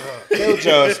 yo. They'll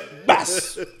just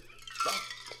bust.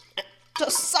 The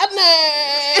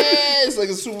sadness! It's like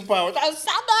a superpower. The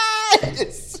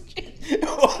sadness!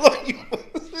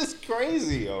 It's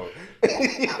crazy, yo.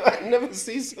 I've never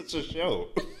seen such a show.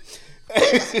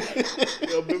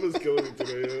 Yo, Bim is killing it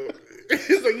today, yo.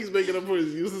 It's like he's making up for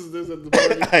his uselessness at the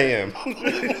party. I am.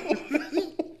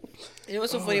 You know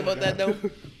what's so funny about that, though?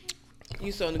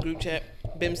 You saw in the group chat,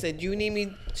 Bim said, "Do you need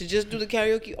me to just do the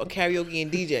karaoke or karaoke and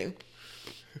DJ?"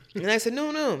 And I said,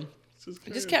 no.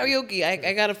 Just karaoke.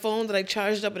 I got a phone that I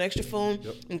charged up, an extra phone,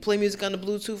 and play music on the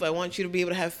Bluetooth. I want you to be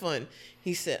able to have fun.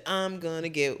 He said, "I'm going to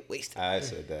get wasted." I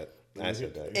said that.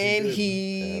 And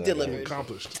he delivered.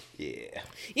 Accomplished. Yeah.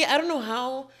 Yeah, I don't know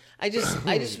how. I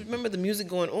just remember the music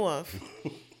going off.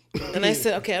 And I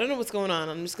said, okay, I don't know what's going on.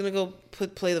 I'm just going to go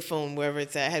play the phone wherever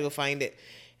it's at. I had to go find it.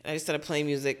 And I just started playing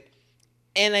music.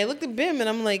 And I looked at Bim and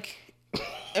I'm like,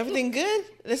 everything good?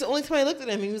 That's the only time I looked at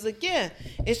him. He was like, yeah,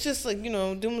 it's just like,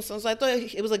 doing something. So I thought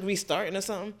it was like restarting or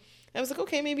something. I was like,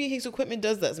 okay, maybe his equipment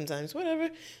does that sometimes. Whatever.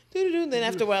 Then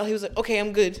after a while, he was like, okay,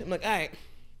 I'm good. I'm like, all right.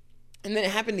 And then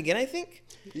it happened again, I think.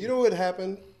 You know what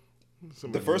happened?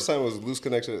 The first time was loose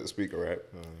connection at the speaker, right?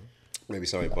 Maybe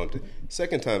somebody bumped it.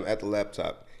 Second time at the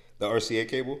laptop, the RCA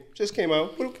cable just came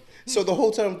out. So the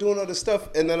whole time I'm doing all this stuff,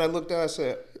 and then I looked down and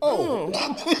said, oh.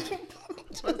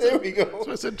 There we go.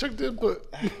 So I said, check the input.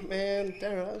 Man,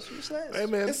 Darren, I was just last. Hey,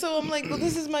 man. And so I'm like, well,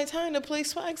 this is my time to play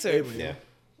Swag Surf. Yeah.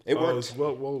 It worked.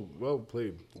 Well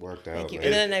played. Worked out. Thank you. Man.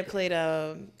 And then I played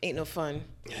Ain't No Fun.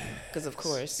 Because, of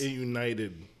course. It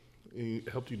united. It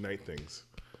helped unite things.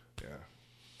 Yeah.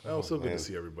 That was so good to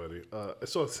see everybody. I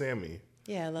saw Sammy.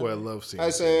 Yeah, I love who I him. love seeing. Hi,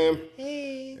 Sam.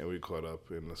 Hey. And we caught up,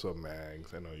 and I saw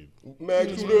Mags. I know you.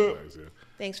 Mags, Mags, yeah.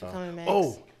 Thanks for coming, Max.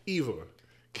 Oh, Eva.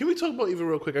 Can we talk about Eva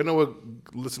real quick? I know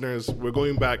we're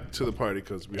going back to the party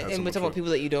because we had And we're talking about people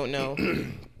that you don't know.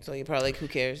 So you're probably like, who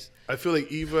cares? I feel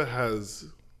like Eva has,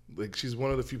 like, she's one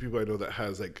of the few people I know that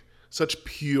has, like, such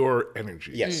pure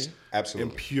energy. Yes, absolutely.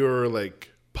 And pure,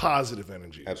 like, positive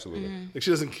energy. Absolutely. Like,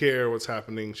 she doesn't care what's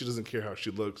happening. She doesn't care how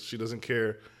she looks. She doesn't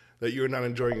care that you're not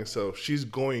enjoying yourself. She's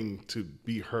going to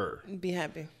be her. Be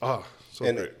happy. Oh, so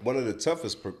And great. one of the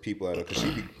toughest people I know, because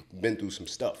she's been through some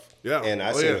stuff. Yeah. And I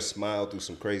Oh, seen yeah. her smile through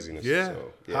some craziness. Yeah.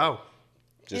 So, How?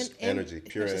 Just And energy,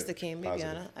 pure my sister came,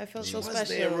 positive. Bibiana. I felt She so was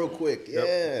special. there real quick. Yeah.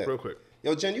 Yep, real quick.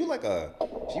 Yo, Jen, you like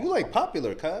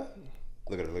popular, Kai?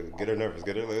 Look at her. Get her nervous.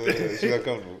 Get her. Look at her. She's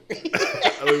uncomfortable.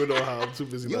 I don't even know how. I'm too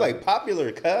busy. You laughing. like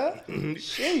popular, Kai?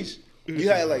 Sheesh. You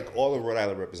had like all of Rhode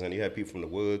Island represented. You had people from the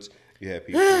woods. You had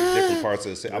people from different parts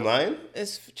of the city. I'm lying?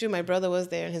 It's true. My brother was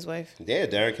there and his wife. Yeah,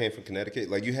 Darren came from Connecticut.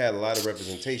 Like, you had a lot of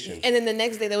representation. And then the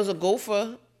next day, there was a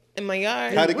gopher in my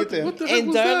yard. How'd it get there? What the heck And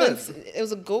was Darling, that? it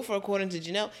was a gopher according to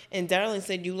Janelle. And Darling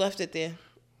said you left it there.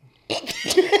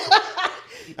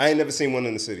 I ain't never seen one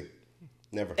in the city.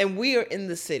 Never. And we are in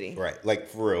the city. Right. Like,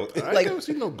 for real. I like- never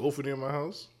seen no gopher near my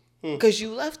house. Because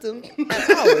you left them at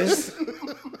ours.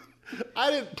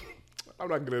 I didn't. I'm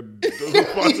not gonna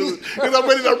respond to this because I'm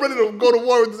ready to go to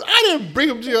war with this. I didn't bring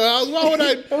him to your house. Why would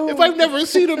I? If I've never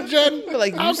seen him, Jen, But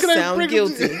like, how you can I sound bring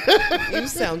guilty. him to You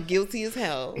sound guilty as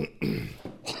hell.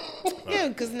 Yeah,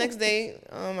 because the next day,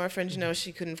 our friend Janelle,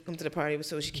 she couldn't come to the party,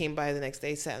 so she came by the next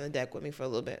day, sat on the deck with me for a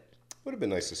little bit. Would have been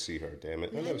nice to see her, damn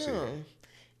it. I never seen her.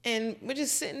 And we're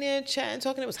just sitting there chatting,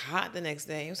 talking. It was hot the next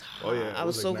day. It was hot. Oh, yeah, it I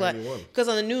was was so like glad. 91. Because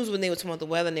on the news, when they were talking about the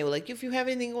weather, and they were like, if you have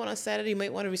anything going on Saturday, you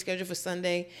might want to reschedule for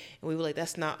Sunday. And we were like,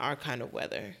 that's not our kind of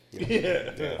weather.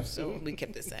 Yeah. So we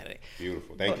kept it Saturday.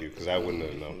 Beautiful. Thank you, because I wouldn't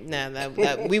have known. Nah,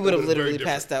 that we would have literally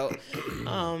different. passed out.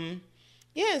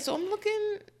 Yeah, so I'm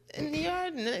looking in the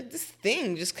yard, and this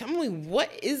thing just coming.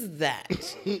 What is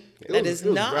that? That is it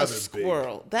was not a rather big.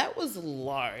 squirrel. That was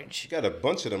large. You got a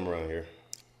bunch of them around here.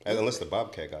 Unless the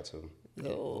bobcat got to them.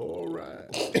 All right.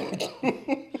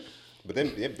 But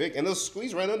then they're big. And they'll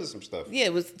squeeze right under some stuff. Yeah,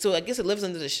 it was. So I guess it lives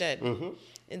under the shed.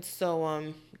 And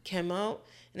so came out,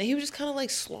 and then he was just kind of like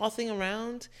slothing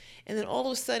around, and then all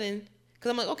of a sudden,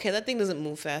 because I'm like, okay, that thing doesn't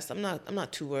move fast. I'm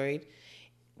not too worried.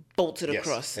 Bolted Yes,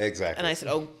 across. exactly. And I said,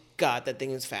 oh God, that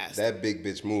thing is fast. That big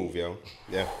bitch move, yo.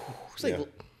 Yeah. It's like, Yeah.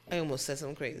 I almost said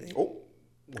something crazy. Oh.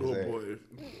 Oh boy.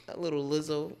 A little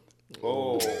Lizzo.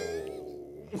 Oh.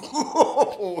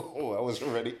 I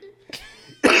wasn't ready.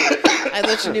 I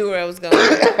thought you knew where I was going.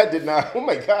 I did not. Oh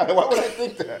my God. Why would I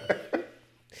think that?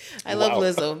 I love Wow.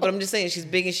 Lizzo, but I'm just saying she's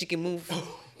big and she can move.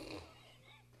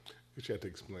 You had to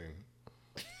explain.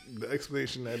 The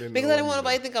explanation I didn't. Because know I didn't want either.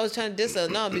 nobody to think I was trying to diss her.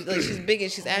 No, because, like, she's big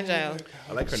and she's agile.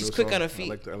 I like her She's new quick song. on her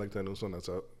feet. I like that new song that's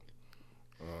out.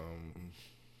 I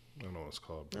don't know what it's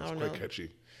called. But I it's don't quite know.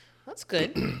 catchy. That's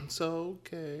good. It's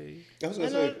okay. I was gonna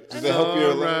I say, know- does it help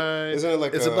your Alright. Isn't it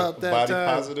like It's a about that body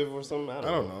time. positive or something? I I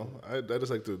don't know. I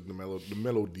just like the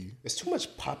melody. It's too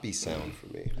much poppy sound for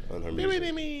me on her music.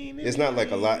 It's not like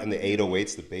a lot in the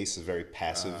 808s. The bass is very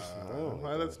passive. I don't like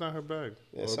Why that's not her bag.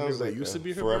 It Or sounds maybe that like used a to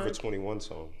be her Forever bag. 21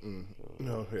 song.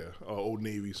 No, yeah, Old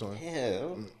Navy song. Yeah.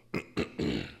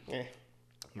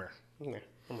 Meh.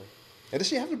 And does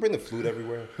she have to bring the flute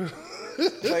everywhere?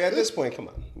 Like, at this point, come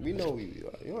on. We know you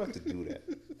don't have to do that.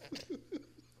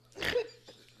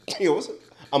 Yo, what's it?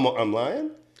 I'm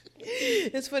lying?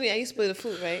 It's funny. I used to play the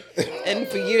flute, right? And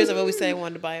for years, I've always said I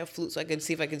wanted to buy a flute so I could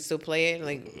see if I could still play it and,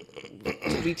 like,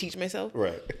 reteach myself.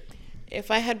 Right.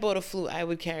 If I had bought a flute, I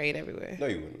would carry it everywhere. No,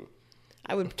 you wouldn't.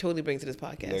 I would totally bring it to this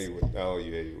podcast. No, you wouldn't. Oh,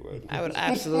 yeah, you would. I would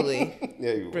absolutely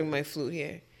Yeah, you would. bring my flute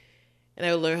here. And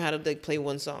I would learn how to, like, play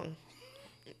one song.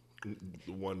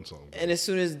 The one song. And as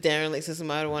soon as Darren, like, says something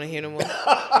I don't want to hear no more.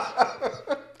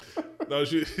 No,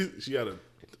 she had to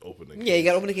open the. Yeah, you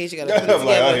got to open the case. You got to put it I'm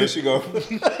like, oh, together. here she go.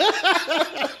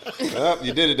 Oh,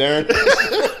 you did it, Darren.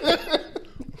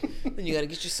 Then you got to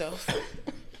get yourself.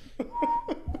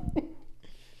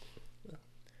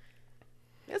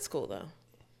 That's cool though,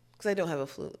 because I don't have a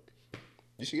flute.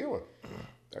 You should get one.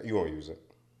 You won't use it.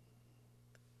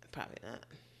 Probably not.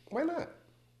 Why not?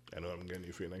 I know I'm getting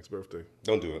you for your next birthday.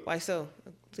 Don't do it. Why so?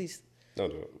 Please Don't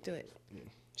do it. do it.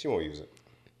 She won't use it.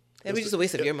 It'd be just a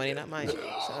waste of your money, not mine.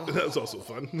 So That's also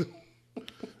fun.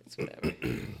 it's whatever.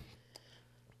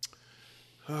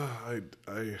 I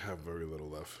have very little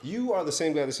left. You are the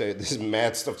same guy that said there's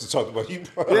mad stuff to talk about. You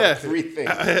brought up 3 things.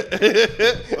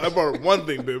 I brought up one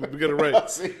thing, baby. We get it right.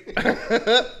 See?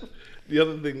 The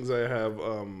other things I have,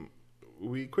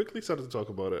 we quickly started to talk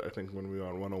about it, I think, when we were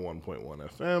on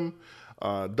 101.1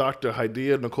 FM. Dr.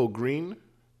 Hadiya Nicole Green.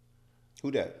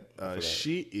 Who that?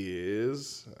 She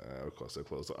is, of course, I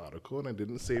closed the article and I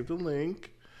didn't save the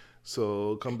link.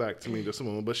 So come back to me in just a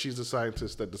moment. But she's a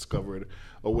scientist that discovered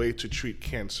a way to treat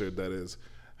cancer that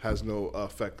has no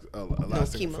effect,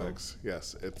 lasting chemo. effects.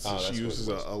 Yes, that's she uses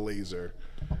what it a laser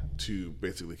to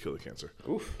basically kill the cancer.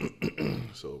 Oof.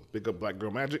 So big up Black Girl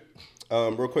Magic.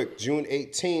 Real quick, June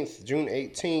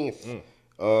 18th.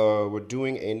 We're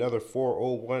doing another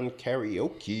 401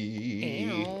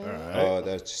 karaoke.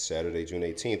 That's Saturday, June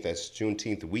 18th. That's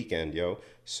Juneteenth weekend, yo.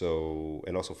 So,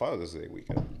 and also Father's Day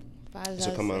weekend.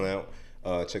 So come on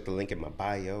out. Check the link in my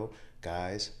bio.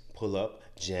 Guys, pull up.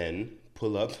 Jen,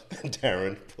 pull up.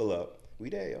 Darren, pull up. We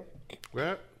there, yo.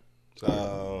 Right?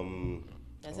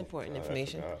 That's important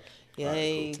information. forgot.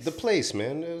 Yay. The place,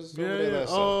 man. There's over there last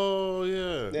time. Oh,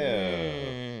 yeah.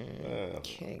 Yeah.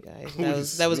 Okay, guys.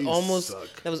 Movies That was almost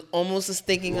suck. a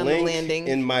sticking on the Link landing.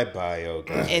 in my bio,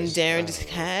 guys. And Darren just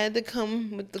had to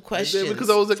come with the questions. Because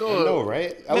I was like, I oh. know,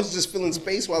 right? I was just filling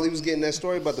space while he was getting that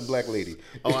story about the black lady.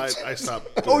 Oh, I stopped.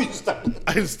 Oh, you stopped.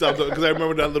 I stopped because I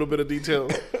remember that little bit of detail.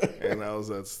 And that's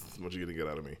what you're going to get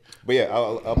out of me. But yeah,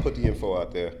 I'll put the info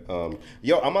out there.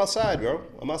 Yo, I'm outside, bro.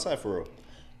 I'm outside for real.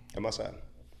 I'm outside.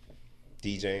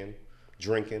 DJing,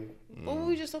 drinking, What were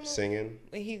we just talking about? singing.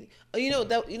 You know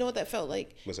what that felt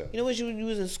like? What's that? You know when you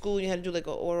was in school, you had to do like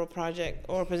an oral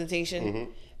presentation,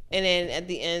 and then at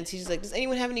the end, he's just like, "Does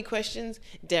anyone have any questions?"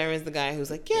 Darren's the guy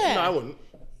who's like, "Yeah." No, I wouldn't.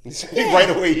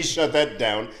 Right away, he shut that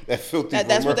down. That filthy That's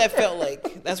rumor. what that felt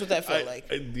like. That's what that felt like.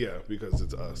 Yeah, because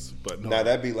it's us. But no. Now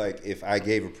that'd be like if I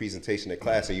gave a presentation at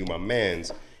class and you my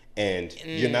mans, and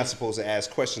you're not supposed to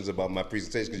ask questions about my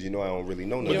presentation because you know I don't really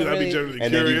know nothing. But then I'd be really- generally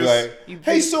And then curious. you'd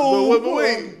be like, "Hey, so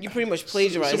wait. You pretty much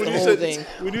plagiarized So the when whole thing.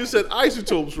 when you said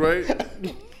isotopes, right?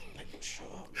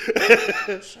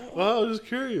 Well, I was just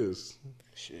curious.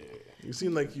 Shit. You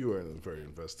seem like you are very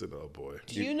invested. Oh boy.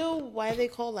 Do you know why they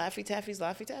call Laffy Taffies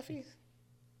Laffy Taffies?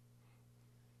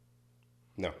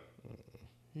 No.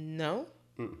 No.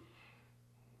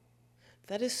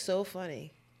 That is so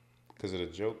funny. Because of the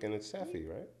joke and it's taffy,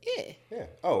 right? Yeah. Yeah.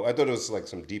 Oh, I thought it was like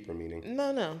some deeper meaning.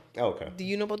 No. Oh, okay. Do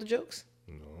you know about the jokes?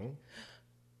 No.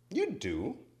 You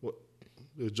do. What?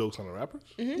 There's jokes on the rappers?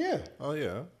 Yeah. Oh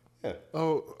yeah. Yeah.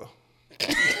 Oh.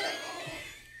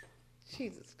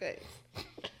 Jesus Christ.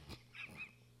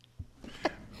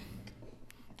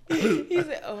 He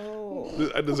said,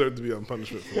 "Oh, I deserve to be on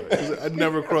punishment for that. 'Cause I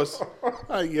never crossed.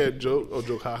 Joke. Oh,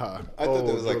 joke. Haha. I thought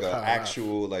there was like joke, an haha.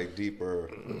 actual, like deeper,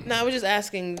 no." I was just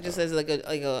asking, just as like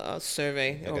a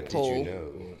survey or like a a poll. did you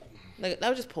know? Like I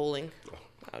was just polling.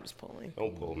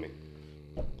 Don't pull me.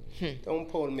 Don't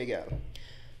pull me out.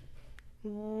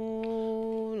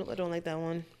 Oh, no, I don't like that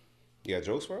one. You got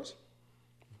jokes for us?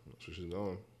 That's what she's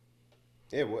doing.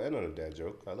 Yeah, well, I know the dad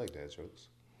joke. I like dad jokes.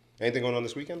 Anything going on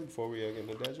this weekend before we get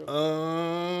into dad joke?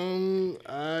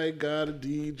 I got a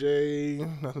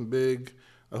DJ. Nothing big.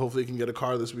 I hopefully can get a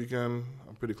car this weekend.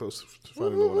 I'm pretty close to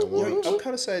finding the one I want. I'm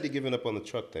kind of sad you're giving up on the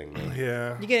truck thing, man.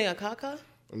 Yeah. You getting a Kaka?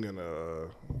 I'm getting a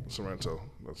Sorrento.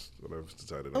 That's what I've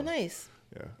decided Oh, on. nice.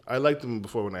 Yeah. I liked them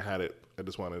before when I had it. I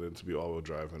just wanted it to be all-wheel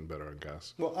drive and better on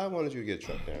gas. Well, I wanted you to get a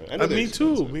truck, Darren. I know they're Me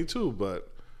expensive. too, but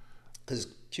Because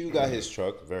Q got his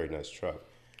truck, very nice truck.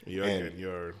 you're And- getting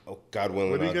your Oh, God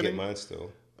willing, What are you I'll get getting? mine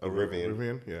still. A Rivian.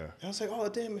 Rivian? Yeah. I was like, oh,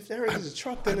 damn, if there is a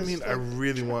truck, I then it's mean, like I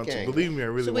really want to. gang. Believe me, I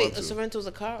really So want wait, a to. Sorrento's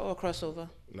a car or a crossover?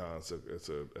 No, it's a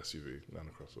SUV, not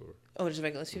a crossover. Oh, just a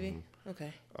regular SUV.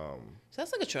 Okay. So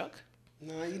that's like a truck.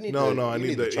 No, you need No, the, I you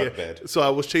need the the truck yeah. bed. So I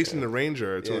was chasing the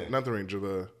Ranger. Yeah. Not the Ranger,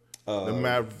 the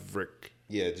Maverick.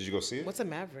 Yeah, did you go see it? What's a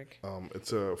Maverick?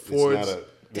 It's a Ford. It's not a.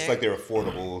 It's like they're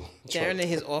affordable. Darren and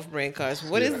his off-brand cars.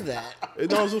 What is that?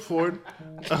 No, it's a Ford.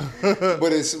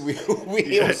 But it's we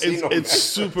don't see no It's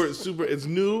super. It's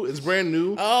new. It's brand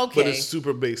new. Okay. But it's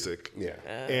super basic. Yeah.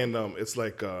 And it's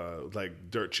like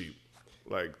dirt cheap,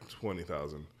 like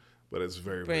 20,000. But it's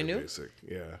very Brand very new? basic.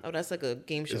 Yeah. Oh, that's like a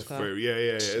game show It's car. very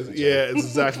it's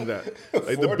exactly that.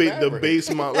 Like the Ford the Maverick. base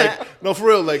model, like no for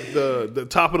real, like the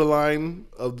top of the line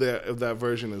of that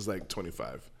version is like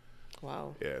 25.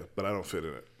 Wow. Yeah, but I don't fit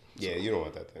in it. Yeah, you don't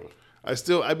want that thing.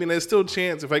 There's still a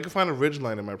chance if I could find a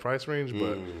Ridgeline in my price range,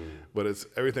 but it's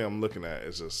everything I'm looking at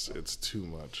is just it's too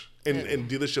much. And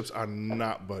dealerships are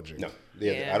not budging. No,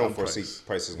 Yeah. I don't foresee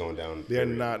prices going down. They're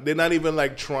not. They're not even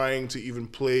like trying to even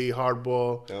play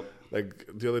hardball. Yep. Like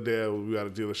the other day, we got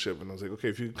a dealership, and I was like, okay,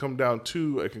 if you come down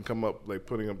 2, I can come up like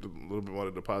putting up a little bit more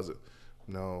to deposit.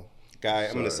 No. Guy,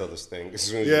 I'm gonna sell this thing as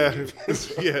soon as Yeah, you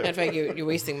leave. yeah. Matter of fact, you're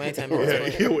wasting my time. Yeah,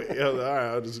 all right,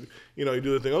 I'll just, you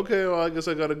do the thing. Okay, well, I guess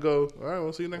I gotta go. All right,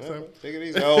 we'll see you next time. Take it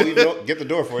easy. I'll leave it, get the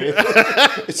door for you.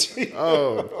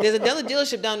 Oh, There's another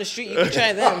dealership down the street. You can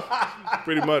try them.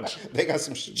 pretty much. They got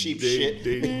some cheap shit.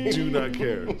 They do not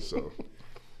care. So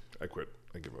I quit.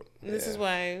 I give up. This is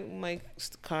why my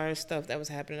car stuff that was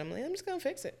happening. I'm like, I'm just gonna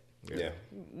fix it. Yeah.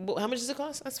 Well, how much does it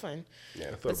cost? That's fine.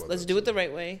 Yeah. Let's do it the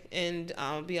right way, and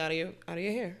I'll be out of your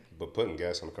hair. But putting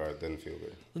gas on the car doesn't feel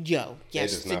good. Yo,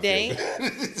 does not yesterday,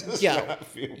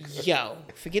 feel good. yo,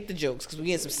 forget the jokes because we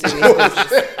get some serious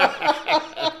business.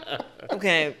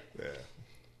 Okay. Yeah.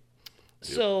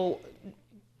 So,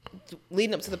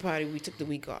 leading up to the party, we took the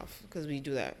week off because we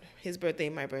do that. His birthday,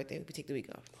 my birthday, we take the week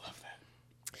off. Love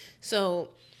that. So,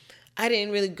 I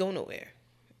didn't really go nowhere,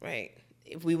 right?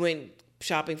 If we went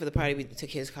shopping for the party, we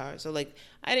took his car. So, like,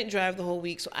 I didn't drive the whole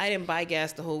week, so I didn't buy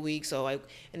gas the whole week.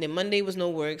 And then Monday was no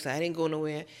work, so I didn't go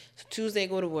nowhere. So Tuesday, I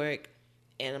go to work,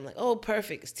 and I'm like, oh,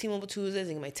 perfect. It's T-Mobile Tuesdays.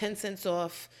 I get my 10 cents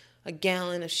off, a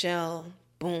gallon of Shell,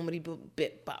 boom,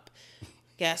 bit, bop.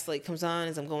 Gas light comes on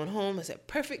as I'm going home. I said,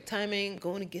 perfect timing,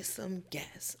 going to get some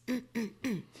gas.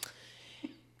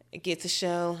 I get to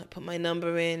Shell, I put my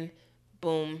number in,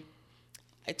 boom.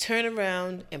 I turn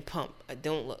around and pump. I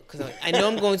don't look because I know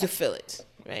I'm going to fill it,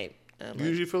 right? You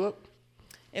usually fill up?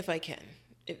 If I can,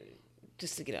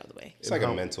 just to get out of the way. It's like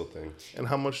a mental thing. And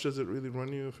how much does it really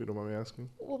run you, if you don't mind me asking?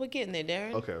 Well, we're getting there,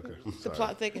 Darren. Okay. The Sorry.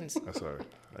 plot thickens. I'm sorry.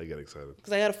 I get excited.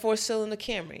 Because I got a 4-cylinder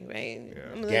Camry, right?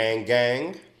 Yeah.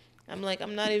 Gang. I'm like,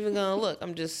 I'm not even going to look.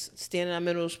 I'm just standing on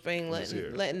Mineral Spring,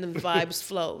 letting the vibes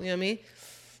flow. You know what I mean?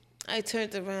 I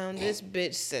turned around. This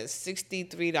bitch says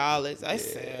 $63. I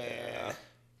said...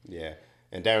 Yeah.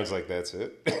 And Darren's like, that's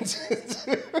it.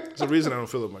 There's a reason I don't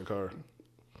fill up my car.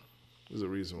 There's a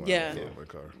reason why I don't fill up my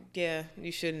car. Yeah,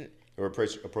 you shouldn't. We're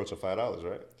approaching $5,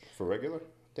 right? For regular?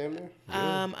 Damn near?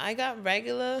 I got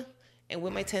regular, and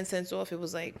with my 10 cents off, it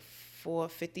was like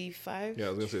 $4.55. Yeah, I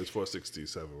was going to say it's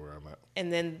 $4.67 where I'm at.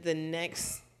 And then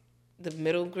the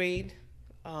middle grade,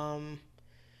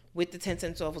 with the 10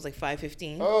 cents off was like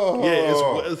 $5.15. Oh. Yeah,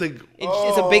 it's like...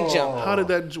 It's a big jump. Why did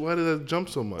that jump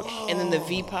so much? And then the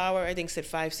V Power, I think, said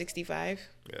 $5.65.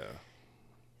 Yeah.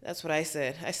 That's what I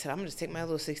said. I said, I'm going to take my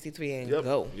little 63 and Yep.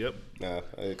 go. Yep.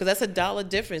 Because that's $1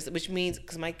 difference, which means,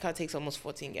 because my car takes almost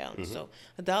 14 gallons. So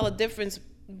 $1 difference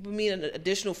would mean an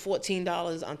additional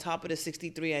 $14 on top of the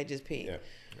 63 I just paid. Yeah.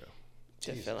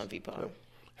 To fill on V Power. Yep.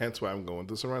 Hence why I'm going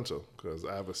to Sorrento, because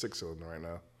I have a 6-cylinder right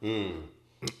now.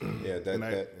 Yeah,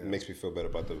 that makes me feel better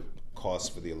about the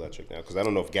cost for the electric now, because I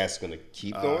don't know if gas is going to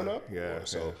keep going up.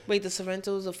 So Wait, the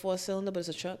Sorrento is a 4-cylinder, but it's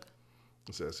a truck?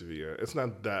 it's an SUV. Yeah, it's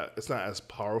not as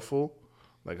powerful.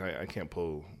 Like I can't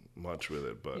pull much with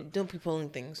it, but Don't be pulling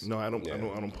things. no, I don't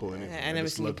pull anything. I never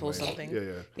just seen you love pull my- something. Yeah.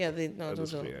 Yeah,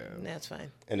 those just- don't. yeah. That's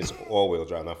fine. And it's all-wheel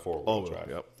drive, not four-wheel drive.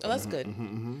 Yep. Oh, that's good.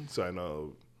 So I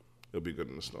know it'll be good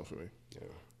in the snow for me. Yeah.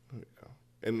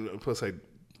 And plus, I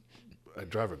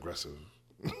drive aggressive,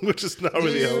 which is not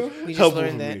really We just helpful for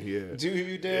learned that. me. Yeah. Do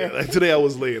you dare? Yeah, like today I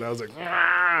was late and I was like,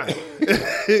 ah!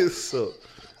 So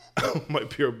my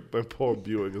poor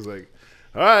Buick is like,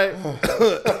 all right,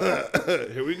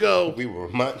 here we go. We were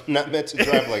not meant to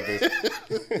drive like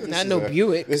this. Not no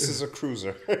Buick. This is a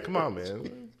cruiser. Come on,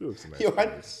 man. Buick's a nice. Yo, I car.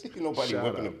 didn't see nobody Shut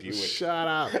whipping up. a Buick. Shut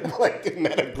up. Like, they're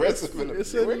not aggressive in a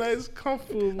It's Buick. a nice,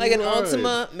 comfortable Like an ride.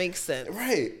 Altima makes sense.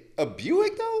 Right. A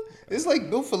Buick, though? It's like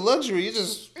built for luxury. You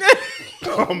just...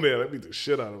 Oh man, I beat the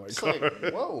shit out of my It's car.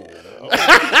 like, whoa.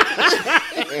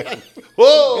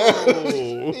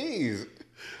 Whoa! Jeez.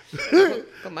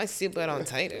 Put my seatbelt on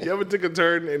tighter. You ever take a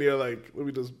turn and you're like, let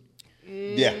me just.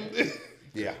 Yeah.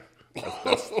 Yeah.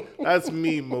 That's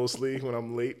me mostly when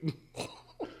I'm late.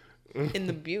 In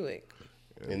the Buick.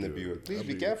 In the Buick. Please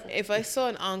be careful. If I saw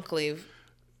an Enclave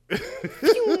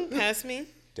pass me,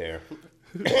 Dare.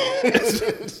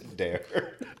 Dare.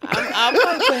 I'll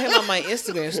probably put him on my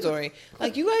Instagram story.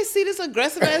 Like, you guys see this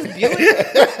aggressive ass Buick?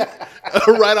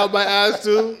 Right out my ass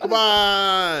too. Come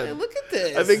on. Look at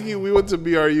this. I think we went to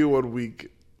BRU one week,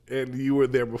 and you were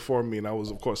there before me, and I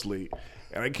was of course late.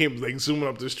 And I came like zooming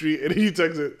up the street, and he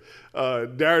texted,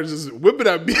 Darren's just whipping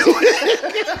at me.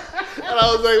 And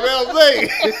I was like, man, I'm late.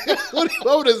 What do you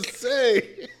want me to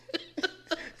say?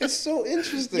 It's so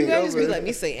interesting. You guys just be let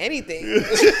me say anything.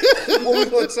 What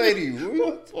we gonna say to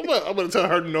you? I'm gonna tell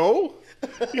her no.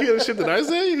 You hear the shit that I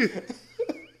say?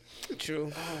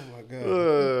 True. Oh my god.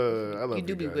 I love You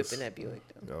do be guys. whipping that Buick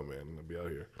though. Oh man, I'm gonna be out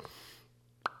here.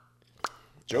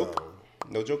 Joke?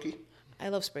 No jokey? I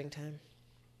love springtime.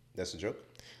 That's a joke?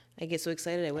 I get so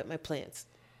excited I wet my plants.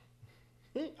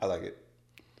 I like it.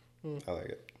 I like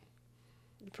it.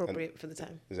 Appropriate for the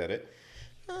time. Is that it?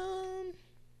 Um,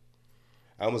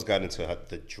 I almost got into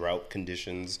the drought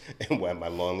conditions and why my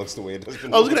lawn looks the way it does.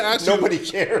 I was gonna ask you. Nobody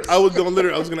cares. I was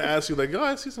gonna ask you like, yo,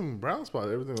 I see some brown spots.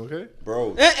 Everything okay?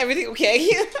 Bro, everything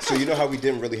okay? so you know how we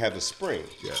didn't really have a spring?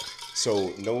 Yeah.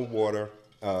 So no water,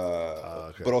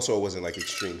 Okay. but also it wasn't like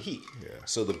extreme heat. Yeah.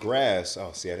 So the grass,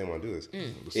 I didn't want to do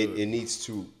this. It needs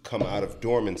to come out of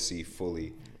dormancy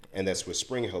fully, and that's what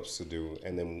spring helps to do.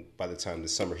 And then by the time the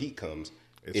summer heat comes,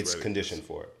 it's ready. conditioned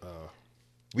for it.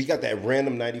 We got that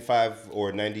random 95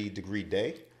 or 90 degree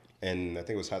day, and I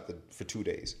think it was hot for 2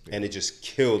 days, and it just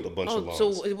killed a bunch of lawns.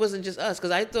 So it wasn't just us,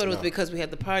 because I thought it was because we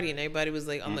had the party and everybody was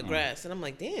like on the grass, and I'm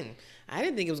like, dang, I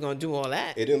didn't think it was gonna do all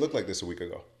that. It didn't look like this a week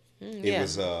ago. It yeah.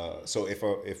 was so if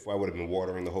I would have been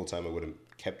watering the whole time, I would have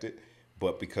kept it.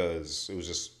 But because it was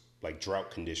just like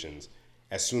drought conditions,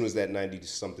 as soon as that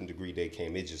 90-something degree day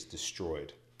came, it just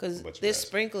destroyed. Because there's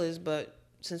sprinklers, but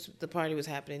since the party was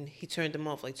happening, he turned them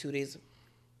off like 2 days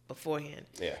beforehand.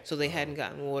 Yeah. So they hadn't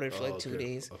gotten watered for like 2 okay.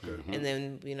 days. Okay. And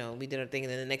then, we did our thing,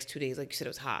 and then the next 2 days, like you said, it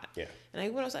was hot. Yeah. And I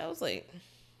went outside, I was like,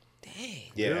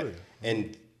 dang. Yeah, Really?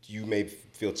 and you may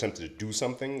feel tempted to do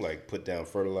something like put down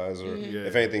fertilizer. Yeah.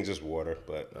 If anything, just water.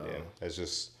 But yeah, that's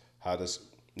just how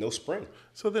no spring.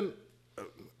 So then,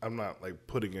 I'm not like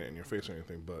putting it in your face or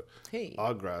anything, but Hey.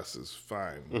 our grass is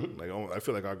fine. Like I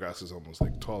feel like our grass is almost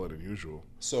like taller than usual.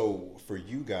 So for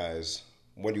you guys,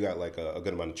 when you got like a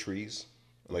good amount of trees,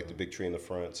 like the big tree in the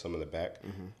front, some in the back,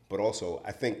 but also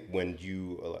I think when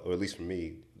you, or at least for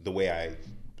me, the way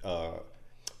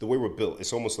we're built,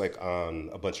 it's almost like on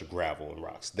a bunch of gravel and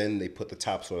rocks. Then they put the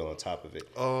topsoil on top of it.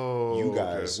 Oh, you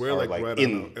guys okay. We're are like right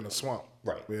in a swamp,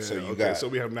 right. Yeah, So you okay. So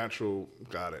we have natural.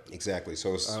 Got it. Exactly.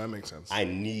 So it's, that makes sense. I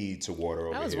need to water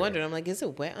over I was here. wondering, I'm like, is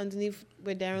it wet underneath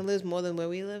where Darren lives more than where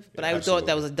we live? But I absolutely. thought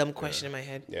that was a dumb question in my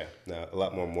head. Yeah, no, a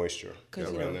lot more moisture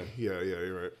 'Cause, around there. Yeah,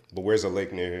 you're right. But where's a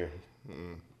lake near here?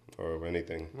 Or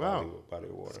anything? Wow. Body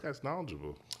of water. This guy's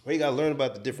knowledgeable. Well, you gotta learn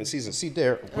about the different seasons. See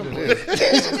there, what it is.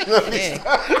 Man,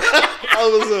 I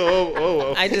was like,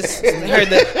 oh. I just heard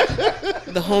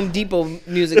the Home Depot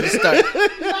music start.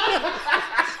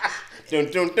 Dun,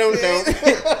 dun, dun,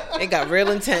 dun. It got real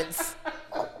intense.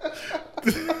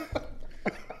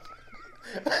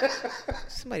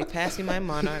 Somebody pass me my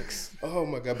Monarchs. Oh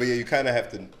my god! But yeah, you kind of have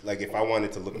to, like, if I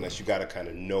wanted to look at this, you gotta kind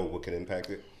of know what can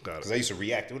impact it. Got it. Because I used to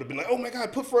react. It would have been like, oh my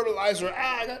god, put fertilizer.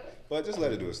 But just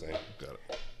let it do its thing. Got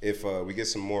it. If we get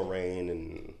some more rain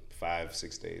in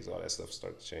 5-6 days, all that stuff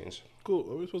starts to change. Cool.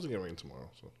 We're supposed to get rain tomorrow,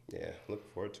 so Yeah, looking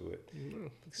forward to it.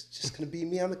 It's just gonna be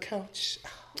me on the couch.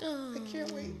 I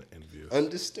can't wait. I'm envious.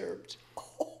 Undisturbed.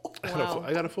 Wow.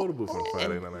 I got a photo booth on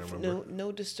Friday night. I remember.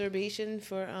 No disturbation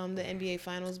for the NBA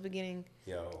Finals beginning.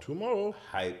 Yo, Tomorrow.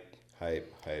 hype.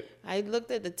 I looked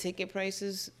at the ticket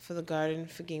prices for the Garden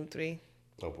for Game 3.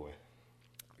 Oh boy.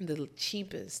 The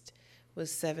cheapest was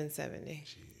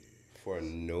 $770. For a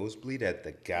nosebleed at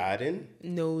the Garden?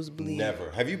 Nosebleed.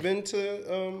 Never. Have you been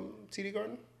to TD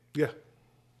Garden? Yeah.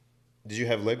 Did you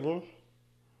have leg room?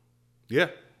 Yeah.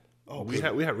 Oh, we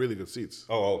had really good seats.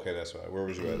 Oh, okay, that's right. Where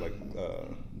was you at? Like a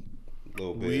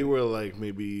little bit. We were like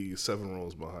maybe 7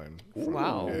 rows behind.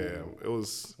 Wow. Yeah, it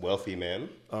was. Wealthy man.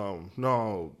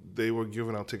 No, they were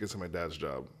giving out tickets to my dad's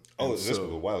job. Oh, And this was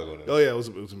a while ago then. Oh yeah, it was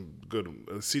good.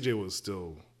 CJ was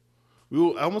still.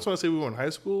 I almost want to say we were in high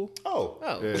school. Oh.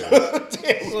 Yeah.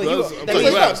 Damn. Well, I'm That's glad like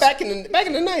you asked. back in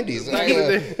the 90s.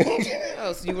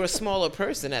 Oh, so you were a smaller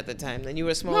person at the time. Then you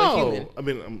were a smaller human. I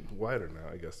mean I'm wider now.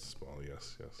 I guess small.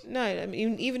 Yes. No, I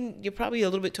mean even you're probably a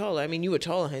little bit taller. I mean you were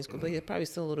tall in high school, but you're probably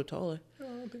still a little taller. Yeah,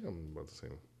 I think I'm about the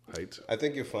same height. I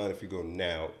think you're fine if you go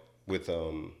now with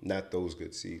not those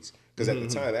good seats. Because at the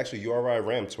time, actually, URI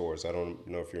ran tours. I don't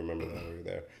know if you remember that when you were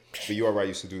there. But URI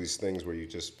used to do these things where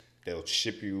they'll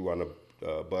ship you on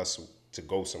a bus to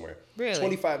go somewhere. Really?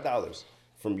 $25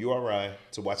 from URI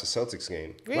to watch a Celtics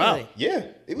game. Really? Wow. Yeah,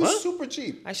 it was super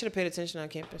cheap. I should have paid attention on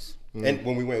campus. And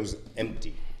when we went, it was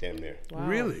empty, damn near. Wow.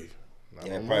 Really? Not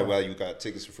Yeah, no probably more. why you got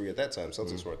tickets for free at that time.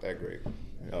 Celtics weren't that great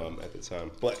at the time.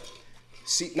 But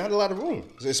see, not a lot of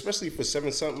room, especially for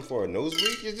 7-something for a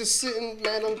nosebleed. You're just sitting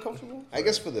mad uncomfortable. I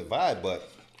guess for the vibe, but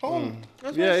home.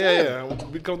 That's what I said. Yeah.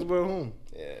 Be comfortable at home.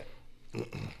 Yeah.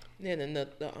 Yeah, then the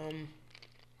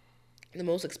The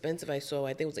most expensive I saw,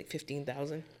 I think, was like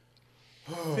 15,000.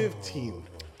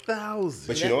 15,000.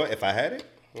 But you know what? If I had it,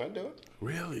 I'd do it.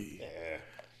 Really? Yeah.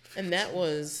 And that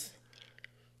was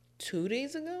 2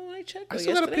 days ago when I checked. I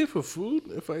still gotta pay for food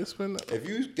if I spend that. If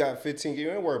you got 15,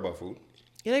 you ain't worry about food.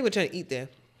 You're not even trying to eat there.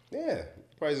 Yeah. You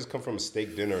probably just come from a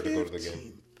steak dinner to go to the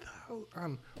game. 15,000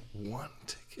 on one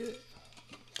ticket?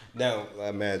 Now,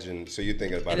 imagine, so you're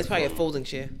thinking about And it it's probably a from- folding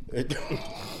chair.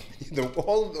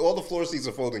 all the floor seats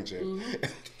are folding chairs.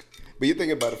 But you're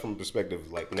thinking about it from a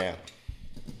perspective like now.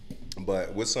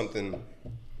 But with something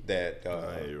that,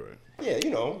 Yeah, you're right. yeah, you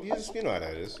know how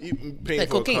that is. You paying Like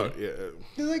for cocaine. a car. Yeah.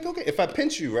 You're like, okay, if I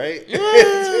pinch you, right?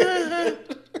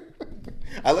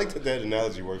 I like that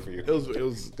analogy worked for you. It was.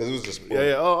 Because it was a sport.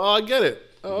 Yeah. Oh, I get it.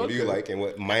 Oh, What do you like and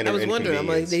what minor I was wondering. I'm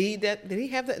like, inconvenience? did he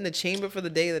have that in the chamber for the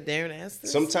day that Darren asked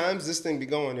this? Sometimes this thing be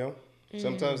going, yo.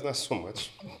 Sometimes not so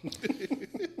much.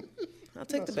 I'll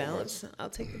take the balance. I'll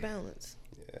take the balance.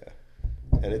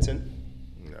 Yeah. And it's in.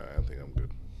 Nah, I think I'm good.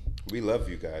 We love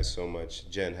you guys so much.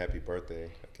 Jen, happy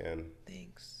birthday again.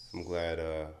 Thanks. I'm glad.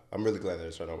 I'm really glad that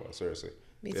it's turned out well. Seriously.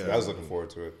 Me Yeah. too. I was looking forward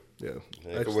to it. Yeah.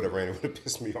 And if it would have rained, it would have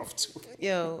pissed me off too.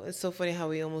 Yo, it's so funny how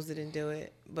we almost didn't do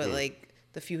it, but like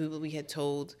the few people we had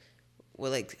told were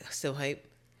like still hype.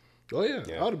 Oh yeah.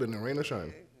 Yeah. I would have been in rain or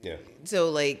shine. Yeah.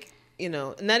 So like, you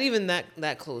know, not even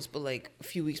that close, but like a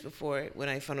few weeks before when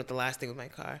I found out the last thing with my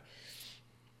car,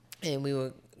 and we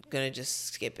were gonna just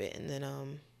skip it, and then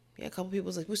yeah, a couple people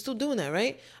was like, "We're still doing that,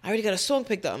 right? I already got a song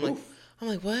picked up." I'm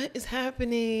like, what is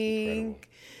happening? Incredible.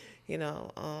 You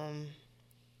know,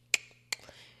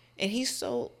 and he's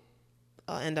so.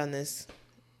 I'll end on this.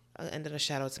 I'll end on a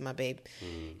shout out to my babe.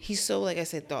 He's so, like I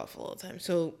said, thoughtful all the time.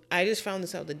 So I just found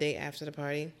this out the day after the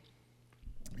party.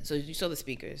 So you saw the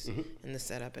speakers and the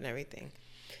setup and everything.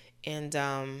 And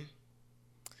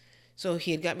so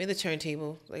he had got me the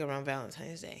turntable like around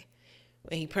Valentine's Day.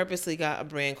 And he purposely got a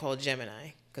brand called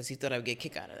Gemini because he thought I would get a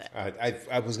kick out of that.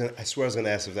 I swear I was gonna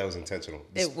ask if that was intentional.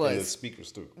 It was. And the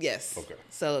speakers too. Yes. Okay.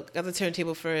 So got the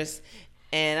turntable first.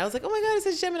 And I was like, oh my God, it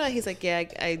says Gemini. He's like, yeah,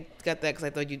 I got that because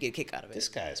I thought you'd get a kick out of it. This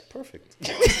guy is perfect.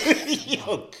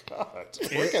 Yo, God.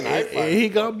 Where can I And find he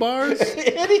got bars.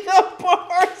 And he got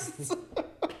bars.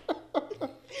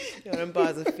 Yo, them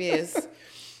bars are fierce.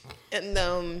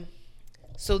 And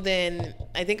so then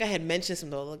I think I had mentioned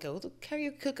something like, oh, the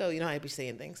karaoke cookout. You know how I be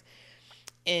saying things.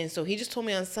 And so he just told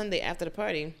me on Sunday after the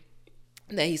party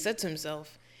that he said to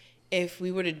himself, if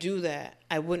we were to do that,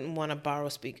 I wouldn't want to borrow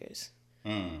speakers.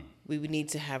 We would need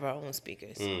to have our own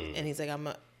speakers. And he's like, I'm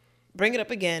going to bring it up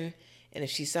again. And if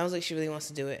she sounds like she really wants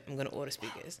to do it, I'm going to order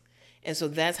speakers. And so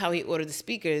that's how he ordered the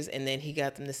speakers. And then he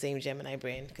got them the same Gemini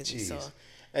brand because he saw.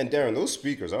 And Darren, those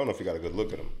speakers, I don't know if you got a good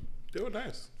look at them. They were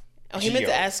nice. Oh, he meant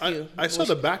to ask you. I saw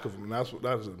the back of them, and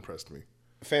that was impressed me.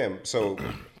 Fam, so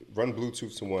run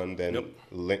Bluetooth to one, then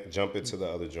jump it to the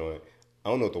other joint. I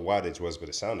don't know what the wattage was, but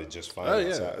it sounded just fine. Oh yeah,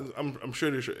 outside. I'm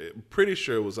pretty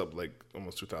sure it was up like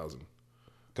almost 2,000.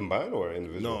 Combined or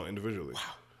individual? No, individually.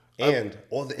 And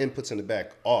all the inputs in the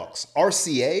back, aux,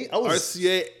 RCA,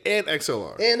 RCA and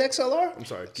XLR. and XLR. I'm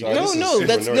sorry. this is No, super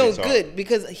that's nerdy talk. good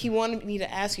because he wanted me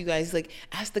to ask you guys. Like,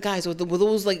 ask the guys, were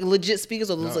those like legit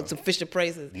speakers or those like some Fisher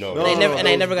Prices? No. and I No, never no, and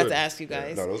I those never are got good. to ask you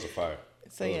guys. No, those are fire.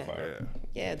 So Those yeah. are fire.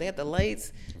 Yeah, they got the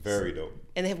lights Very dope.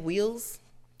 and they have wheels.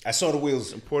 I saw the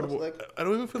wheels. Portable. I was like, I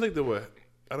don't even feel like they were.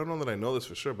 I don't know that I know this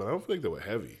for sure, but I don't feel like they were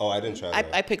heavy. oh, I didn't try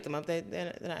that. I picked them up.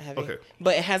 They're not heavy. Okay.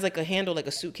 But it has like a handle, like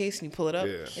a suitcase, and you pull it up,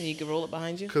 Yeah. and you can roll it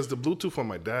behind you. Because the Bluetooth one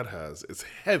my dad has, it's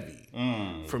heavy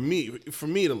for me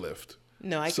to lift.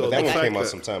 No, I So can. that Like, one fact came out that-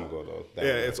 some time ago, though. That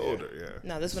Yeah, one, it's older. Yeah.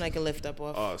 no, this one I can lift up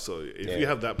off. So if Yeah. you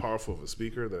have that powerful of a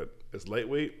speaker that is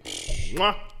lightweight,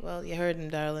 mwah, Well, you heard him,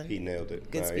 darling. He nailed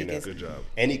it. Good Nah, he nailed speakers. it. good job.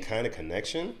 Any kind of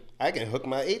connection, I can hook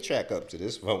my 8-track up to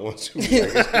this if I want to. Like,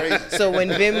 it's crazy. So when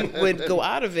Vim would go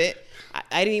out of it,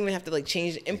 I didn't even have to like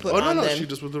change the input Oh, no, on no, them. she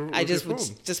just with the- I with just your would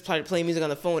phone. just play music on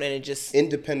the phone, and it just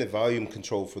Independent volume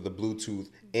control for the Bluetooth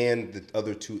and the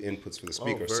other two inputs for the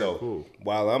speaker. very So cool.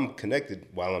 while I'm connected,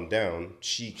 while I'm down,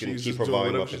 she can She's keep just her doing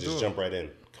volume whatever up and she's just doing. jump right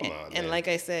in. Come on, and man. like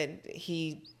I said,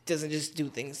 he doesn't just do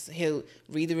things. He'll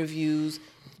read the reviews,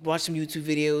 watch some YouTube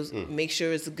videos, make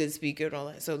sure it's a good speaker and all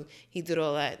that. So he did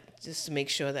all that just to make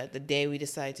sure that the day we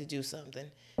decide to do something,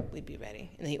 we'd be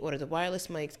ready. And then he ordered the wireless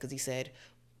mics because he said,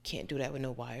 can't do that with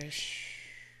no wires.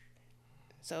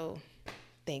 So,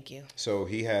 thank you. So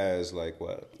he has like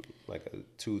what, like a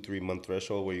 2-3 month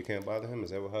threshold where you can't bother him.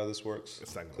 Is that how this works?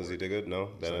 It's not gonna Does he work. did good? No,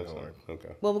 that not is gonna work. Okay.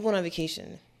 Well, we're going on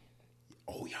vacation,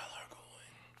 Oh, y'all are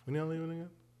going. When y'all leaving again?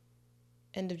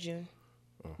 end of June,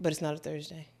 but it's not a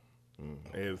Thursday.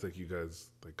 Hey, it's like you guys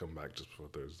like come back just before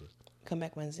Thursday. come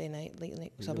back Wednesday night,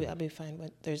 late. So I'll be fine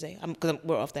with Thursday. Because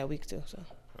we're off that week too. So.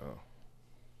 Oh.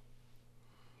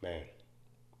 Man.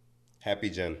 Happy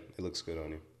Jen. It looks good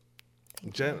on you.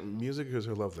 Jen, music is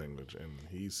her love language, and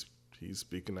he's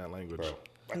speaking that language. Bro.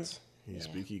 What? He's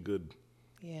speaking good.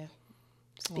 Yeah.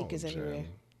 Speakers everywhere.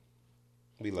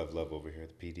 We love over here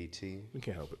at the PDT. We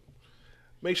can't help it.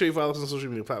 Make sure you follow us on social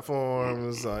media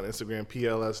platforms. On Instagram,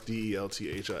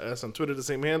 PLSDELTHIS. On Twitter, the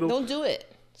same handle. Don't do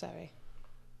it. Sorry.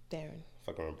 Darren.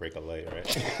 Fucking gonna break a leg,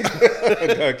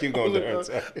 right? Keep going, Darren.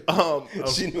 Sorry.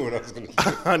 She knew what I was gonna do.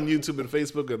 On YouTube and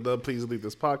Facebook at the Please Leave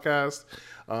This Podcast.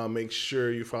 Make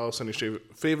sure you follow us on your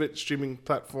favorite streaming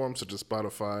platforms such as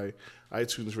Spotify,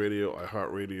 iTunes Radio,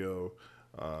 iHeartRadio,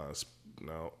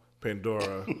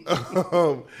 Pandora.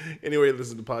 Anywhere you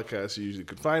listen to podcasts, you usually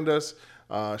could find us.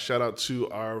 Shout out to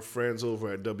our friends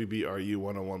over at WBRU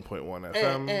 101.1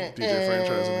 FM, DJ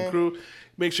Franchise and the crew.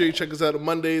 Make sure you check us out on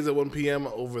Mondays at 1 p.m.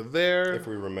 over there. If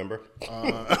we remember.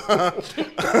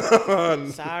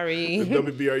 Sorry. The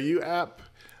WBRU app.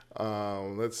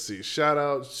 Let's see. Shout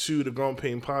out to the Grown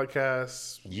Pain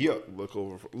Podcast. Yep.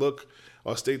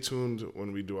 Stay tuned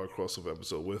when we do our crossover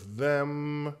episode with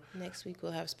them. Next week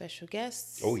we'll have special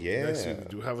guests. Oh yeah. Next week we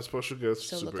do have a special guest.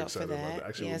 So Super look out for excited about that. that.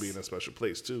 Actually, Yes. we'll be in a special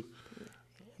place too.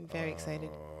 I'm very excited.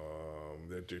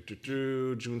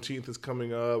 Juneteenth is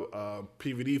coming up.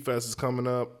 PVD Fest is coming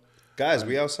up. Guys,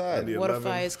 we outside.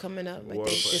 Waterfire is coming up, I think,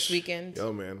 this weekend.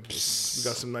 Yo, man. We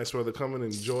got some nice weather coming.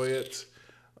 Enjoy it.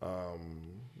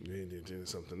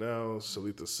 Something else.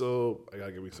 Salita soap. I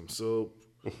gotta give me some soap.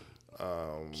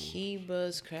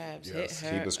 Kiba's Crabs. Yes,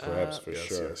 hit her Kiba's Crabs up. for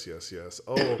sure. Yes.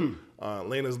 Oh,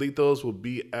 Lena's Litos will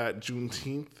be at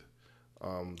Juneteenth.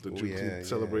 The Juneteenth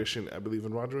celebration, I believe,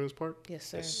 in Roger's Park. Yes,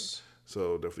 sir. Yes.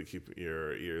 So definitely keep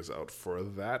your ears out for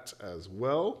that as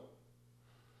well.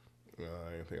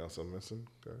 Anything else I'm missing,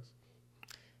 guys?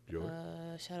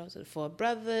 Shout out to the Four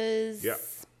Brothers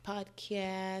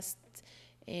podcast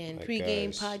and Pregame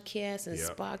podcast and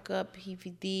Spark Up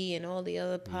PVD and all the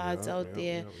other pods out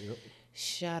there.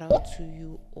 Shout out to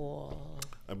you all.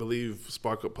 I believe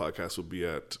Spark Up podcast will be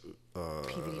at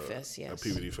PVD Fest, yes. At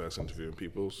PVD Fest interviewing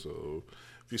people. So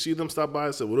if you see them, stop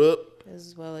by, say what up.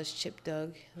 As well as Chip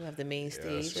Doug, who have the main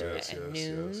stage at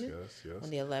noon on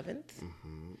the 11th.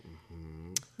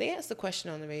 They asked the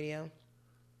question on the radio.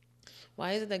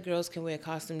 Why is it that girls can wear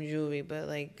costume jewelry, but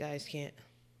like guys can't?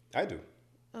 I do.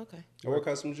 Okay. I wore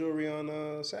costume jewelry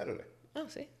on Saturday. Oh,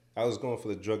 see? I was going for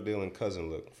the drug dealing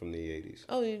cousin look from the 80s.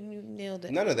 Oh, you nailed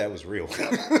it. None of that was real.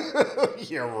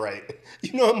 You're right.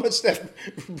 You know how much that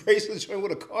bracelet joint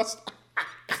would have cost?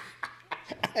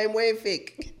 I'm wearing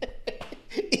fake.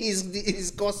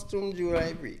 He's costume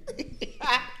jewelry.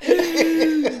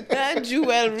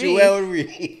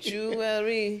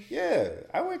 Jewelry. Yeah,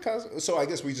 I wear costume. So I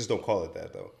guess we just don't call it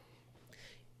that, though.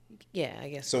 Yeah, I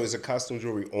guess. So is it costume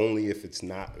jewelry only if it's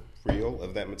not real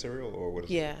of that material, or what is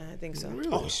it? Yeah, I think so. Really?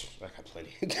 Oh, I got plenty.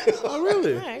 Oh,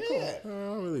 really? All right, cool. Yeah. I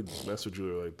don't really mess with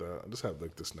jewelry like that. I just have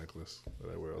like this necklace that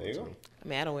I wear all There the you time. go. I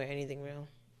mean, I don't wear anything real.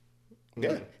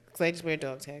 Yeah. Because I just wear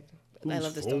dog tag. I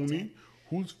love this dog phony? tag.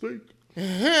 Who's fake?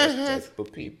 That's the type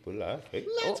of people I hate.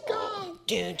 Let's go.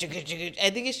 I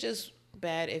think it's just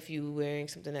bad if you wearing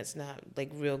something that's not like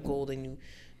real gold and you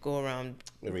go around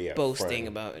boasting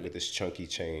about it. With this chunky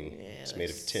chain. Yeah, it's made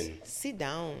of tin. Sit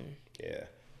down. Yeah.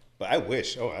 But I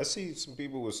wish. Oh, I see some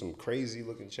people with some crazy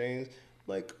looking chains.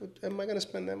 Like, am I going to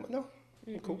spend that money? No.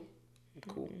 I'm cool.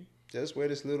 Just wear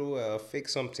this little fake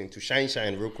something to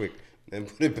shine real quick. Then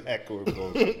put it back where it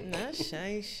goes. Not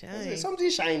shine. Something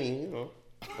shiny, you know.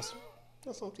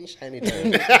 That's something shiny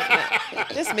there.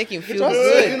 Just make you feel Just,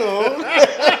 good. you know.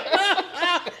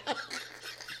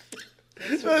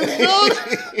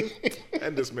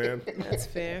 And this man. That's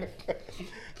fair.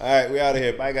 All right, we out of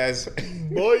here. Bye, guys.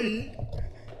 Bye.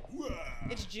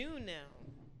 It's June now.